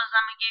 million,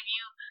 I'm going to give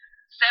you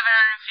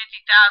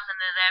 $750,000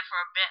 of that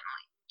for a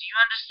Bentley." Do you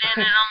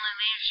understand it only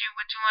leaves you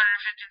with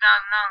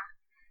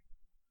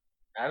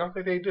 $250,000? I don't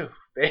think they do.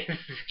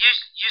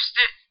 You're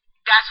still.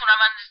 That's what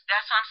I'm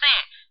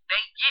saying.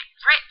 They get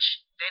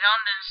rich. They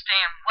don't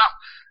understand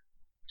wealth.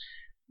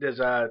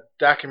 There's a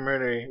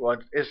documentary.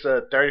 Well, it's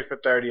a 30 for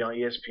 30 on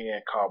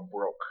ESPN called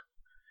Broke.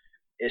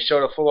 It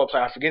showed a football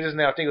player. I forget his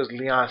name. I think it was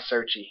Leon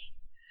Searcy.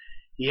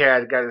 He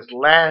had got his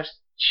last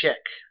check.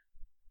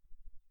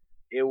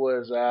 It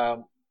was I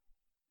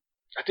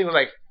think it was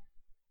like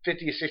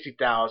 50 or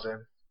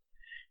 60,000.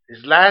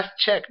 His last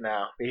check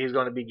now that he's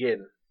going to be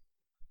getting.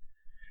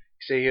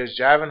 He said he was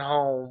driving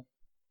home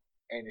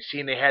and he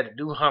seen they had the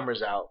new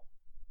Hummers out.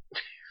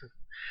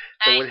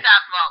 So and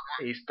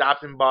he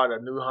stopped and bought a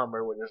new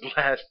Hummer with his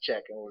last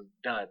check and was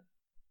done.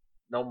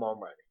 No more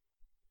money.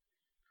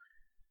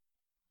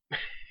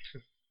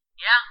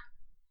 Yeah.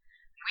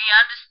 We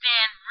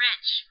understand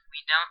rich.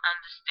 We don't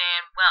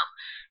understand wealth.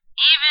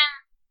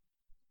 Even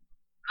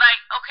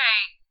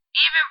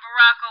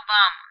Barack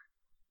Obama,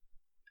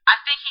 I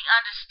think he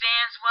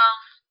understands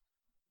wealth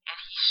and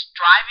he's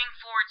striving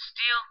for it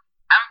still.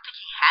 I don't think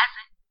he has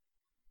it.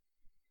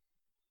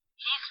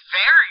 He's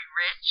very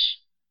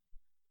rich,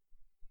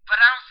 but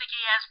I don't think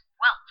he has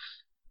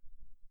wealth.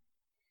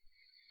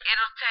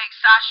 It'll take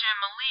Sasha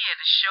and Malia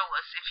to show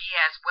us if he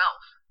has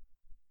wealth.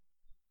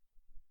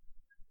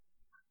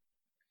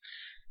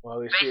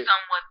 Well, based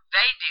on what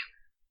they do.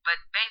 But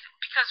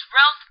because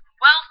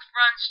wealth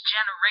runs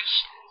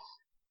generations.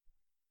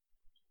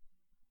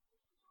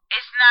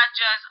 It's not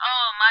just,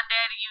 "Oh, my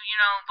daddy,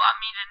 bought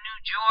me the new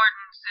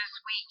Jordans this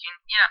week," and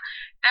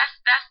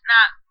that's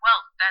not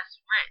wealth. That's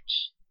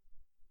rich.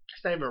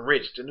 It's not even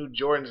rich. The new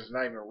Jordans is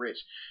not even rich.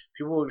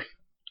 People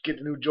get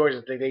the new Jordans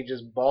and think they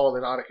just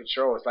balling out of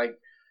control. It's like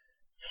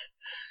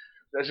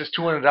that's just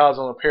 $200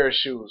 on a pair of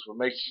shoes. What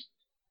makes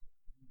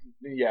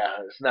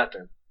it's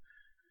nothing.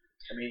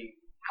 I mean,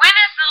 when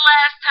is the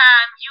last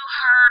time you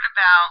heard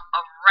about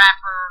a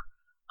rapper,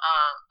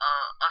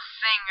 a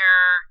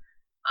singer,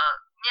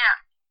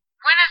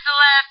 when is the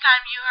last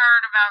time you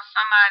heard about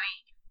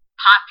somebody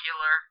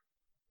popular,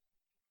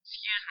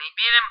 be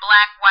it in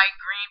black, white,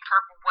 green,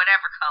 purple,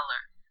 whatever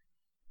color,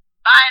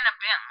 buying a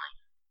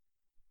Bentley?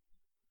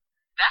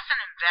 That's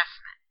an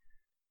investment.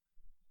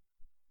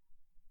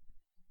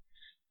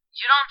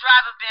 You don't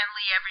drive a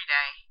Bentley every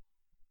day.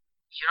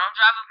 You don't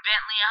drive a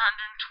Bentley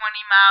 120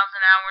 miles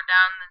an hour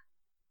down the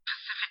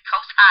Pacific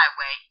Coast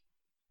Highway.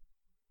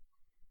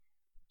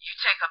 You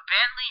take a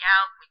Bentley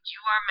out when you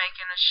are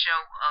making a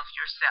show of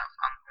yourself.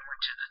 I'm going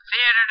to the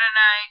theater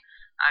tonight.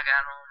 I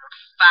got on a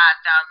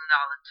 $5,000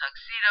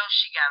 tuxedo.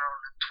 She got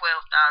on a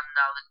 $12,000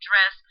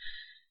 dress.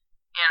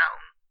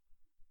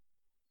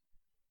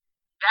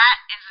 That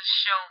is a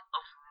show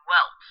of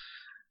wealth.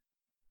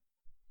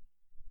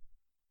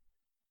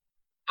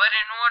 But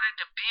in order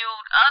to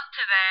build up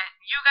to that,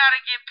 you got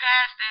to get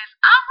past this.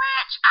 I'm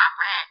rich.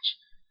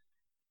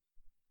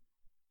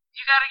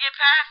 You got to get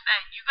past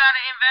that. You got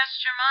to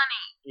invest your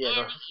money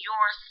in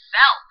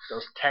yourself.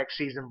 Those tax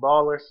season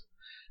ballers.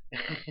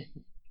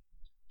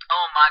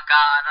 Oh my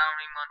God, I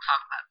don't even want to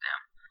talk about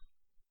them.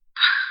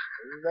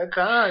 This is that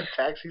time,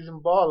 tax season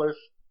ballers.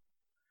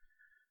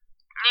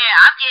 Yeah,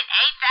 I'm getting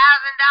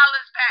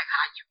 $8,000 back.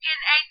 How you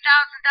getting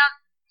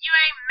 $8,000? You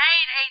ain't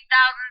made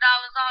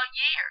 $8,000 all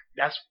year.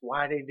 That's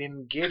why they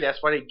didn't get it. That's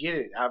why they get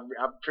it. I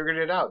figured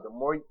it out.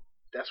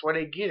 That's why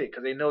they get it,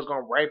 because they know it's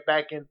going right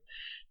back in.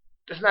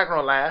 It's not going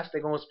to last.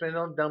 They're going to spend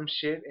it on dumb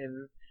shit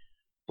and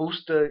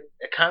boost the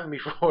economy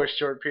for a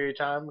short period of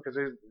time, because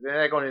they're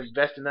not going to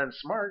invest in nothing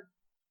smart.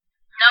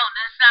 No,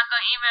 that's not going.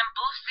 even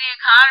boost the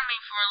economy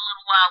for a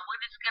little while.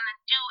 What it's gonna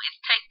do is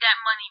take that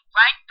money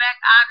right back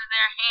out of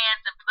their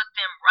hands and put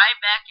them right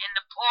back in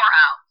the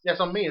poorhouse. That's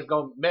what I mean. It's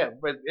gonna,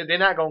 but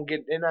they're not gonna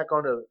get. They're not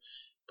gonna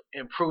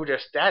improve their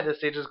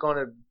status. They're just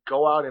gonna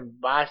go out and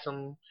buy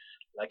some,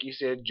 like you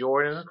said,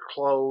 Jordan's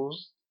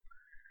clothes,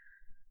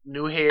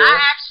 new hair.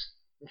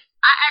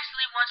 I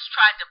actually once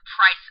tried to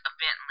price a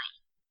Bentley.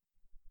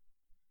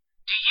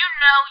 Do you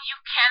know you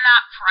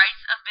cannot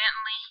price a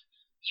Bentley?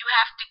 You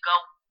have to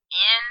go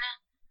in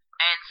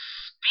and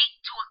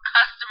speak to a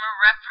customer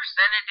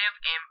representative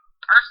in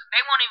person.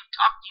 They won't even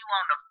talk to you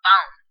on the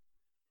phone.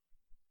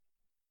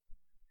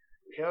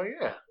 Hell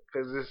yeah,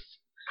 because it's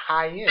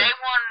high end. They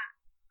want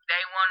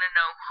to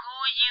know who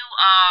you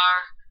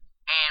are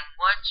and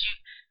what you,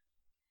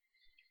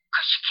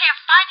 because you can't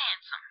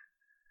finance them.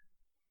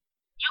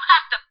 You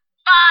have to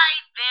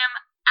buy them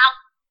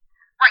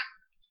outright.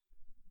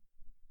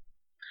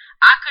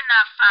 I could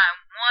not find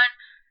one,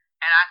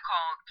 and I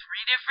called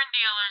 3 different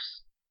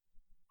dealers,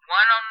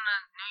 one on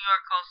the New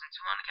York coast and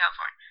 2 on the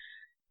California.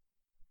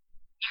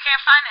 You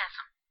can't finance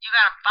them. You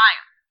gotta buy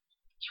them.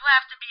 You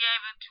have to be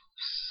able to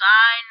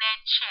sign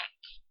that check.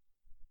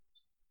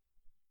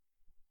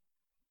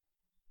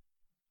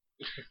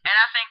 And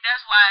I think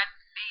that's why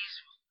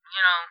these,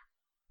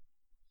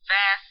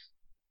 fast,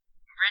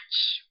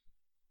 rich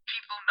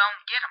people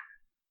don't get them.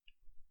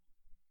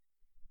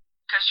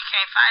 Because you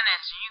can't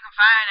finance it. You can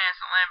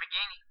finance a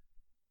Lamborghini.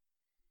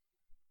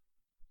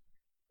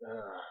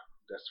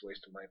 That's a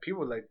waste of money.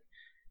 People like,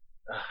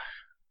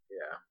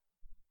 yeah,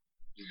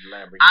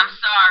 Lamborghini. I'm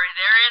sorry.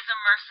 There is a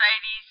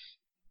Mercedes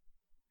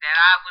that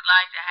I would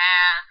like to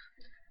have.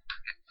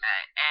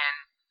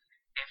 And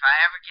if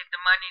I ever get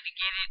the money to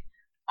get it,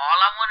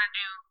 all I want to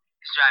do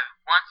is drive it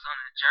once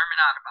on the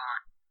German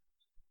Autobahn.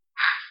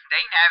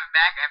 They can have it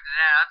back after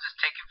that. I'll just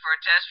take it for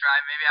a test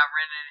drive. Maybe I'll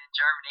rent it in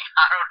Germany.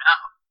 I don't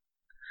know.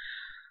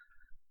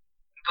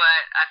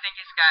 But I think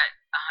it's got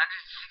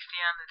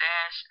 160 on the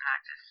dash, and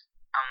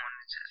I want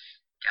to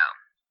just go.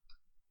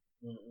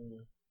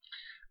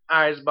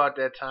 All right, it's about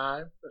that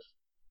time.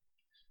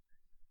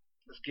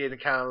 Let's get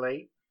it kind of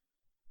late.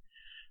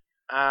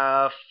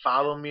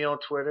 Follow me on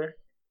Twitter,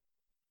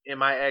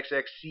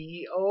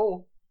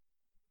 MIXXCEO.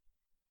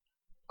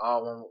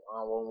 All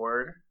one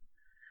word.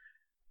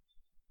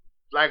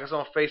 Like us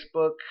on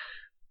Facebook.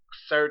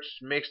 Search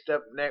Mixed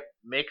Up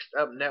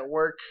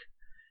Network.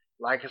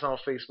 Like us on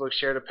Facebook.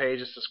 Share the page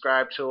and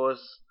subscribe to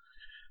us.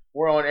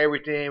 We're on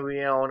everything.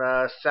 We on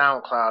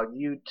SoundCloud,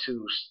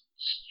 YouTube,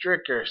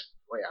 Stricker.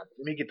 Wait,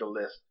 let me get the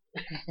list.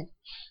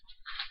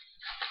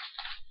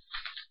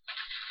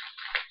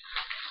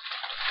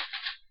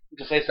 You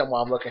can say something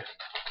while I'm looking.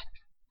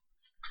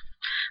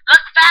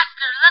 Look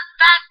faster.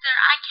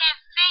 I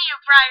can't see you,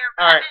 Briar.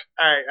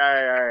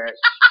 Alright.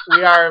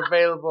 We are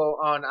available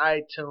on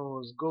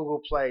iTunes,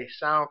 Google Play,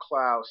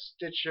 SoundCloud,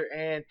 Stitcher,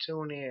 and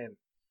TuneIn.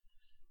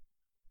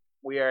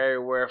 We are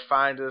everywhere.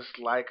 Find us,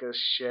 like us,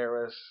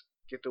 share us,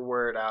 get the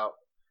word out.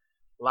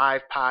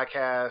 Live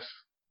podcast,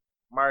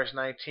 March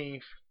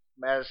 19th,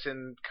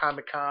 Madison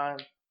Comic Con.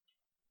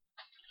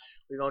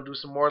 We're gonna do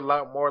some more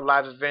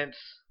live events.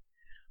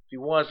 If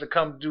you want us to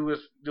come do an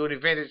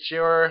event if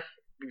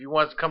you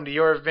want us to come to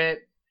your event,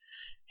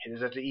 hit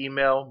us at the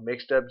email,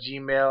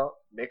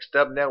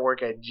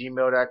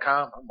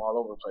 mixedupnetwork@gmail.com. I'm all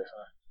over the place,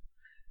 huh?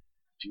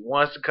 If you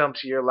want us to come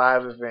to your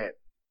live event,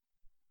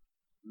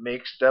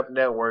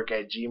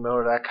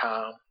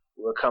 mixedupnetwork@gmail.com.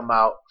 We'll come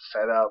out,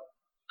 set up,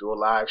 do a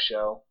live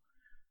show,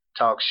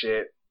 talk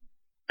shit,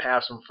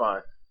 have some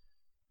fun.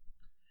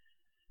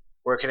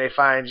 Where can they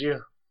find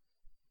you?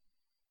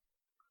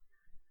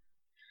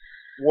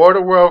 World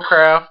of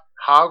Warcraft,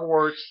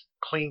 Hogwarts,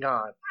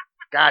 Klingon.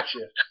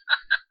 Gotcha.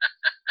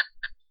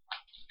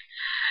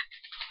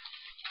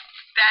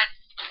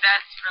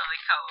 That's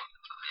really cold to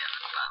put me on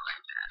the spot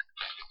like that.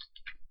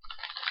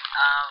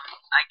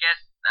 I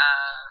guess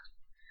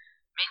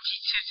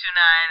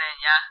Minchi229 at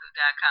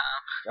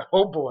yahoo.com.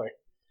 Oh boy.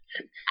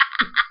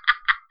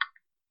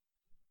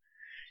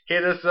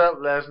 Hit us up.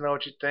 Let us know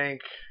what you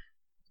think.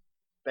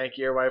 Thank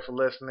you everybody for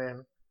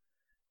listening.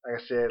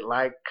 Like I said,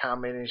 like,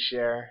 comment, and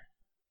share.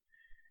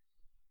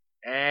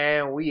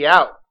 And we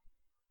out.